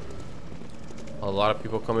 A lot of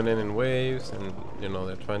people coming in waves, and you know,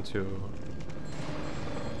 they're trying to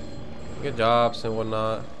get jobs and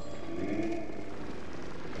whatnot.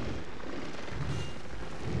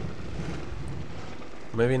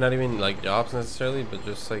 Maybe not even like jobs necessarily, but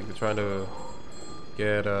just like they're trying to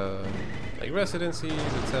get like residencies,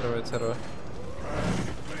 etc., etc.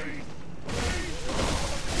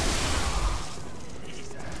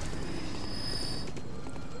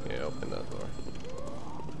 Yeah, open that door.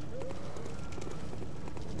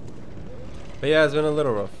 But yeah, it's been a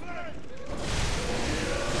little rough.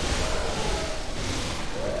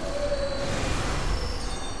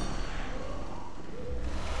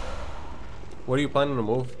 What are you planning to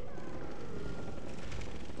move?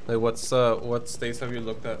 Like, what states have you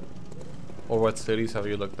looked at, or what cities have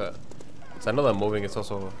you looked at? Cause I know that moving is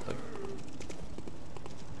also like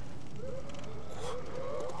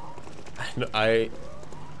I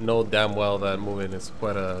know damn well that moving is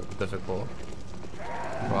quite a difficult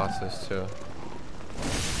process too.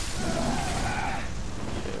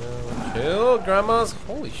 Chill, grandmas.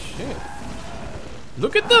 Holy shit!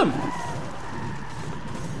 Look at them.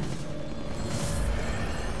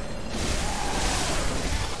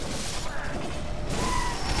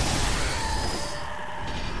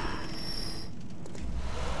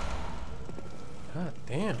 God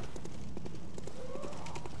damn.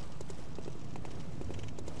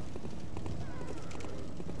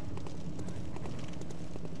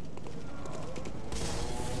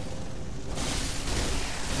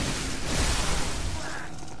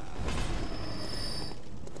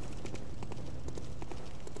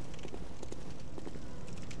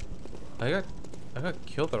 I got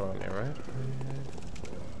killed around here, right?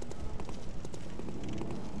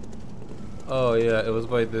 Oh yeah, it was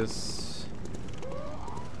by this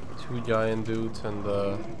two giant dudes and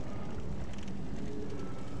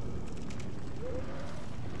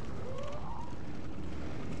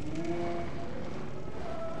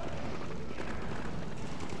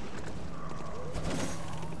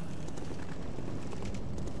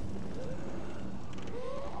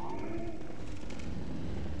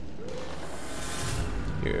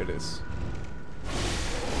here it is.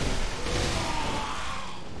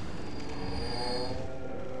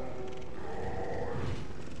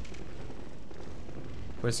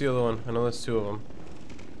 Where's the other one? I know there's two of them.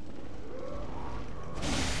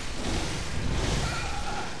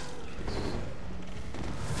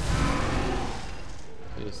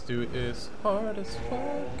 This dude is hard as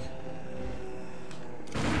fuck.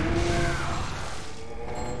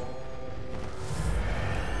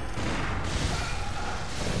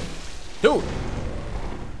 Dude!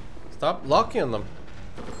 Stop locking on them.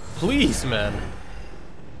 Please, man.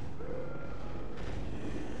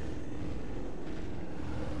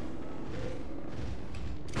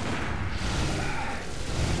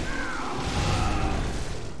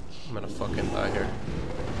 I'm gonna fucking die here.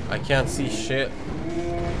 I can't see shit.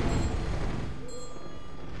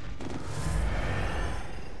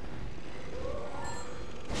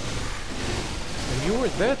 And you were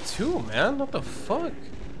there too, man. What the fuck?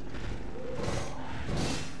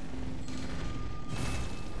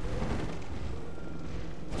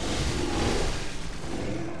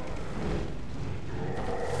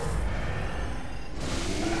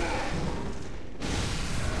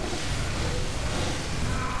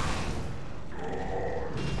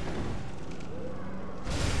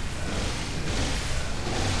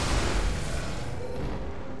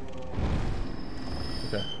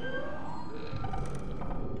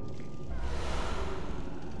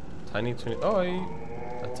 Tiny 20. Oh,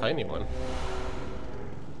 a tiny one.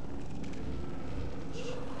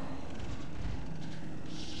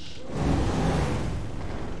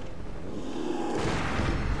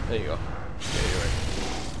 There you go. Yeah, you're right.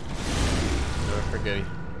 Never forget it.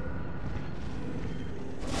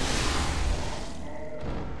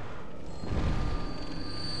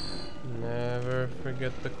 Never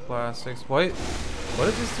forget the classics. Why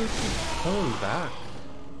does this dude keep coming back?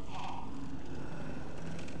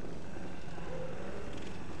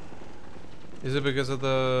 Is it because of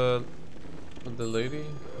the lady?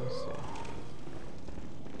 Let's see.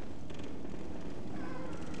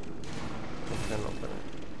 I can't open it.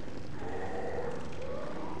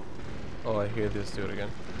 Oh, I hear this dude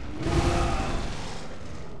again.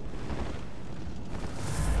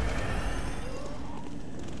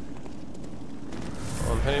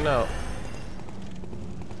 Oh, I'm heading out.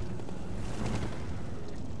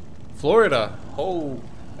 Florida. Oh.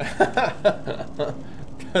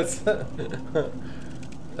 That's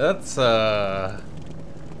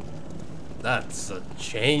a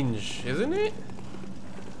change, isn't it?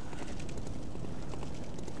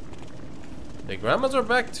 The grandmas are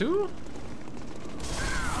back too?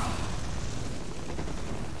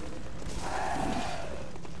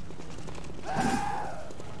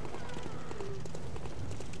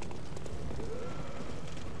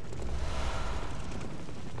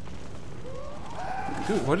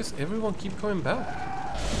 Dude, why does everyone keep coming back?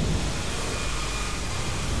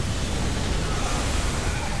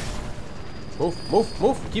 Move, move,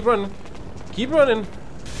 move, keep running. Keep running.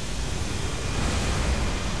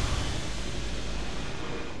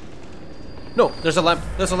 No, there's a lamp.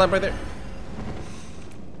 There's a lamp right there.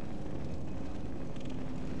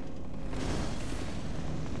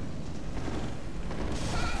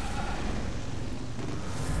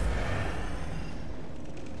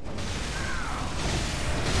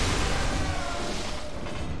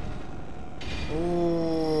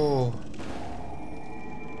 Oh.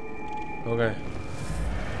 Okay.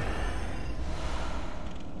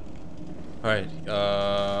 Alright,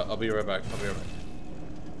 I'll be right back.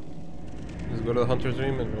 Let's go to the hunter's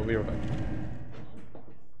room and we'll be right back.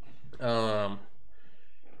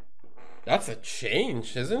 That's a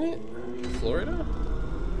change, isn't it? Florida?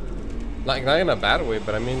 Like, not in a bad way,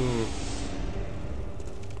 but I mean,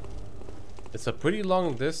 it's a pretty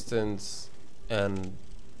long distance, and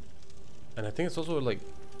I think it's also like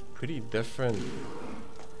pretty different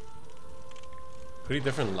pretty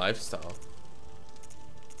different lifestyle.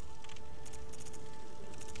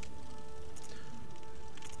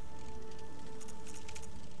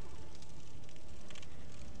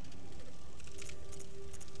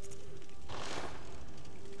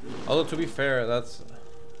 Although to be fair,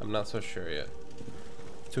 I'm not so sure yet.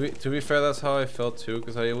 To be fair, that's how I felt too,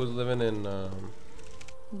 because I was living in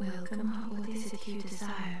Welcome. What is it you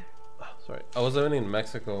desire? sorry, I was living in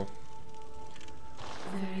Mexico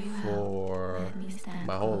Very well. for Let me stand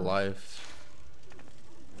my whole close. life.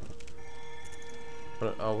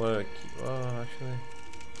 But I want to keep. Oh, actually.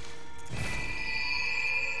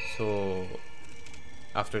 So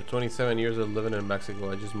after 27 years of living in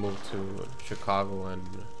Mexico, I just moved to Chicago, and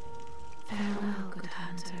Farewell, good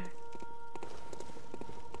hunter.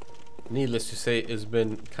 needless to say, it's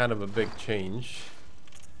been kind of a big change.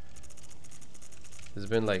 It's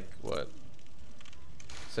been like, what,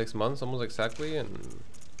 6 months almost exactly, and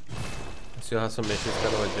I still have some issues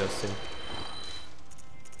kind of adjusting.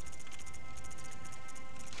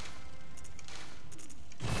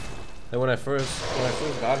 And when I first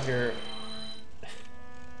got here,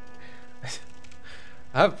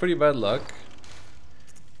 I have pretty bad luck.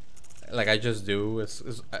 Like, I just do. It's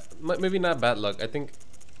maybe not bad luck. I think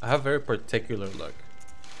I have very particular luck.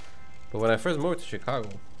 But when I first moved to Chicago,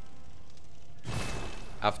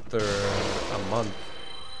 after a month,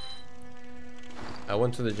 I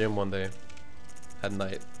went to the gym one day at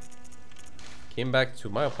night. Came back to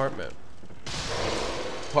my apartment.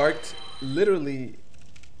 Parked literally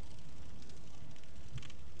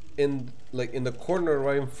in the corner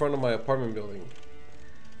right in front of my apartment building.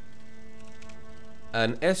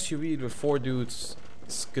 An SUV with 4 dudes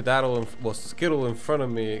skittle in front of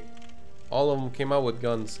me. All of them came out with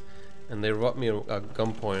guns, and they robbed me at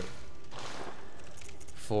gunpoint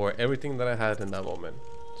for everything that I had in that moment.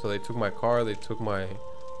 So they took my car, they took my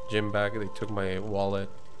gym bag, they took my wallet,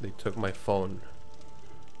 they took my phone,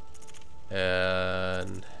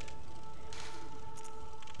 and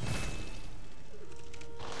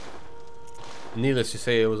needless to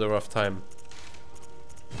say, it was a rough time.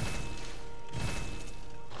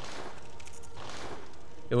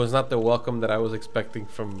 It was not the welcome that I was expecting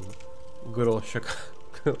from good old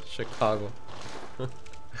Chicago.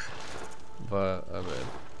 But I mean,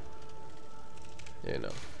 you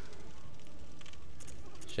know,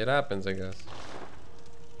 shit happens, I guess.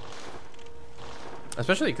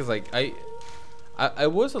 Especially because like I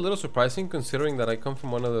was a little surprising considering that I come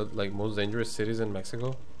from one of the like most dangerous cities in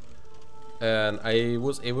Mexico, and I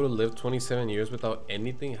was able to live 27 years without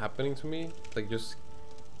anything happening to me, like just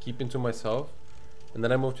keeping to myself. And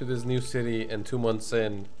then I moved to this new city, and 2 months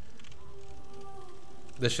in,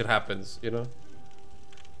 this shit happens, you know?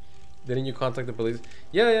 Didn't you contact the police?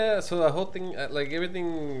 Yeah, so the whole thing, like,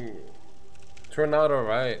 everything turned out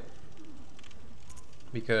alright.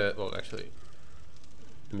 Because, well, actually,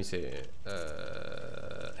 let me see.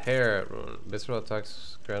 Hair, visceral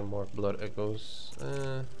attacks, grant more blood echoes.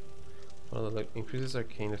 Well, like, increases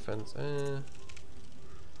arcane defense.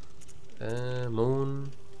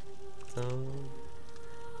 Moon.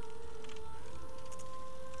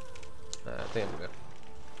 I think I'm good.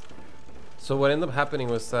 So what ended up happening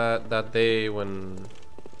was that day when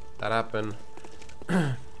that happened,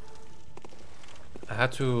 I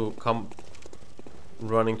had to come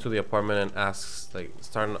running to the apartment and ask, like,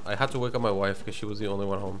 I had to wake up my wife because she was the only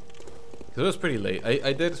one home. It was pretty late.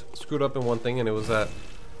 I did screwed up in one thing, and it was that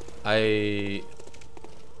I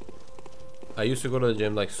used to go to the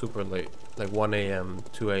gym like super late, like 1 a.m.,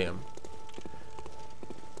 2 a.m.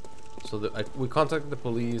 So we contacted the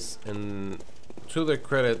police, and to their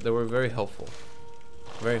credit, they were very helpful.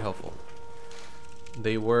 Very helpful.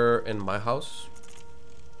 They were in my house,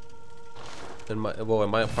 in my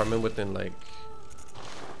apartment within like,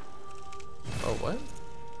 oh, what?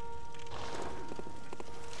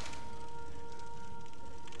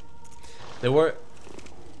 They were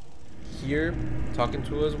here talking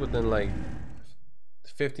to us within like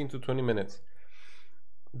 15 to 20 minutes.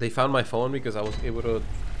 They found my phone because I was able to.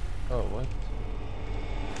 Oh, what?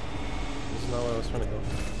 This is not where I was trying to go.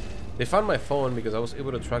 They found my phone because I was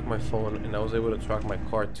able to track my phone, and I was able to track my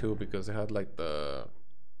car too because they had like the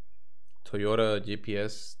Toyota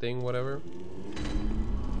GPS thing, whatever.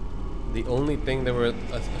 The only thing they were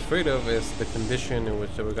afraid of is the condition in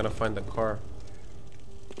which they were gonna find the car.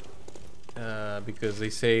 Because they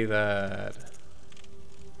say that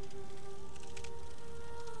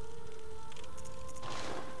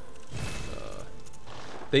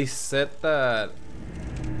they said that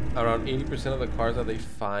around 80% of the cars that they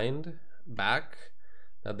find back,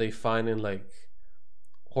 that they find in like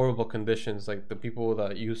horrible conditions, like the people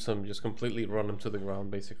that use them just completely run them to the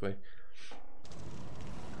ground basically.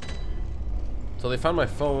 So they found my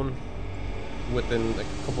phone within like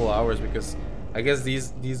a couple of hours because I guess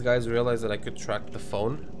these guys realized that I could track the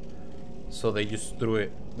phone, so they just threw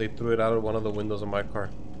it out of one of the windows of my car.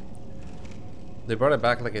 They brought it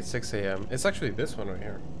back like at 6 a.m. It's actually this one right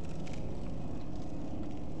here.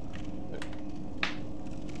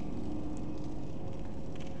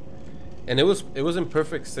 And it was in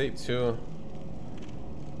perfect state too.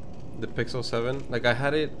 The Pixel 7. Like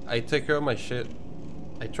I take care of my shit.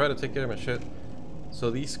 I try to take care of my shit. So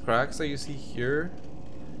these cracks that you see here,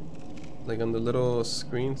 like on the little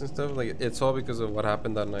screens and stuff, like it's all because of what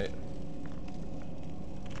happened that night.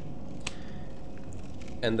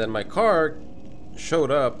 And then my car showed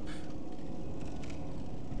up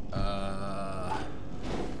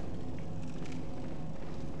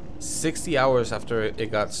 60 hours after it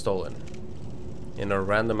got stolen in a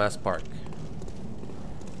random ass park.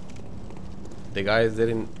 The guys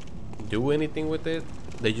didn't do anything with it.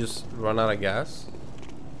 They just run out of gas.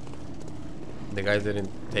 The guys didn't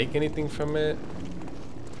take anything from it.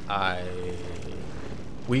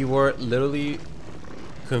 We were literally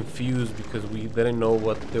confused because we didn't know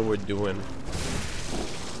what they were doing.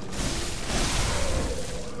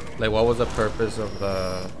 Like, what was the purpose of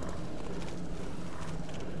the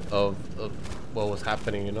of what was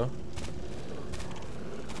happening, you know?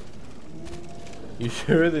 You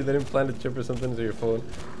sure they didn't plant a chip or something into your phone?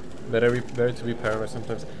 Better to be paranoid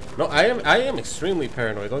sometimes. No, I am extremely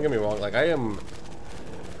paranoid. Don't get me wrong. Like, I am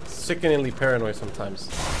sickeningly paranoid sometimes.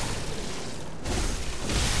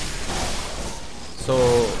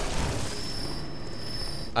 So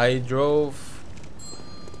I drove.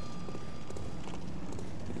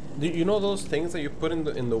 You know those things that you put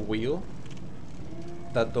in the wheel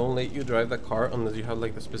that don't let you drive the car unless you have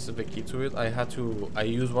like the specific key to it? I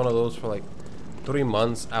used one of those for like 3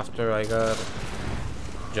 months after I got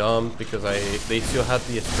jumped because they still had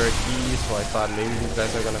the spare key, so I thought maybe these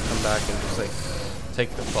guys are gonna come back and just like take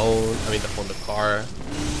the phone. I mean the car.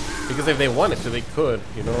 Because if they wanted to, they could,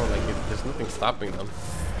 you know, like there's nothing stopping them.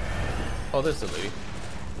 Oh, there's the lady.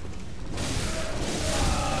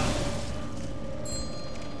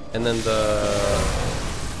 And then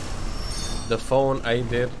the phone, I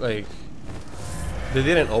did like, they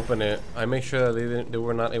didn't open it. I make sure that they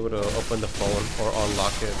were not able to open the phone or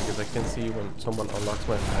unlock it, because I can see when someone unlocks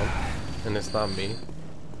my phone and it's not me.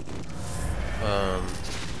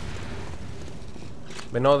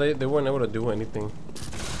 But no, they weren't able to do anything.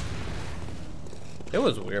 It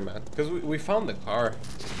was weird, man, because we found the car.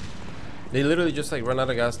 They literally just like run out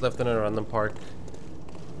of gas, left it in a random park.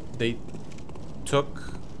 They took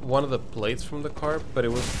one of the plates from the car, but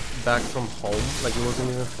it was back from home. Like, it wasn't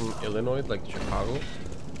even from Illinois, like Chicago.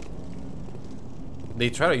 They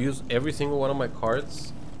try to use every single one of my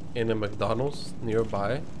cards in a McDonald's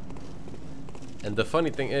nearby. And the funny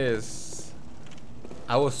thing is,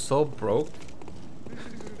 I was so broke.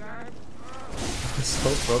 I was so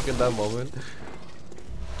broke in that moment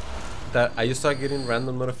that I just started getting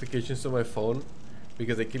random notifications to my phone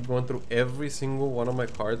because I keep going through every single one of my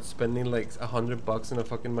cards, spending like $100 in a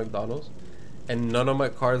fucking McDonald's, and none of my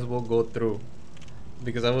cards will go through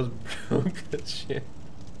because I was broke as shit.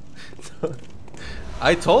 So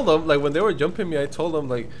I told them, like, when they were jumping me, I told them,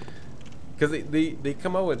 like, because they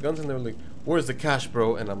come out with guns and they were like, "Where's the cash,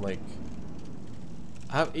 bro?" And I'm like,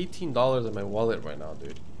 I have $18 in my wallet right now,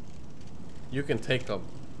 dude. You can take them,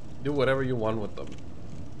 do whatever you want with them.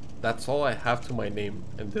 That's all I have to my name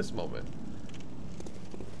in this moment.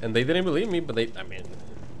 And they didn't believe me, but I mean,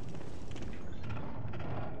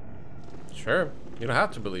 sure, you don't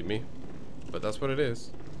have to believe me, but that's what it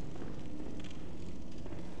is.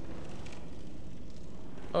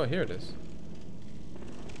 Oh, here it is.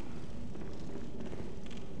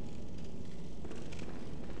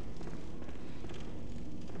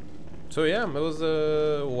 So yeah, it was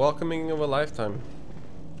a welcoming of a lifetime.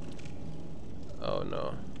 Oh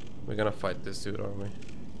no. We're gonna fight this dude, aren't we?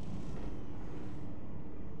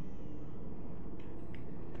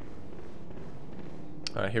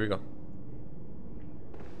 Alright, here we go.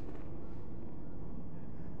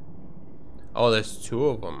 Oh, there's two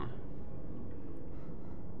of them.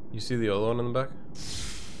 You see the other one in the back?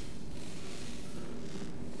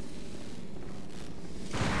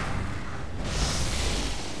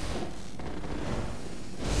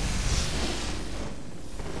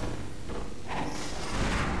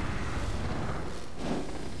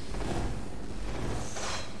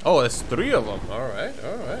 Oh, there's three of them. Alright,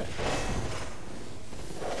 alright.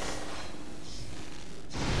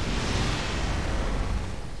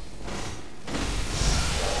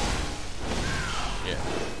 Yeah.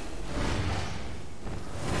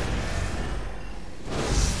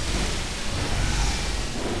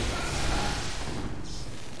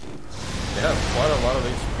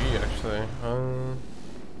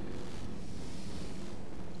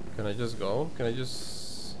 just go? Can I just...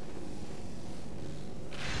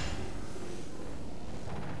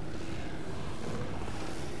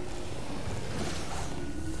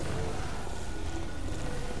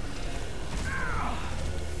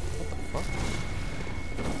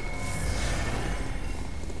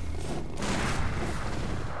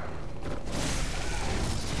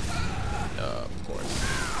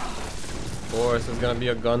 There's gonna be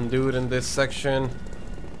a gun dude in this section.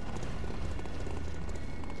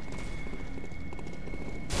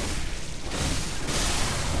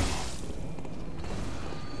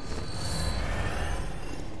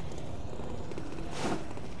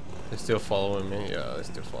 They're still following me. Yeah, they're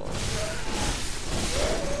still following me.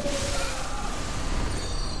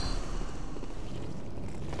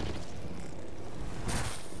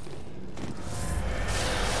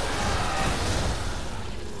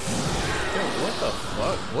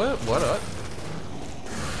 What up?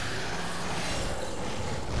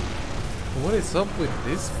 What is up with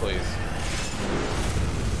this place?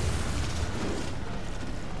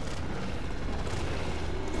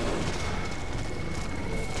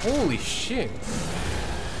 Holy shit.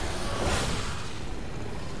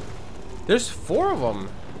 There's 4 of them.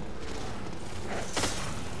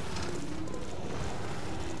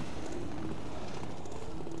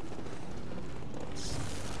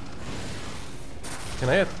 Can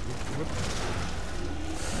I...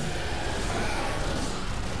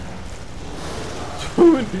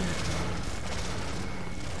 Dude.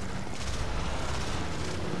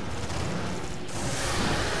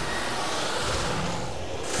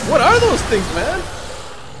 What are those things, man?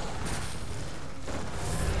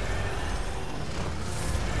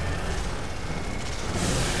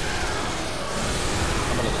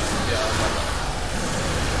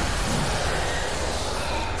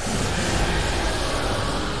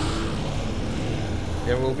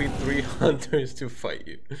 There will be 3 hunters to fight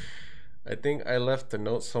you. I think I left a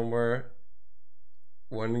note somewhere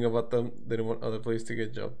warning about them. Didn't want other players to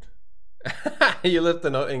get jumped. You left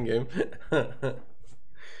a note in game. All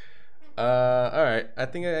right. I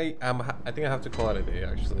think I have to call it a day.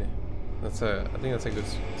 Actually, I think that's a good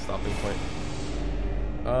stopping point.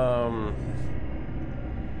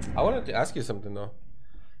 I wanted to ask you something though.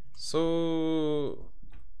 So,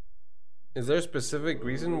 is there a specific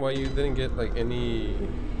reason why you didn't get like any?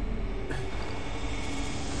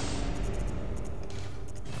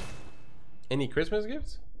 Any Christmas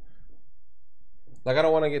gifts? Like, I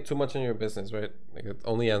don't want to get too much in your business, right? Like,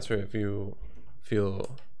 only answer if you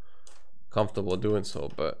feel comfortable doing so.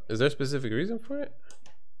 But is there a specific reason for it?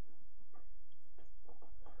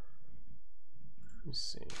 Let me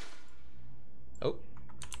see. Oh.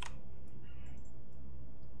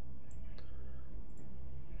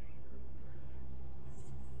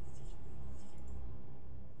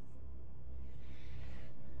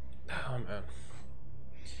 Oh, man.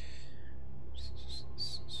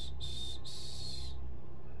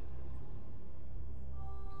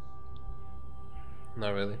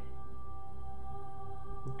 Not really.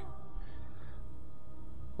 Okay.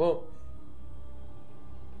 Well,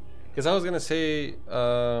 because I was gonna say,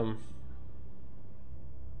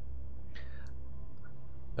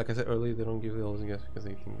 like I said earlier, they don't give those gifts because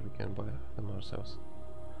they think we can buy them ourselves.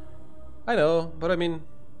 I know, but I mean,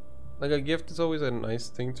 like, a gift is always a nice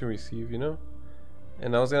thing to receive, you know?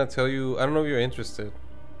 And I was gonna tell you, I don't know if you're interested,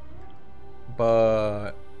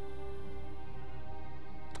 but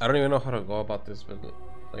I don't even know how to go about this, but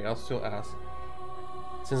like, I'll still ask.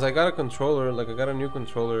 Since I got a controller, like I got a new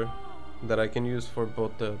controller that I can use for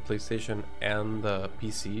both the PlayStation and the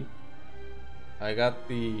PC. I got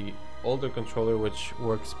the older controller, which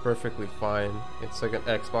works perfectly fine. It's like an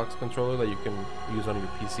Xbox controller that you can use on your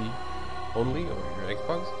PC only, or your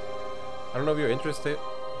Xbox. I don't know if you're interested.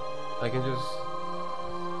 I can just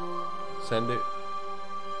send it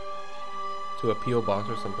to a PO box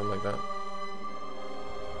or something like that.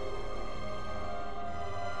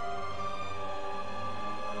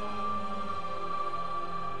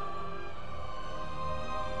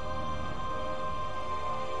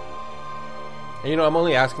 And you know, I'm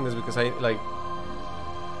only asking this because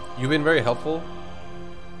you've been very helpful.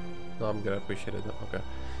 No, I'm good. I appreciate it. Okay.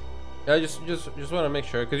 Yeah, I just want to make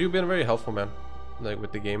sure, because you've been very helpful, man. Like,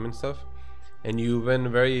 with the game and stuff, and you've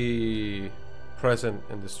been very present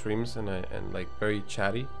in the streams and like very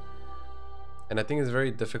chatty. And I think it's very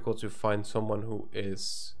difficult to find someone who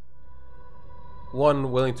is,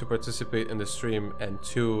 one, willing to participate in the stream, and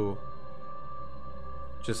two,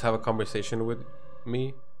 just have a conversation with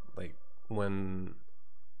me. Like, when,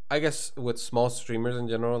 I guess with small streamers in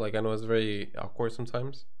general, like, I know it's very awkward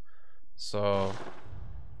sometimes. So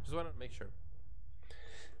just want to make sure.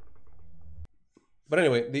 But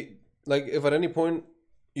anyway, like if at any point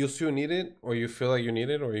you still need it, or you feel like you need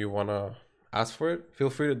it, or you wanna ask for it, feel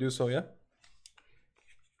free to do so. Yeah.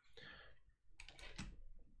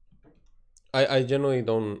 I generally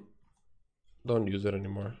don't use it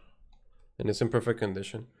anymore, and it's in perfect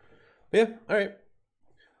condition. But yeah. All right,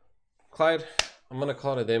 Clyde, I'm gonna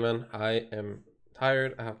call it a day, man. I am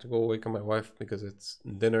tired. I have to go wake up my wife because it's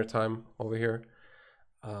dinner time over here.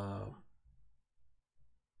 I'm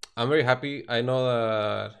very happy. I know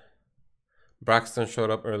that Braxton showed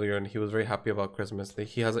up earlier and he was very happy about Christmas.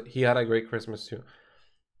 He had a great Christmas too,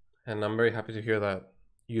 and I'm very happy to hear that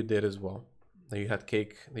you did as well. That you had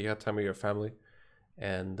cake, that you had time with your family,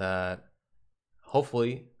 and that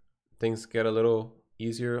hopefully things get a little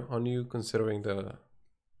easier on you considering the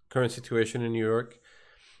current situation in New York.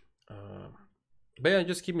 But yeah,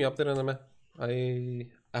 just keep me updated on that.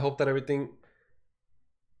 I hope that everything.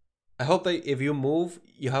 I hope that if you move,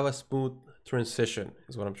 you have a smooth transition.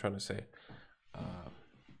 Is what I'm trying to say.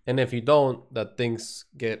 And if you don't, that things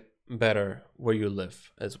get better where you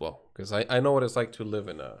live as well. Because I know what it's like to live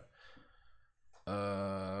in a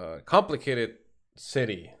complicated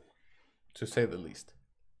city, to say the least.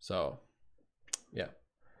 So, yeah.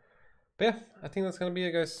 But yeah, I think that's gonna be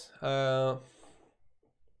it, guys. I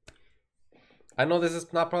know this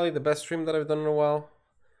is not probably the best stream that I've done in a while.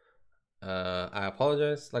 I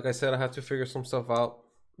apologize. Like I said, I have to figure some stuff out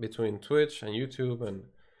between Twitch and YouTube and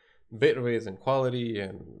bit rates and quality,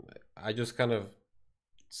 and I just kind of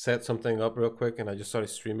set something up real quick and I just started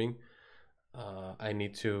streaming. I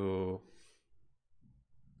need to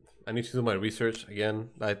do my research again.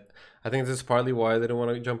 I think this is partly why I didn't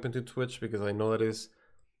want to jump into Twitch, because I know that is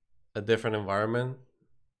a different environment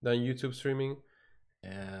than YouTube streaming,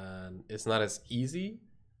 and it's not as easy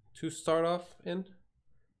to start off in.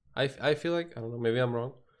 I feel like, I don't know, maybe I'm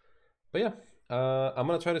wrong, but yeah, I'm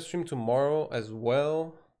gonna try to stream tomorrow as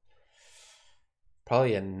well,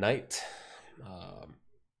 probably at night,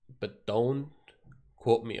 but don't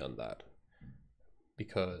quote me on that,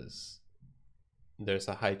 because there's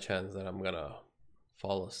a high chance that I'm gonna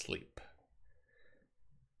fall asleep,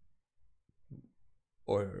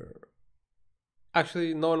 or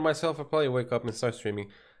actually, knowing myself, I'll probably wake up and start streaming.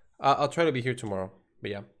 I'll try to be here tomorrow,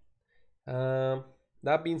 but yeah.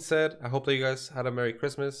 That being said, I hope that you guys had a Merry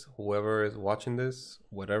Christmas, whoever is watching this,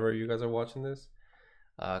 whatever you guys are watching this.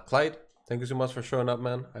 Clyde, thank you so much for showing up,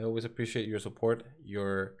 man. I always appreciate your support,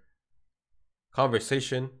 your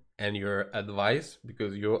conversation, and your advice,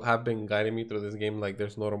 because you have been guiding me through this game like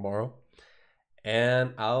there's no tomorrow.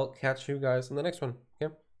 And I'll catch you guys in the next one.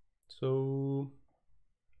 Okay? So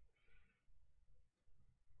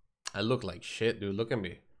I look like shit, dude. Look at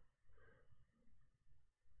me.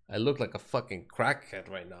 I look like a fucking crackhead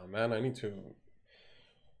right now, man. I need to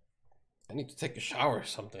take a shower or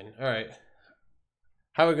something. All right.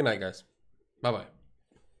 Have a good night, guys. Bye-bye.